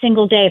every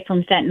single day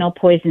from fentanyl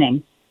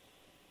poisoning.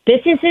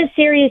 This is a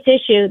serious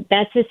issue.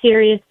 That's a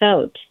serious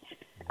vote.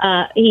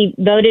 He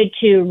voted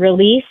to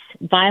release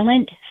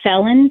violent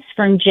felons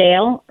from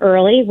jail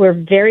early. We're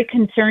very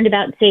concerned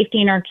about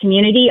safety in our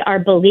community. Our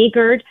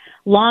beleaguered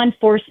law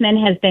enforcement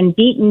has been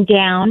beaten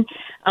down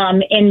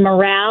in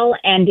morale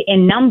and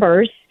in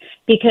numbers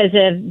because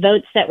of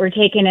votes that were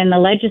taken in the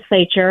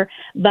legislature.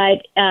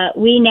 But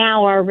we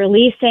now are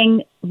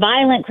releasing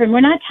violent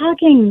criminals. We're not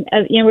talking,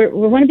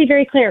 we want to be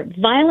very clear.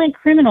 Violent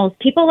criminals,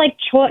 people like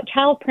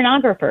child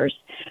pornographers,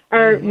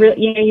 are,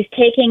 he's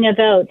taking a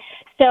vote.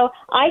 So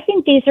I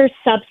think these are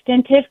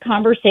substantive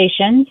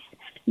conversations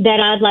that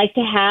I'd like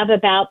to have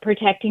about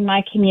protecting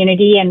my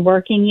community and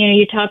working.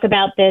 You talk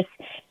about this,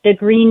 the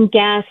Green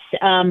Gas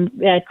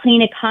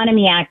Clean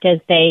Economy Act, as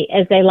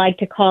they like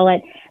to call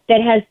it,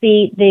 that has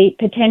the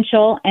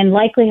potential and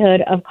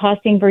likelihood of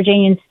costing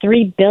Virginians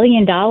 $3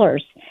 billion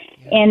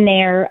in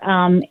their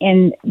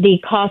in the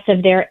cost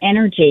of their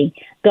energy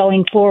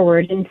going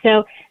forward. And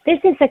so this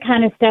is the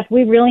kind of stuff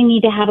we really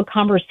need to have a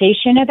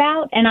conversation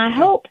about. And I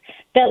hope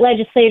that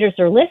legislators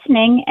are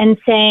listening and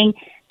saying,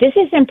 this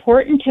is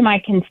important to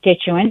my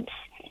constituents.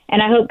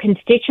 And I hope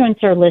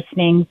constituents are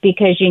listening,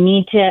 because you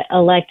need to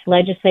elect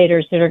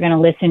legislators that are going to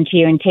listen to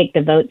you and take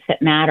the votes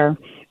that matter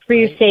for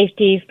your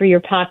safety, for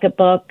your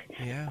pocketbook.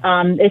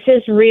 This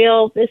is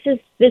real. This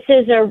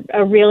is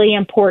a really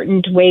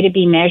important way to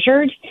be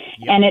measured,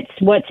 and it's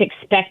what's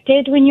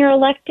expected when you're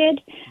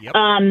elected.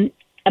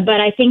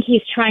 But I think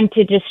he's trying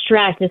to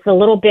distract. It's a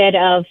little bit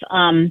of,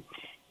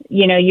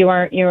 you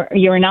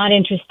are not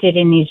interested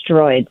in these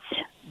droids.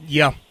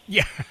 Yeah.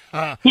 These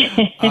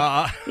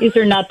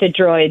are not the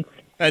droids.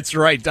 That's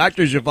right,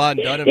 Dr.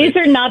 Siobhan Dunnavant. These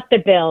are not the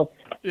bills.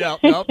 Yeah,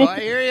 no, I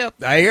hear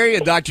you.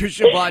 Dr.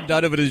 Siobhan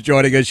Dunnavant is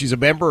joining us. She's a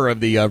member of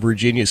the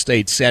Virginia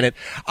State Senate.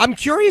 I'm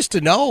curious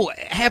to know,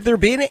 have there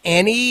been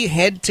any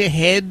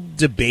head-to-head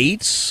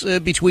debates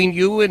between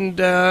you and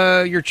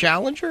your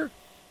challenger?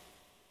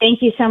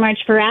 Thank you so much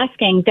for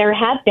asking. There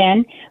have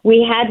been.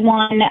 We had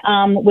one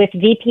with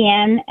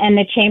VPN and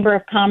the Chamber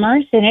of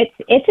Commerce, and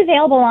it's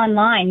available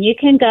online. You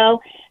can go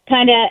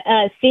kind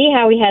of see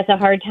how he has a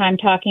hard time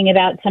talking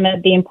about some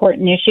of the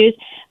important issues.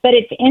 But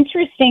it's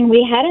interesting.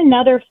 We had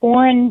another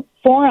forum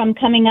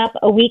coming up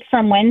a week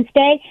from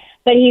Wednesday,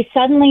 but he's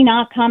suddenly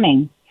not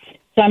coming.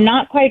 So I'm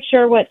not quite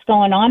sure what's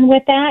going on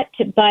with that,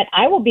 but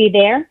I will be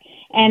there.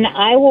 And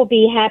I will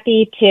be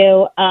happy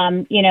to,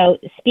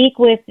 speak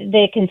with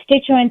the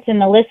constituents and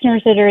the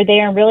listeners that are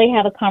there and really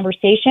have a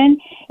conversation.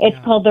 It's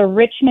called the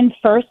Richmond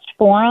First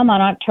Forum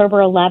on October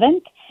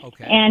 11th.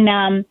 Okay.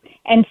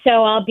 And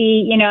so I'll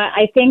be,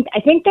 I think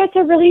that's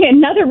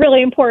another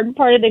really important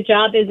part of the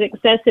job is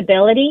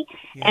accessibility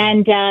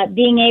and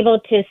being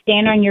able to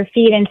stand on your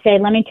feet and say,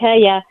 let me tell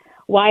you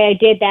why I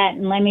did that,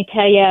 and let me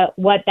tell you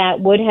what that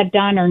would have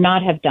done or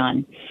not have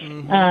done.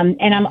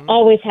 And I'm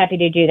always happy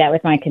to do that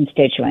with my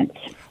constituents.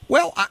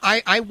 Well,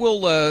 I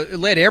will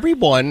let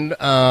everyone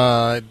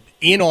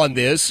in on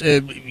this.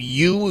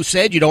 You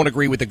said you don't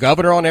agree with the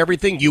governor on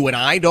everything. You and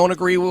I don't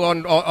agree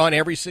on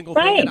every single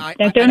thing. Right.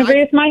 I don't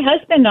agree with my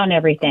husband on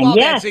everything. Well,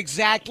 that's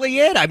exactly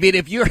it. I mean,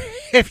 if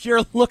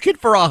you're looking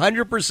for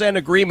 100%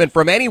 agreement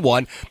from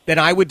anyone, then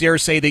I would dare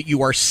say that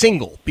you are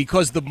single,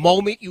 because the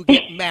moment you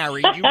get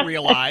married, you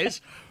realize,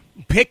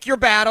 pick your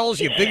battles.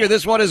 You figure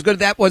this one is good,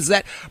 that was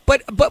that.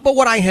 But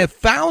what I have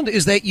found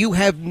is that you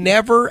have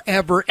never,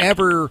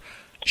 ever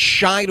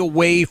shied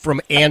away from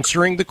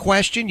answering the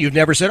question. You've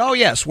never said, oh,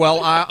 yes,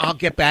 well, I'll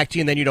get back to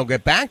you, and then you don't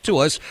get back to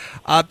us.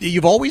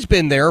 You've always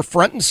been there,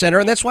 front and center,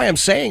 and that's why I'm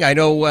saying I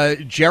know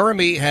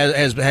Jeremy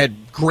has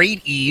had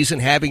great ease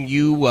in having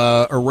you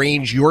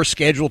arrange your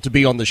schedule to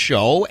be on the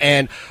show,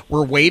 and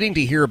we're waiting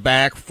to hear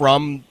back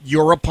from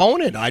your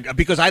opponent,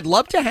 because I'd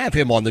love to have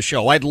him on the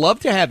show. I'd love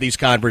to have these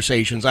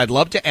conversations. I'd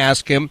love to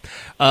ask him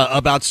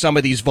about some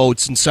of these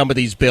votes and some of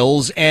these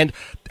bills, and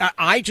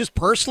I just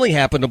personally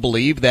happen to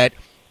believe that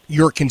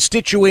your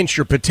constituents,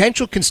 your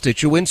potential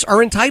constituents,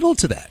 are entitled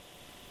to that.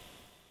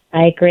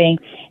 I agree.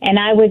 And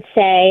I would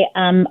say,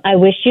 I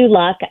wish you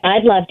luck.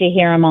 I'd love to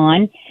hear him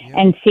on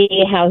and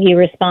see how he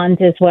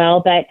responds as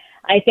well. But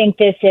I think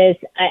this is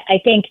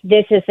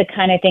the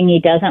kind of thing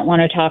he doesn't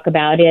want to talk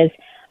about is,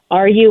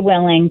 are you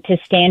willing to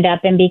stand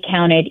up and be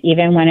counted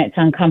even when it's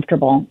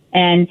uncomfortable?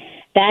 And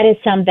that is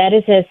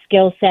a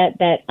skill set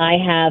that I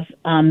have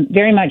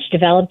very much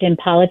developed in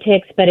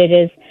politics, but it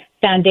is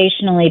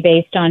foundationally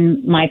based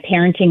on my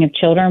parenting of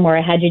children, where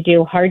I had to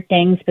do hard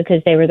things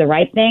because they were the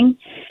right thing,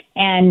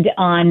 and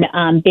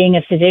on being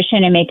a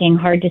physician and making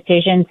hard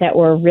decisions that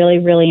were really,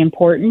 really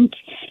important.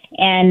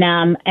 And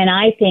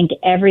I think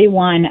every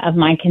one of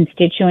my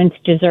constituents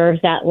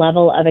deserves that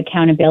level of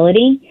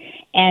accountability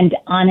and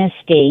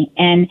honesty.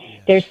 And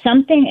there's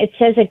something, it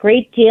says a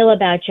great deal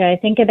about you. I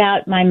think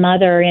about my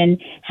mother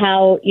and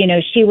how,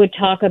 she would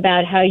talk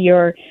about how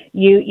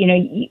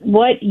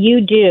what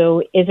you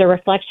do is a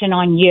reflection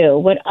on you.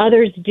 What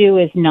others do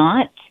is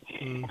not.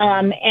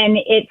 And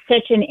it's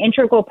such an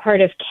integral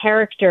part of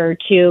character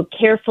to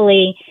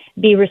carefully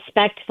be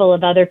respectful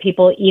of other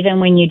people, even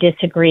when you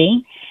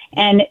disagree.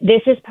 And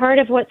this is part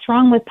of what's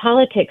wrong with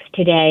politics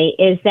today,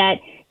 is that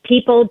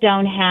people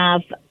don't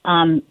have,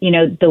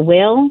 the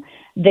will,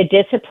 the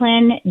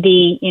discipline,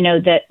 the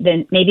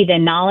maybe the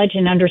knowledge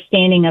and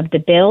understanding of the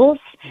bills,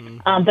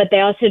 but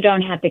they also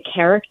don't have the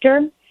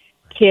character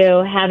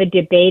to have a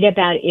debate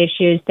about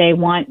issues. They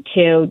want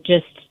to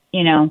just,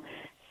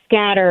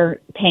 scatter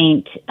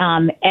paint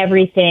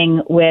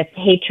everything with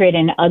hatred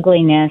and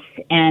ugliness,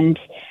 and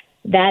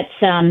that's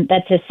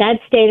a sad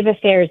state of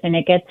affairs, and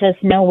it gets us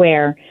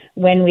nowhere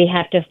when we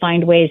have to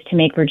find ways to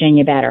make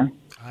Virginia better.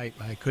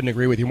 I couldn't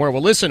agree with you more.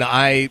 Well, listen,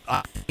 I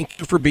thank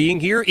you for being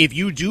here. If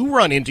you do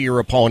run into your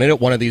opponent at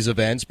one of these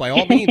events, by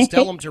all means,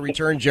 tell him to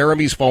return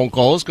Jeremy's phone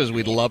calls, because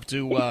we'd love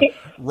to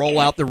roll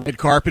out the red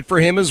carpet for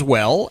him as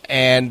well.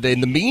 And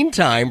in the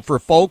meantime, for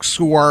folks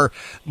who are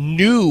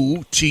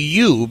new to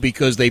you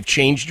because they've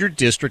changed your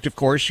district, of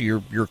course,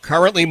 you're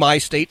currently my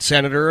state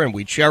senator, and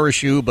we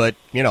cherish you, but,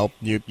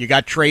 you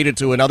got traded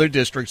to another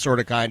district, sort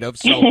of, kind of.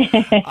 So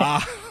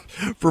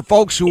for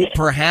folks who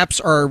perhaps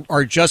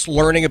are just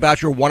learning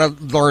about you or want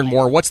to learn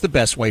more, what's the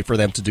best way for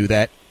them to do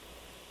that?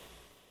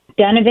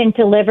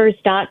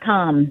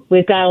 DunnavantDelivers.com.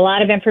 We've got a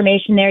lot of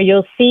information there.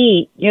 You'll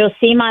see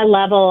my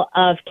level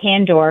of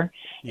candor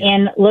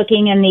in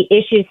looking in the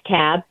issues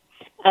tab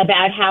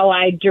about how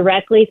I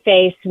directly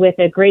face with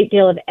a great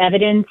deal of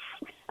evidence.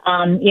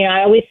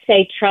 I always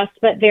say trust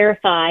but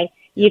verify.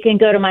 You can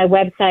go to my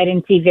website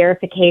and see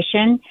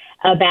verification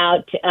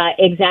about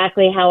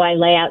exactly how I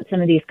lay out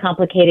some of these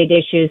complicated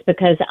issues,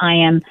 because I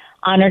am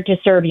honored to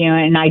serve you,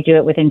 and I do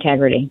it with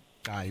integrity.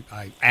 I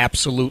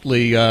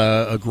absolutely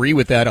agree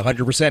with that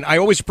 100%. I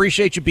always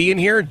appreciate you being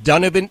here.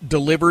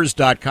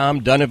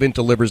 DunnavantDelivers.com,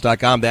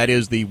 DunnavantDelivers.com. That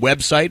is the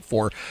website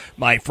for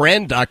my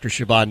friend, Dr.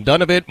 Siobhan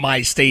Dunnavant,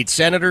 my state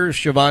senator,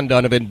 Siobhan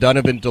Dunnavant,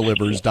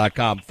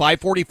 DunnavantDelivers.com.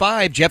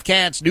 545, Jeff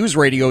Katz, News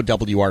Radio,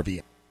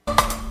 WRVA.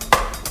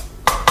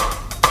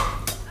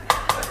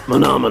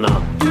 Phenomena.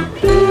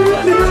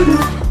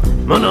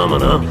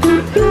 Phenomena.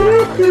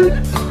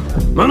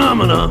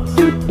 Phenomena.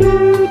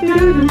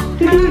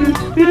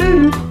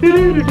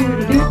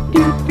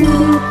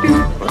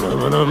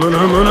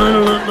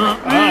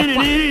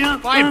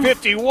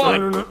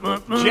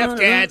 551. Jeff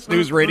Katz,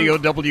 News Radio,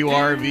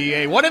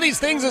 WRVA. One of these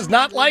things is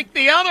not like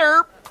the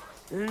other.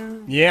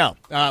 Yeah.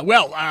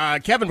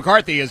 Kevin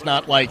McCarthy is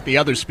not like the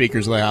other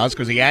speakers of the House,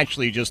 because he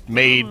actually just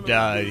made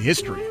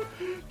history.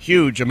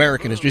 Huge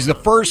American history. He's the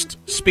first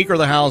Speaker of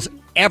the House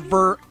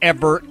ever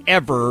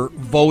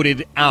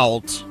voted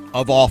out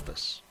of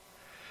office.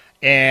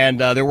 And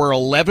there were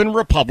 11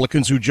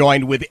 Republicans who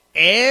joined with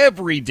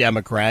every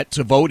Democrat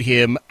to vote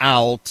him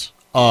out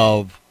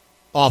of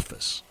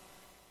office.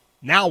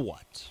 Now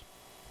what?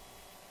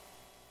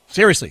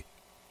 Seriously.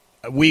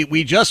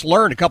 We just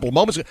learned a couple of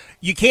moments ago,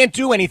 you can't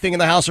do anything in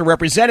the House of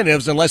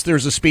Representatives unless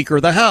there's a Speaker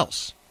of the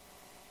House.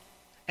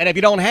 And if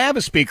you don't have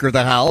a Speaker of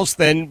the House,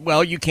 then,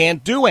 you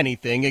can't do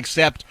anything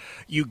except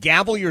you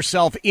gavel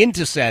yourself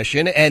into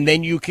session, and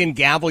then you can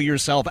gavel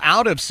yourself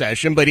out of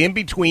session. But in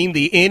between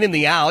the in and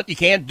the out, you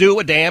can't do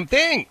a damn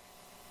thing.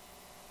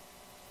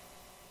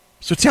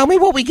 So tell me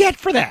what we get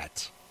for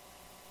that.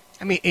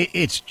 I mean,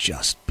 it's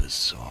just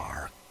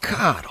bizarre.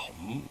 God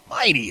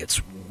almighty,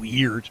 it's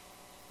weird.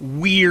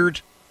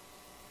 Weird.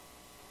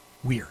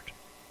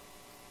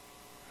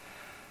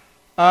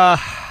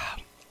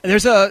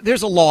 There's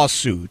a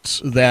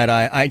lawsuit that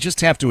I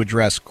just have to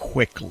address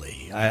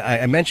quickly.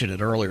 I mentioned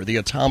it earlier, the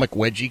Atomic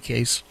Wedgie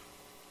case.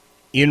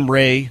 In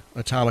Ray,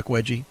 Atomic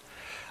Wedgie.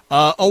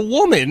 A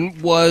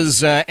woman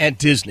was at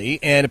Disney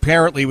and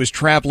apparently was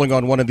traveling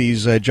on one of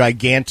these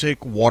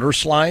gigantic water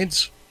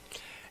slides.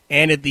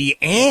 And at the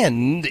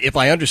end, if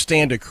I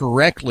understand it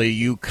correctly,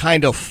 you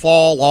kind of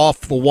fall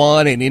off the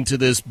one and into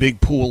this big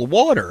pool of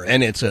water.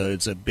 And it's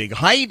a big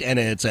height, and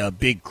it's a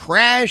big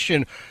crash.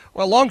 And,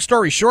 well, long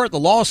story short, the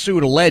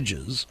lawsuit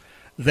alleges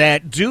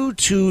that due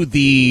to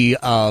the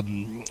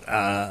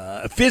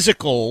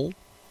physical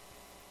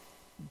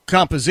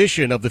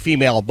composition of the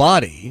female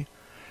body,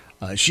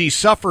 she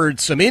suffered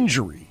some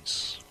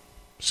injuries,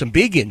 some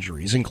big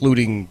injuries,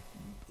 including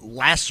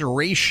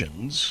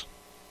lacerations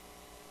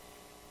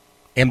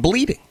and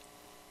bleeding.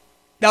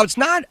 Now, it's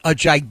not a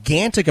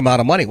gigantic amount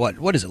of money.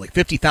 What is it, like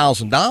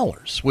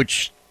 $50,000,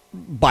 which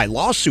by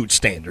lawsuit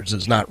standards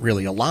is not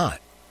really a lot.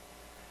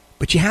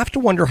 But you have to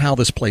wonder how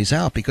this plays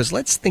out, because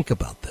let's think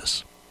about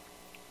this.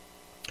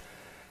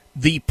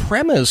 The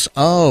premise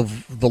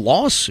of the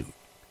lawsuit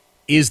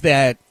is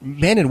that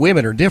men and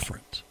women are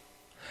different,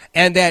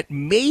 and that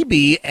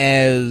maybe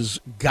as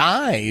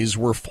guys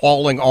were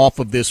falling off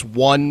of this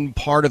one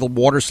part of the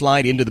water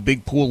slide into the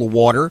big pool of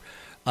water,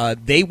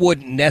 they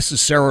wouldn't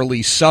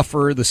necessarily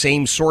suffer the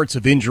same sorts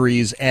of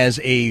injuries as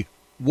a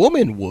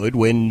woman would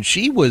when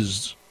she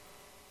was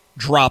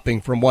dropping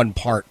from one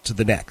part to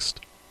the next.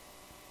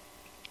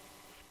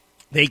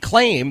 They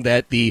claim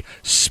that the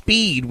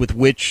speed with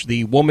which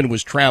the woman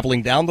was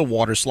traveling down the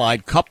water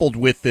slide, coupled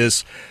with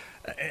this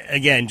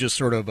again, just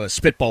sort of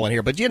spitballing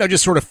here, but,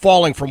 just sort of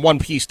falling from one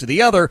piece to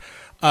the other,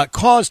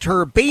 caused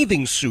her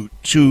bathing suit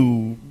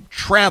to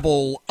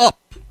travel up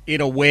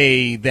in a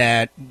way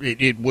that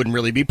it wouldn't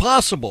really be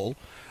possible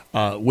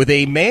with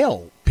a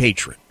male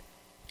patron.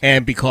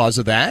 And because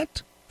of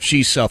that,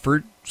 she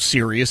suffered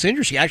serious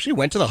injury. She actually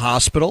went to the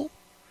hospital,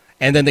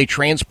 and then they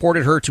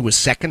transported her to a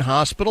second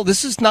hospital.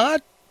 This is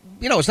not,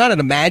 it's not an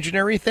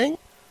imaginary thing.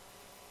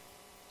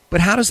 But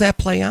how does that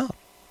play out?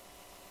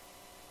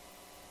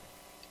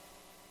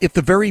 If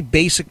the very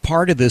basic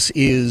part of this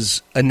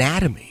is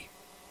anatomy,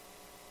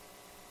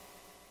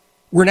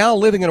 we're now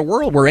living in a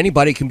world where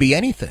anybody can be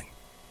anything.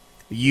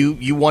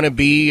 You want to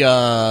be,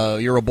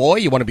 you're a boy,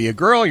 you want to be a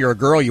girl, you're a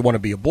girl, you want to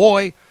be a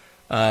boy.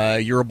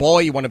 You're a boy,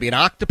 you want to be an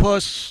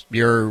octopus.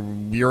 You're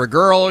a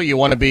girl, you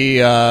want to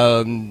be,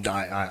 I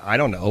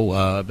don't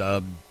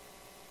know,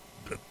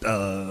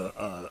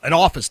 an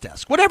office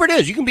desk. Whatever it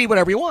is, you can be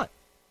whatever you want.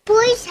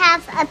 Boys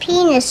have a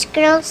penis,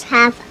 girls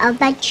have a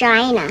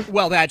vagina.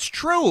 Well, that's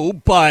true,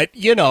 but,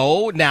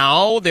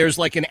 now there's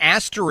like an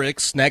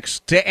asterisk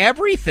next to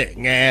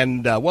everything.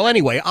 And,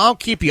 anyway, I'll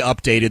keep you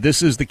updated.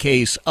 This is the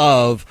case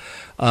of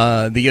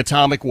the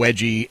atomic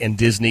wedgie, and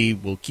Disney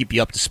will keep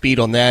you up to speed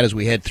on that as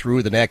we head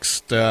through the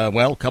next,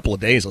 couple of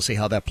days. I'll see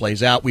how that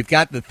plays out. We've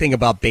got the thing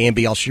about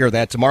Bambi. I'll share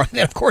that tomorrow. And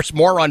then, of course,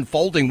 more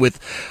unfolding with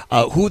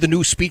who the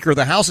new Speaker of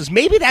the House is.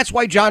 Maybe that's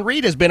why John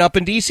Reed has been up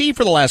in D.C.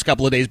 for the last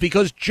couple of days,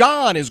 because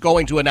John is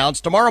going to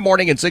announce tomorrow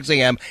morning at 6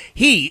 a.m.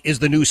 he is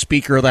the new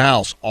Speaker of the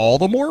House. All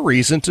the more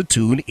reason to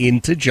tune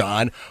into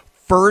John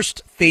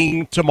first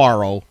thing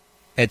tomorrow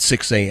at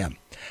 6 a.m.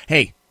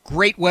 Hey,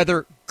 great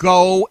weather.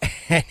 Go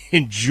and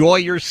enjoy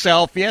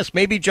yourself. Yes,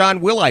 maybe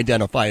John will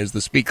identify as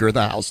the Speaker of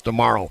the House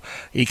tomorrow.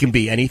 He can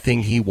be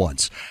anything he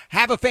wants.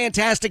 Have a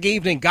fantastic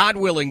evening. God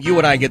willing, you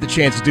and I get the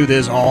chance to do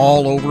this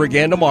all over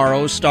again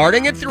tomorrow,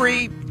 starting at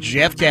 3.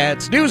 Jeff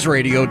Katz, News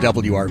Radio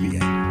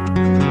WRVA.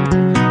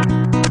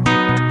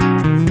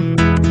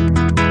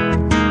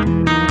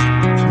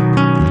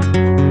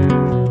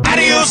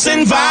 Adios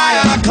and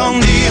via con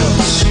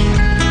Dios.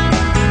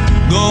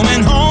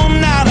 Going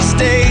home now to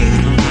stay.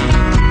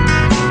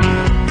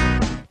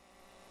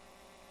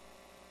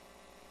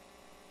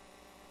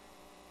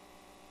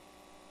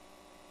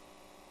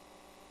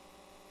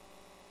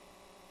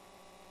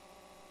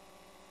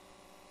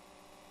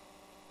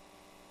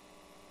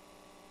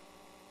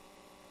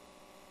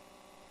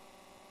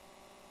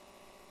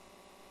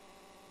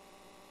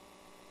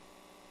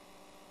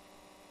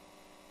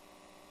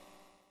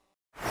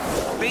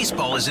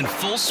 Baseball is in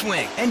full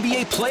swing.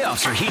 NBA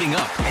playoffs are heating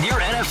up, and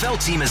your NFL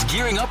team is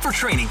gearing up for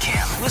training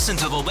camp. Listen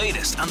to the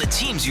latest on the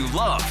teams you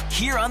love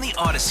here on the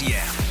Odyssey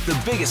app.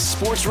 The biggest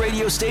sports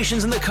radio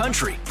stations in the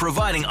country,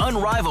 providing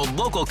unrivaled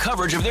local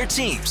coverage of their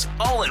teams,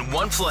 all in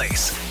one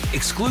place.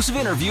 Exclusive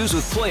interviews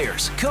with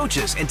players,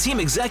 coaches, and team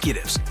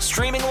executives,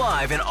 streaming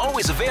live and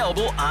always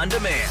available on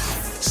demand.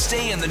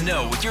 Stay in the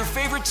know with your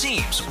favorite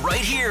teams right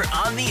here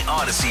on the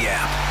Odyssey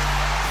app.